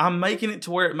 I'm making it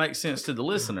to where it makes sense to the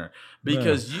listener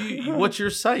because what you're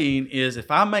saying is if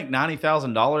I make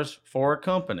 $90,000 for a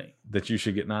company, that you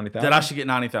should get 90,000. that I should get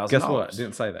 $90,000. Guess what? I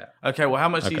didn't say that. Okay, well, how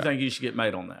much do you Okay. think you should get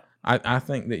made on that? I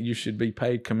think that you should be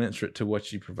paid commensurate to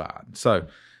what you provide. So,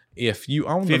 if you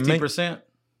own 50%?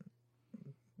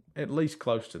 at least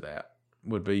close to that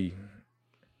would be.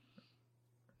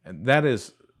 That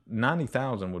is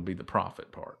 90,000 would be the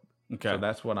profit part. Okay. So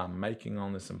that's what I'm making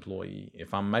on this employee.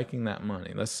 If I'm making that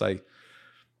money, let's say,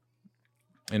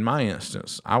 in my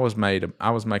instance, I was making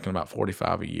about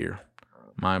 45 a year.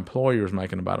 My employer was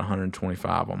making about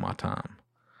 125 on my time,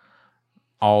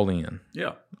 all in.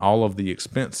 Yeah. All of the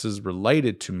expenses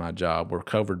related to my job were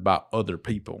covered by other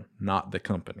people, not the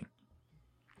company.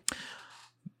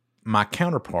 My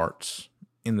counterparts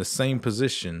in the same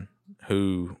position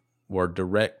who were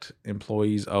direct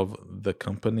employees of the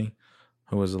company,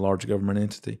 who was a large government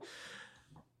entity,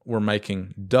 were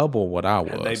making double what I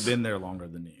was. They've been there longer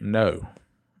than you. No,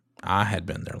 I had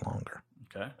been there longer.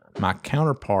 Okay. My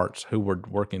counterparts who were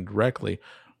working directly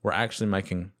were actually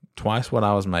making twice what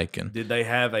I was making. Did they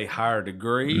have a higher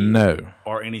degree? No,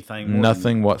 Or anything? More than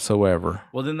nothing whatsoever.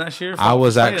 Well, then that's your fault. I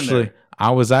was for staying there.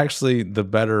 actually the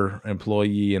better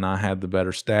employee, and I had the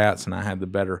better stats, and I had the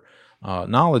better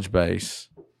knowledge base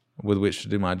with which to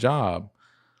do my job.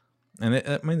 And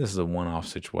this is a one-off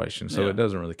situation, so it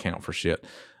doesn't really count for shit.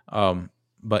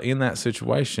 But in that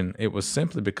situation, it was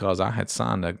simply because I had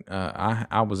signed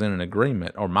I was in an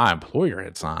agreement, or my employer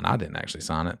had signed. I didn't actually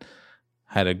sign it.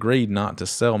 Had agreed not to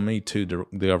sell me to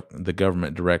the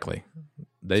government directly.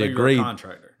 They So agreed. you're a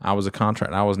contractor. I was a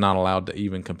contractor. I was not allowed to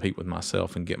even compete with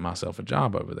myself and get myself a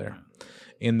job over there.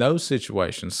 In those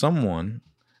situations, someone,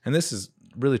 and this is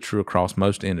really true across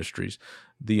most industries,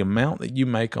 the amount that you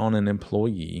make on an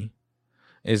employee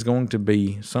is going to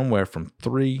be somewhere from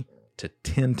 3 to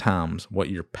 10 times what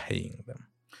you're paying them.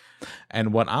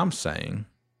 And what I'm saying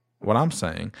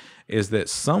is that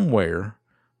somewhere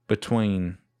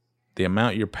between the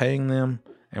amount you're paying them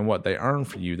and what they earn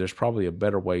for you, there's probably a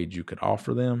better wage you could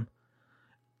offer them.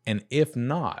 And if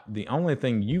not, the only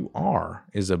thing you are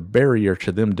is a barrier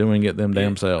to them doing it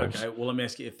themselves. Okay, well, let me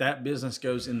ask you, if that business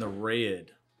goes in the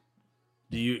red,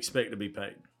 do you expect to be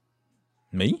paid?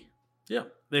 Me? Yeah.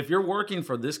 If you're working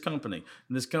for this company,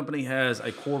 and this company has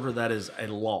a quarter that is a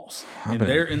loss, and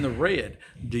they're in the red,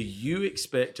 do you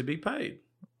expect to be paid?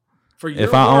 For your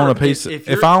If I own a work? piece,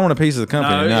 if I own a piece of the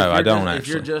company, no, I don't actually. If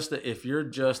you're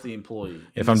just the employee.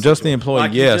 If I'm just the employee,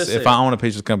 like you yes. just If said. I own a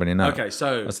piece of the company, no. Okay,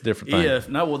 so that's a different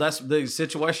thing. That's the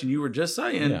situation you were just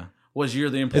saying. Was you're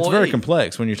the employee? It's very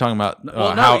complex when you're talking about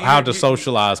how to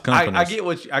socialize companies.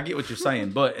 I get what you're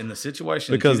saying, but in the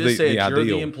situation Because you just said the you're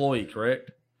ideal. the employee,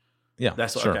 correct? Yeah,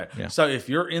 That's sure, okay. yeah. So if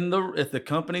the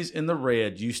company's in the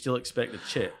red, you still expect a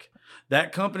check.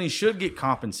 That company should get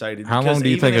compensated. How because long do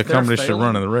you even think a if they're company should failing-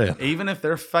 run in the red? Even if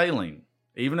they're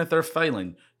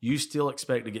failing, you still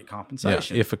expect to get Yeah,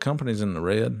 compensation. if a company's in the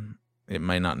red, it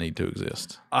may not need to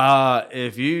exist.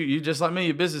 If you just like me,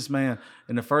 a businessman,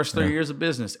 in the first 3 years of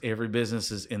business, every business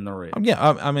is in the red.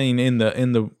 Yeah, I mean, in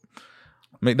the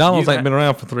McDonald's You ain't been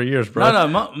around for 3 years,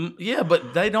 bro. yeah,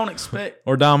 but they don't expect.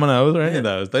 Or Domino's or any of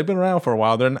those. They've been around for a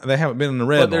while. They haven't been in the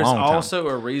red But in a there's long time. also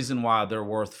a reason why they're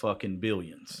worth fucking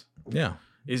billions. Yeah.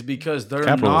 Is because they're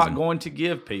Capitalism. not going to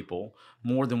give people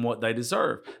more than what they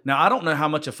deserve. Now, I don't know how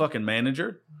much a fucking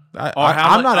manager.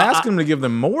 I'm not asking them to give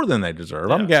them more than they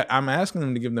deserve. Yeah. I'm asking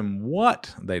them to give them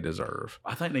what they deserve.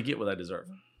 I think they get what they deserve.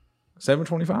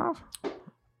 $7.25?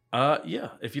 Yeah.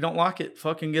 If you don't like it,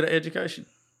 fucking get an education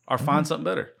or find something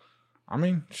better. I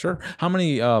mean, sure. How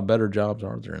many better jobs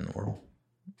are there in the world?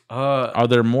 Are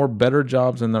there more better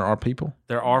jobs than there are people?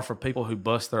 There are for people who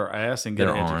bust their ass and get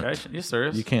an education. Yes, there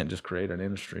is. You can't just create an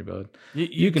industry, bud.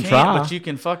 You can try, but you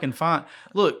can fucking find.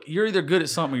 Look, you're either good at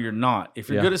something or you're not. If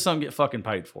you're good at something, get fucking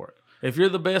paid for it. If you're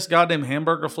the best goddamn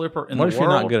hamburger flipper in the world, what if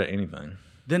you're not good at anything?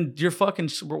 Then you're fucking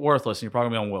worthless, and you're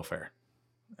probably gonna be on welfare.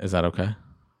 Is that okay?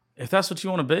 If that's what you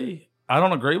want to be. I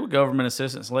don't agree with government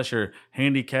assistance unless you're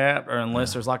handicapped or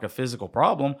unless there's like a physical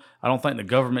problem. I don't think the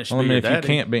government should be your daddy. If you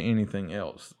can't be anything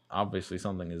else, obviously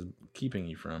something is keeping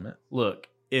you from it. Look,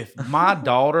 if my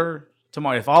daughter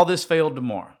tomorrow, if all this failed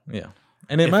tomorrow,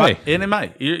 and it may,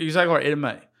 you're exactly right, it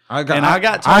may. I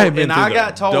got told as a man,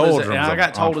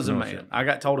 I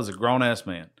got told as a grown ass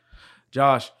man,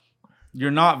 Josh,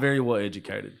 you're not very well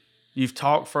educated. You've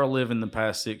talked for a living the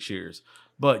past 6 years.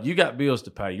 But you got bills to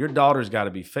pay. Your daughter's got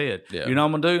to be fed. Yeah. You know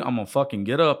what I'm going to do? I'm going to fucking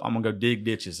get up. I'm going to go dig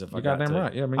ditches if I got to.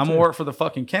 Right. Yeah, I'm going to work for the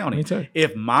fucking county. Me too.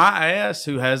 If my ass,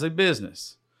 who has a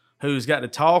business, who's got to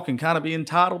talk and kind of be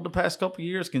entitled the past couple of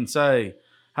years, can say,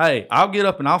 hey, I'll get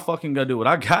up and I'll fucking go do what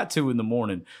I got to in the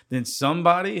morning, then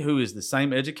somebody who is the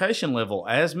same education level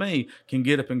as me can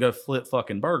get up and go flip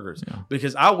fucking burgers. Yeah.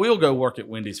 Because I will go work at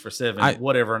Wendy's for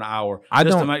an hour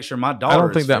just to make sure my daughter. I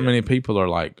don't think that many people are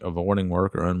like avoiding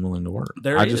work or unwilling to work.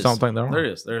 I just don't think there are. There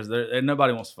is. And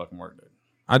nobody wants to fucking work, dude.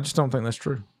 I just don't think that's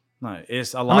true. No,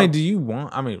 it's a lot. Do you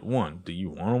want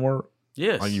to work?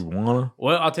 Yes. Or you wanna?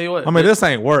 Well, I'll tell you what. This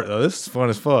ain't work though. This is fun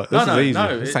as fuck. This is easy.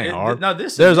 This ain't hard.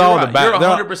 There's all the back.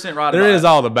 You're 100% right. There is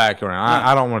all the background.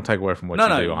 I don't want to take away from what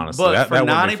you do, honestly. But for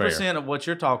 90% of what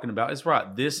you're talking about, it's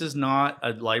right. This is not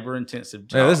a labor-intensive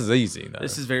job. Yeah, this is easy. Though.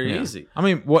 This is very easy. A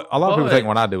lot of people think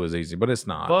what I do is easy, but it's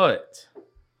not. But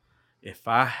if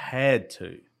I had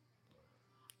to,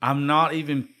 I'm not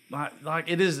even like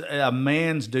it is a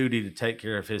man's duty to take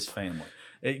care of his family.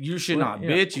 You should not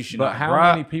bitch. You should not cry. But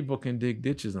how many people can dig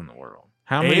ditches in the world?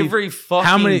 How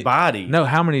many body? No,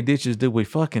 how many ditches do we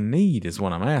fucking need is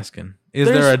what I'm asking. Is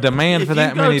there a demand for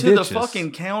that many ditches? If you go to the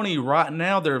fucking county right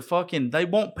now, they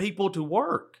want people to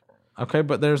work. Okay,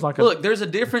 but there's there's a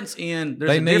difference in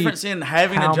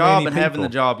having a job and having the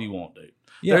job you want, dude.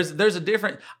 Yeah. There's a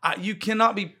difference. You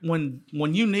cannot be when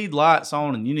you need lights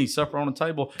on and you need supper on the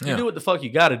table. You do what the fuck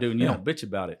you got to do, and you don't bitch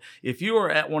about it. If you are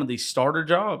at one of these starter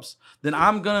jobs, then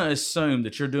I'm gonna assume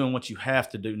that you're doing what you have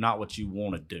to do, not what you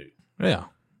want to do. Yeah,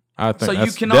 I think so.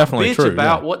 You cannot bitch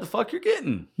about what the fuck you're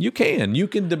getting. You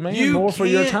can demand more for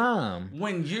your time.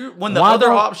 When the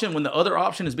other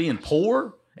option is being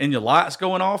poor. And your lights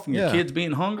going off and your kids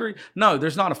being hungry? No,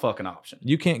 there's not a fucking option.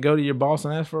 You can't go to your boss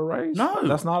and ask for a raise? No.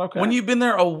 That's not okay. When you've been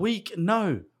there a week,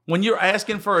 no. When you're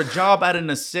asking for a job out of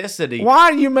necessity.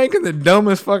 Why are you making the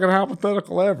dumbest fucking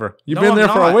hypothetical ever? You've been there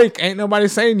for a week. Ain't nobody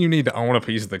saying you need to own a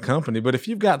piece of the company. But if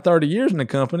you've got 30 years in the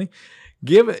company,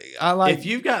 give it. If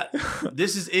you've got,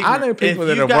 this is ignorant. I know people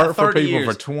that have worked for people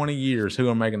for 20 years who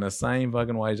are making the same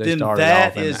fucking wage they started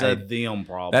off. That is a them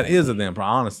problem. That is a them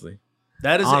problem, honestly.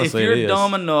 That is, honestly, if you're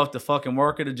dumb enough to fucking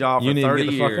work at a job for 30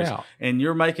 years and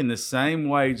you're making the same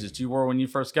wage that you were when you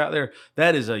first got there,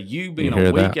 that is you being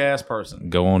a weak ass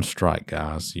person. Go on strike,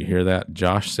 guys. You hear that?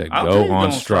 Josh said go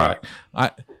on strike.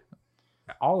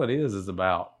 All it is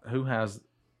about who has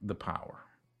the power.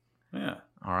 Yeah.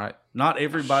 All right. Not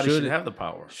everybody should have the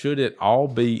power. Should it all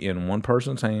be in one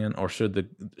person's hand, or should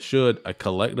a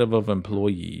collective of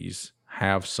employees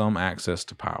have some access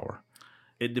to power?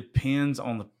 It depends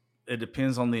on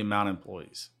the amount of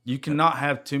employees. You cannot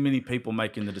have too many people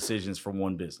making the decisions for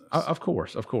one business. Of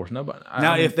course. Nobody.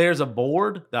 If there's a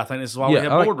board, I think this is why we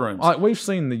have boardrooms. Like we've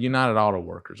seen the United Auto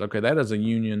Workers. Okay, that is a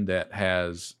union that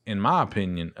has, in my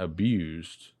opinion,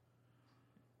 abused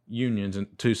unions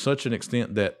to such an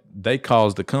extent that they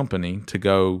caused the company to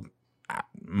go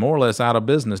more or less out of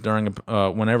business during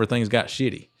whenever things got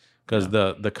shitty, because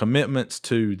the commitments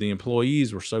to the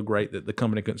employees were so great that the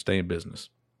company couldn't stay in business.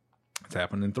 It's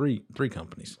happened in three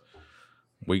companies.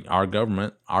 Our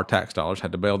government, our tax dollars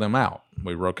had to bail them out.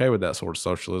 We were okay with that sort of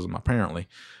socialism, apparently.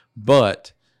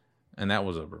 And that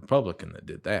was a Republican that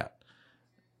did that.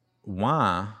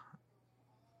 Why?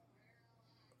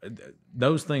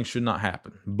 Those things should not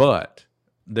happen. But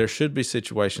there should be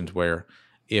situations where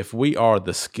if we are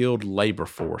the skilled labor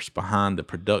force behind the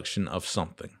production of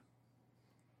something,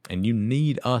 and you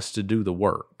need us to do the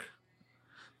work,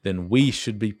 then we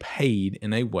should be paid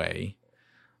in a way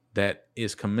that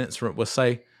is commensurate with,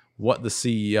 say, what the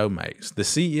CEO makes. The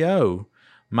CEO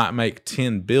might make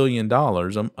 $10 billion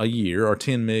a year or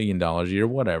 $10 million a year,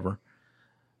 whatever,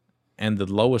 and the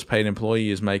lowest paid employee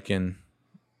is making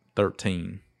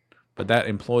 13. But that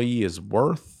employee is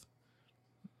worth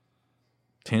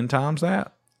 10 times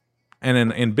that.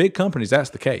 And in big companies, that's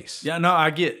the case. Yeah, no,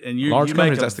 I get, and you Large make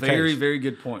companies, a that's the very, case. very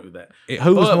good point with that.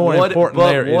 Who's more important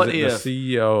there? Is it if,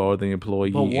 the CEO or the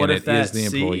employee? But what and if it that is the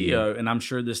employee. CEO, and I'm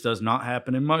sure this does not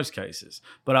happen in most cases,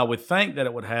 but I would think that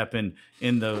it would happen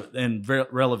in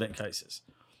relevant cases.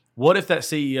 What if that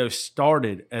CEO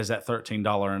started as that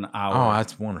 $13 an hour? Oh,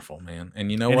 that's wonderful, man.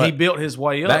 And you know and what? he built his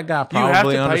way up. That guy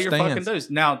probably you have to pay your understands. fucking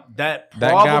dues. Now that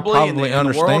guy probably in the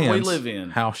understands world we live in,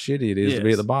 how shitty it is to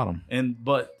be at the bottom.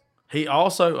 But he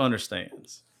also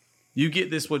understands. You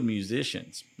get this with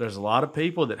musicians. There's a lot of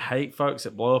people that hate folks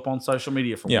that blow up on social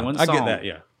media for one song. I get that.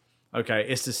 Yeah. Okay,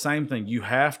 it's the same thing. You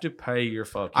have to pay your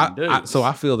fucking dues. So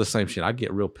I feel the same shit. I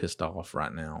get real pissed off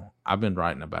right now. I've been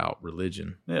writing about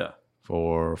religion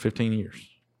for 15 years.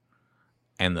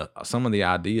 And some of the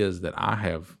ideas that I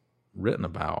have written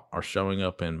about are showing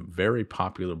up in very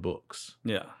popular books.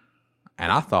 Yeah.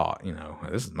 And I thought,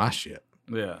 this is my shit.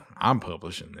 Yeah. I'm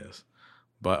publishing this.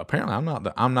 But apparently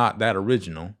I'm not that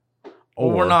original. Well,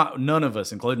 we're not. None of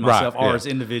us, including myself, are as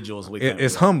individuals.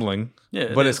 It's humbling,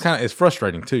 but it's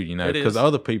frustrating too, because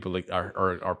other people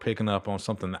are picking up on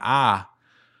something that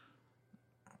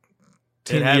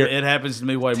it happens to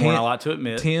me way more than I like to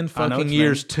admit. 10 fucking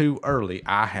years too early,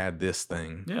 I had this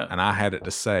thing, and I had it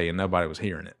to say, and nobody was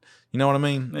hearing it. You know what I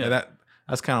mean? Yeah.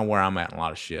 That's kind of where I'm at in a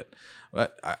lot of shit.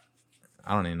 But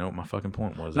I don't even know what my fucking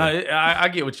point was. No, I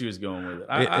get what you was going with it.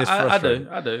 It's frustrating.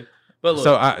 I do. But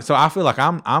look, so I feel like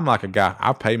I'm like a guy.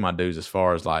 I pay my dues as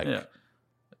far as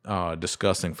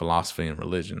discussing philosophy and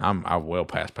religion. I'm well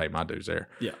past pay my dues there.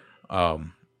 Yeah.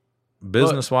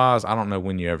 Business wise, I don't know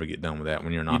when you ever get done with that.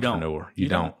 When you're an entrepreneur, you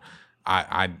don't.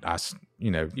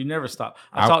 You never stop.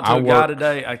 I talked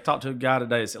to a guy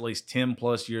today that's at least 10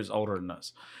 plus years older than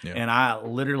us. Yeah. And I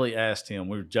literally asked him,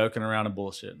 we were joking around and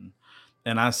bullshitting.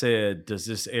 And I said, does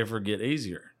this ever get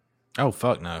easier? Oh,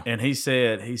 fuck no. And he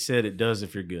said it does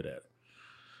if you're good at it.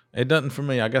 It doesn't for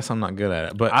me. I guess I'm not good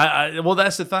at it. But well,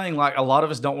 that's the thing. Like a lot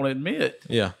of us don't want to admit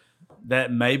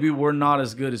that maybe we're not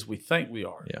as good as we think we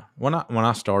are. Yeah. When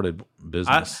I started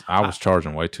business, I was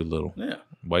charging way too little. Yeah.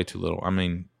 Way too little. I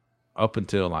mean, up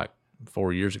until like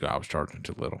 4 years ago, I was charging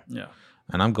too little. Yeah.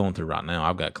 And I'm going through right now.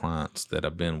 I've got clients that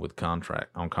have been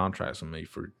on contracts with me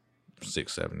for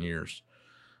 6-7 years.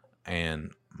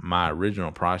 And my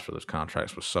original price for those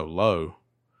contracts was so low.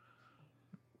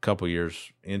 A couple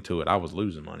years into it, I was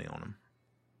losing money on them.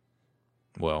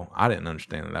 Well, I didn't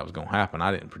understand that was going to happen.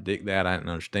 I didn't predict that. I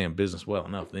didn't understand business well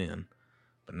enough then.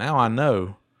 But now I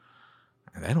know,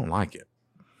 and they don't like it.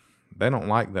 They don't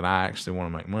like that I actually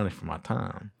want to make money for my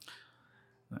time,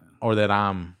 or that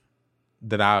I'm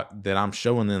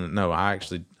showing them that no, I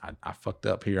fucked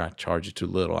up here. I charged you too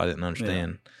little. I didn't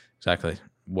understand exactly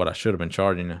what I should have been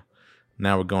charging you.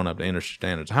 Now we're going up to industry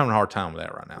standards. I'm having a hard time with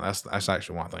that right now. That's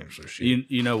actually why things are so shit.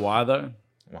 You know why though?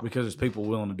 Why? Because there's people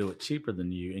willing to do it cheaper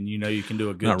than you, and you can do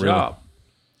a good job.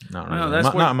 Not really.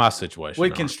 Not in my situation.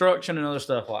 With construction and other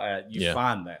stuff like that, you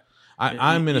find that.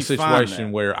 I'm in a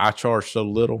situation where I charge so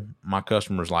little, my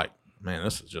customer's like, man,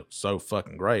 this is just so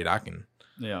fucking great.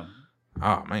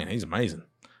 Oh man, he's amazing.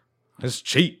 It's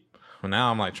cheap. Well, now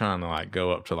I'm like trying to like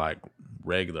go up to like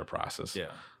regular prices.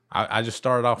 Yeah. I just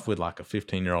started off with like a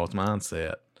 15-year-old's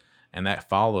mindset, and that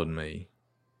followed me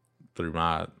through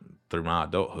my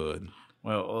adulthood.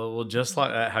 Well, just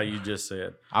like that, how you just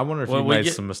said. I wonder if you made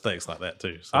some mistakes like that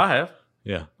too. So. I have.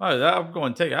 Yeah. I'm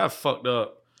going to tell you, I've fucked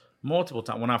up multiple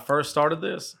times. When I first started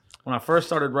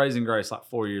Raising Grace like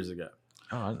 4 years ago.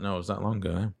 Oh, I didn't know it was that long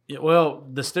ago. Eh? Yeah, well,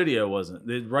 the studio wasn't.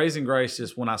 The Raising Grace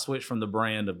just when I switched from the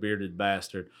brand of Bearded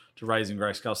Bastard to Raising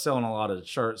Grace, because I was selling a lot of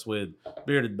shirts with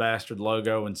Bearded Bastard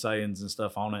logo and sayings and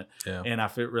stuff on it. Yeah. And I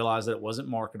realized that it wasn't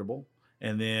marketable.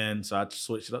 And then, so I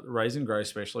switched it up to Raising Grace,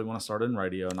 especially when I started in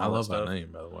radio and all that stuff. I love that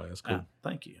name, by the way. That's cool.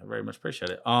 Thank you. I very much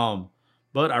appreciate it.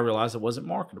 But I realized it wasn't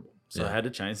marketable. So I had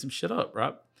to change some shit up,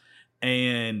 right?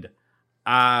 And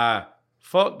I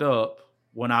fucked up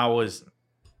when I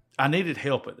needed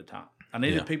help at the time. I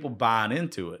needed people buying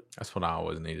into it. That's what I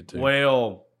always needed to.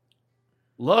 Well,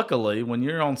 luckily, when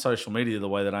you're on social media the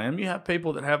way that I am, you have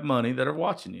people that have money that are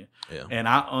watching you. Yeah. And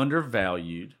I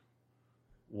undervalued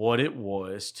what it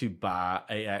was to buy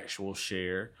a actual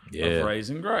share of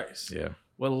Raising Grace. Yeah.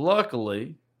 Well,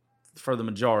 luckily, for the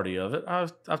majority of it.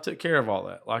 I've took care of all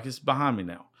that. Like, it's behind me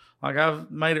now. Like, I've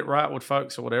made it right with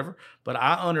folks or whatever, but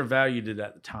I undervalued it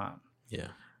at the time. Yeah.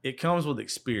 It comes with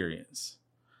experience.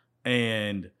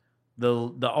 And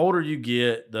the older you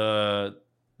get,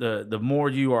 the more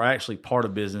you are actually part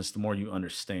of business, the more you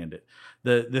understand it.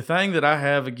 The thing that I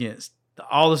have against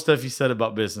all the stuff you said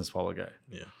about business a while ago,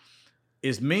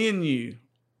 is me and you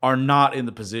are not in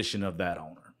the position of that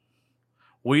owner.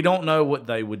 We don't know what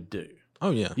they would do.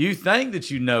 Oh, yeah. You think that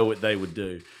you know what they would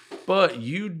do, but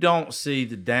you don't see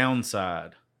the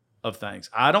downside of things.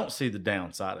 I don't see the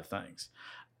downside of things.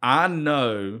 I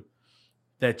know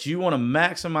that you want to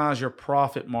maximize your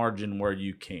profit margin where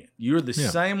you can. You're the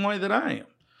same way that I am,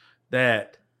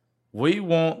 that we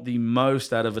want the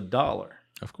most out of a dollar.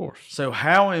 Of course. So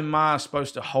how am I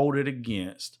supposed to hold it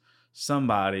against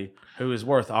somebody who is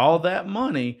worth all that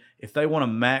money if they want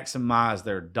to maximize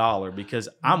their dollar? Because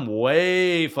I'm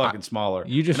way fucking smaller,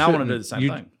 and I want to do the same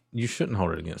thing. You shouldn't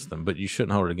hold it against them, but you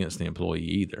shouldn't hold it against the employee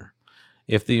either.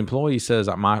 If the employee says,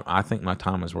 I think my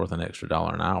time is worth an extra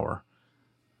 $1 an hour,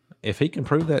 if he can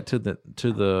prove that to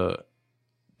the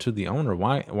owner,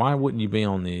 why wouldn't you be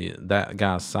on that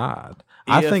guy's side?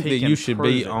 I think that you should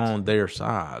be on their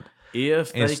side.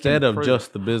 If instead of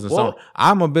just the business owner.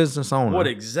 I'm a business owner. What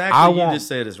exactly you just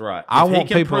said is right. I want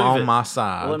people on my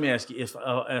side. Well, let me ask you, if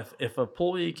an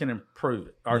employee can improve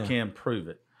it or can prove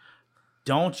it,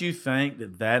 don't you think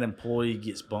that employee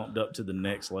gets bumped up to the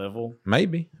next level?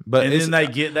 Maybe, but then they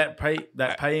get that pay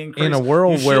increase. In a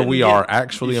world where we are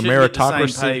actually a meritocracy, get the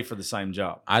same pay for the same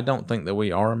job. I don't think that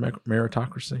we are a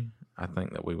meritocracy. I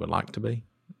think that we would like to be,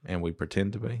 and we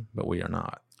pretend to be, but we are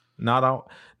not. Not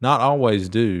always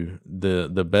do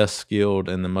the best skilled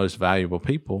and the most valuable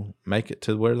people make it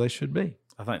to where they should be.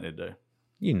 I think they do.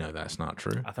 You know that's not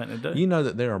true. I think they do. You know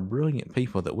that there are brilliant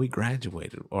people that we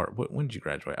graduated. Or when did you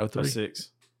graduate? 03?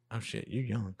 06. Oh shit, you're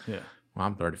young. Yeah. Well,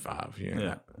 I'm 35.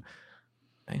 Yeah.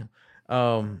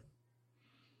 Damn.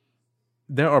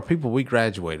 There are people we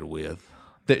graduated with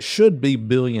that should be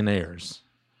billionaires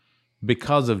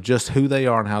because of just who they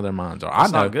are and how their minds are.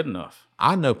 That's not good enough.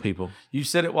 I know people. You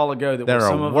said it a while ago that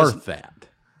some are worth that.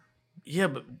 Yeah,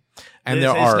 but and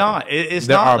it's not. It's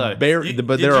not though.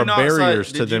 But there are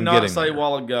barriers to them getting there. Did you not say a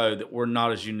while ago that we're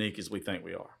not as unique as we think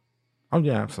we are? Oh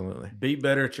yeah, absolutely. Be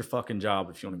better at your fucking job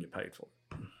if you want to get paid for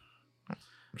it.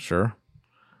 Sure.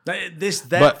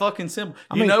 Fucking simple.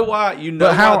 You know why? You know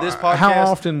why this podcast?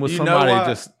 How often would somebody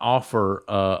just offer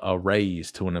a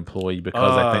raise to an employee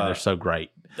because they think they're so great?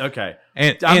 Okay.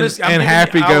 And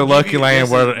happy-go-lucky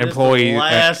land where an employee...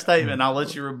 last statement. I'll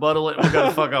let you rebuttal it. We're going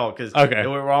to fuck off because we're going to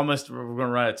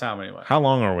run out of time anyway. How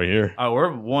long are we here? Oh, we're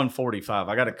 1:45.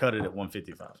 I got to cut it at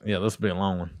 1:55. Yeah, this will be a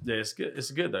long one. Yeah, it's good. It's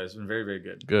good, though. It's been very, very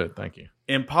good. Good. Thank you.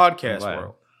 In podcast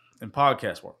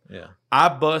world, yeah, I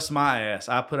bust my ass.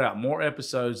 I put out more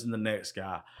episodes than the next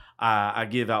guy. I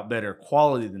give out better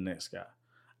quality than the next guy.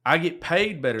 I get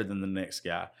paid better than the next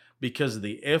guy because of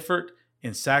the effort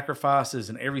and sacrifices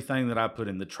and everything that I put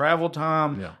in. The travel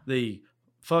time, the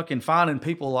fucking finding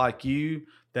people like you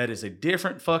that is a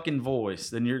different fucking voice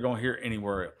than you're going to hear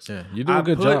anywhere else. Yeah, you do a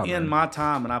good job. I put in my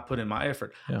time and I put in my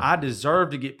effort. Yeah. I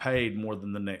deserve to get paid more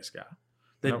than the next guy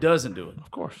that doesn't do it. Of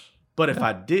course. But if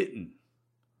I didn't,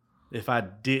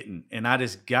 and I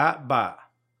just got by,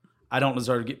 I don't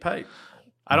deserve to get paid.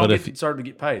 I don't deserve to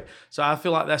get paid. So I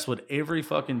feel like that's what every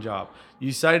fucking job.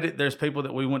 You say that there's people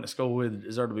that we went to school with that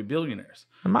deserve to be billionaires.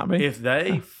 It might be. If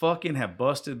they fucking have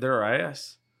busted their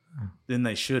ass, then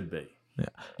they should be. Yeah.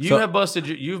 You've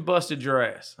busted your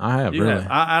ass. I have, really.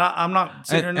 I'm not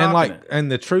sitting here knocking it.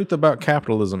 And the truth about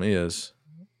capitalism is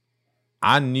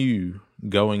I knew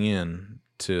going in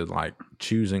to like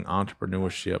choosing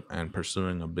entrepreneurship and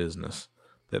pursuing a business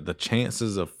that the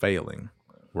chances of failing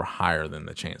were higher than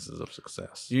the chances of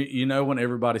success. You know, when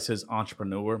everybody says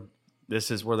entrepreneur,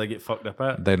 this is where they get fucked up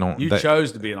at. They don't. You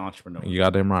chose to be an entrepreneur. You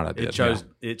goddamn right I did.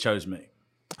 It chose me.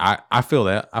 I feel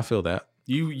that. I feel that.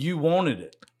 You wanted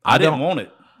it. I didn't want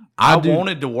it. I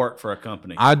wanted to work for a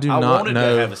company. I wanted to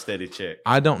have a steady check.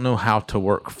 I don't know how to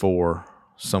work for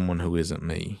someone who isn't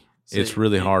me. It's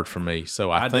really hard for me.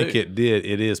 So I think it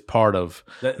is part of.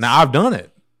 Now I've done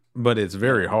it, but it's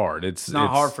very hard. It's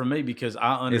not hard for me because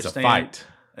I understand. It's a fight.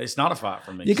 It's not a fight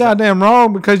for me. You goddamn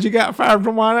wrong because you got fired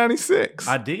from Y96.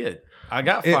 I did. I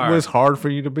got fired. It was hard for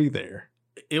you to be there.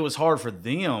 It was hard for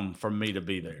them for me to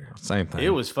be there. Same thing. It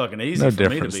was fucking easy for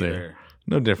me to be there.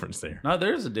 No difference there. No,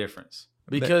 there's a difference.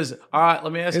 Because, all right,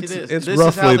 let me ask you this. It's this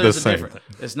roughly is how the same thing.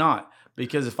 It's not.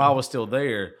 Because if I was still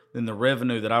there, then the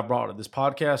revenue that I brought to this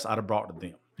podcast, I'd have brought to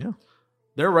them. Yeah.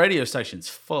 Their radio station's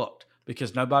fucked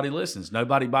because nobody listens.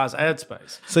 Nobody buys ad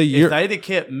space. So if they'd have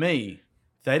kept me,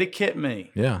 they'd have kept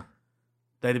me. Yeah.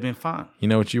 They'd have been fine. You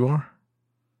know what you are?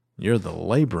 You're the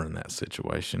labor in that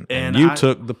situation. And And you I-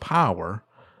 took the power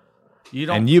You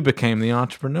don't. and you became the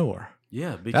entrepreneur.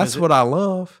 Yeah, because That's what I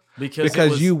love. because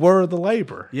Because you were the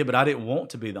labor. Yeah, but I didn't want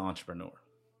to be the entrepreneur.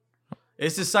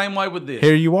 It's the same way with this.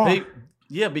 Here you are.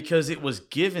 Yeah, because it was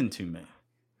given to me.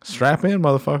 Strap in,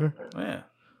 motherfucker. Yeah.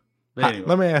 But anyway,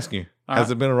 Let me ask you, All has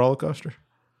right. it been a roller coaster?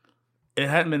 it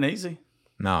hadn't been easy.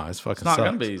 No, it's fucking It's not sucks.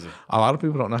 going to be easy. A lot of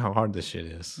people don't know how hard this shit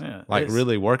is. Yeah, Like it's-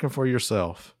 really working for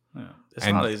yourself. Yeah, it's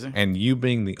and, not easy. And you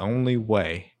being the only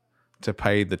way to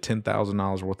pay the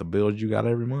 $10,000 worth of bills you got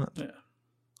every month. Yeah.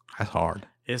 That's hard.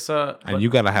 It's And you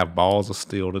got to have balls of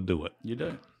steel to do it. you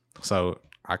do. So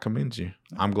I commend you.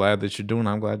 I'm glad that you're doing it.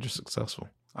 I'm glad you're successful.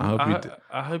 I hope you do.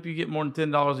 I hope you get more than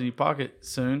 $10 in your pocket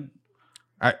soon.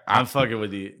 I'm I'm fucking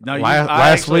with you. No,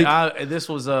 Last week-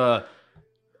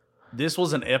 this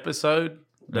was an episode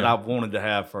that Yeah. I've wanted to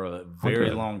have for a very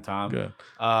good. long time. Good.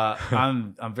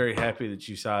 I'm very happy that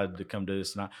you decided to come do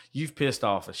this tonight. You've pissed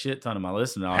off a shit ton of my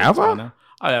listening Have audience I? right now.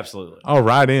 Oh, absolutely. Oh,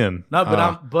 right in. No,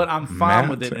 but I'm fine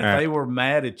with it. Matt, If they were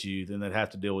mad at you, then they'd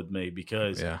have to deal with me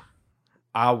because Yeah.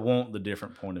 I want the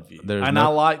different point of view. There's And no- I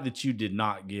like that you did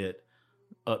not get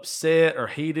upset or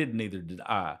heated, neither did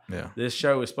I. Yeah. This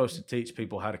show is supposed to teach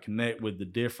people how to connect with the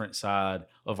different side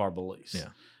of our beliefs. Yeah.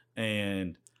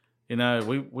 And, you know,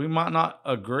 we might not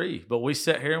agree, but we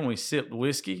sat here and we sipped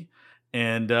whiskey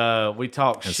and we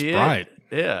talked And shit. Sprite.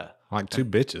 Yeah. Like two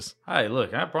bitches. Hey,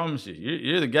 look, I promise you,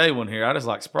 you're the gay one here. I just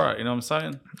like Sprite. You know what I'm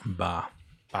saying? Bye.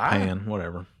 Bye. Pan,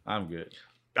 whatever. I'm good.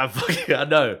 I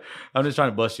know. I'm just trying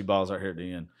to bust you balls right here at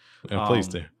the end. Yeah, please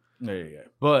do. There you go.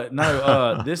 But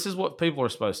no, this is what people are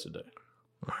supposed to do.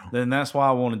 Then that's why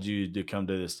I wanted you to come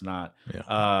do this tonight. Yeah.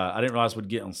 I didn't realize we'd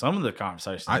get on some of the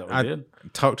conversations that we did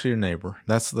Talk to your neighbor.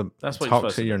 That's what you're talk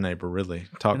supposed to to your neighbor. Really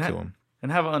talk And to ha- him.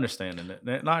 and have an understanding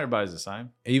that not everybody's the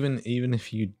same. Even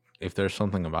if there's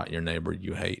something about your neighbor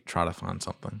you hate, try to find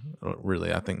something.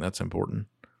 Really, I think that's important.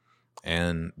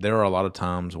 And there are a lot of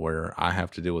times where I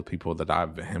have to deal with people that I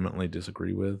vehemently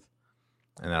disagree with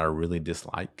and that I really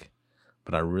dislike,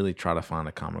 but I really try to find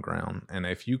a common ground. And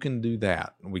if you can do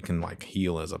that, we can like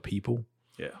heal as a people.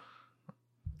 Yeah.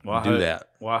 Well, I Do hope, that.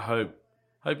 Well, I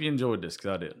hope you enjoyed this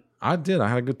because I did. I did. I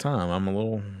had a good time. I'm a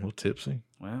little tipsy.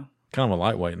 Well, Kind of a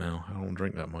lightweight now. I don't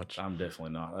drink that much. I'm definitely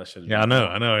not. I should. Yeah, I know.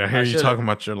 I hear you should've- talking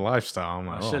about your lifestyle. I'm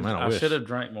like, oh man, I wish. should have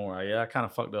drank more. Yeah, I kind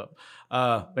of fucked up.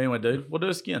 But anyway, dude, we'll do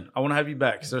this again. I want to have you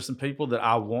back because there's some people that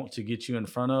I want to get you in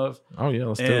front of, Oh yeah,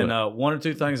 let's do and it. one or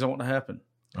two things I want to happen.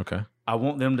 Okay. I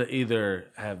want them to either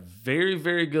have very,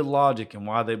 very good logic in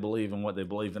why they believe in what they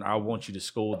believe in. I want you to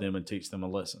school them and teach them a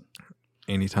lesson.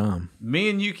 Anytime. Me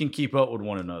and you can keep up with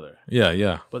one another, Yeah,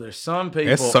 yeah. but there's some people.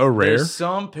 It's so rare. There's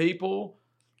some people.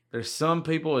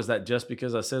 Is that just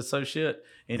because I said so shit?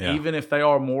 And Yeah. even if they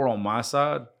are more on my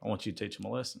side, I want you to teach them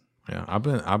a lesson. Yeah.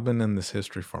 I've been in this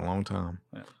history for a long time.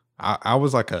 Yeah. I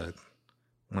was like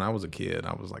when I was a kid,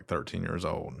 I was like 13 years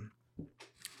old.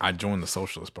 I joined the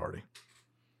Socialist Party.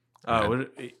 Oh, God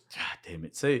damn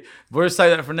it. See, we're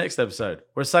saving that for next episode.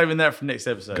 We're saving that for next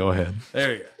episode. Go ahead.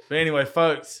 There you go. But anyway,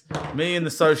 folks, me and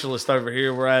the socialist over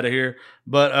here, we're out of here.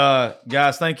 But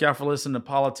guys, thank y'all for listening to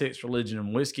Politics, Religion,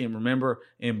 and Whiskey. And remember,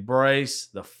 embrace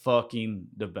the fucking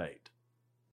debate.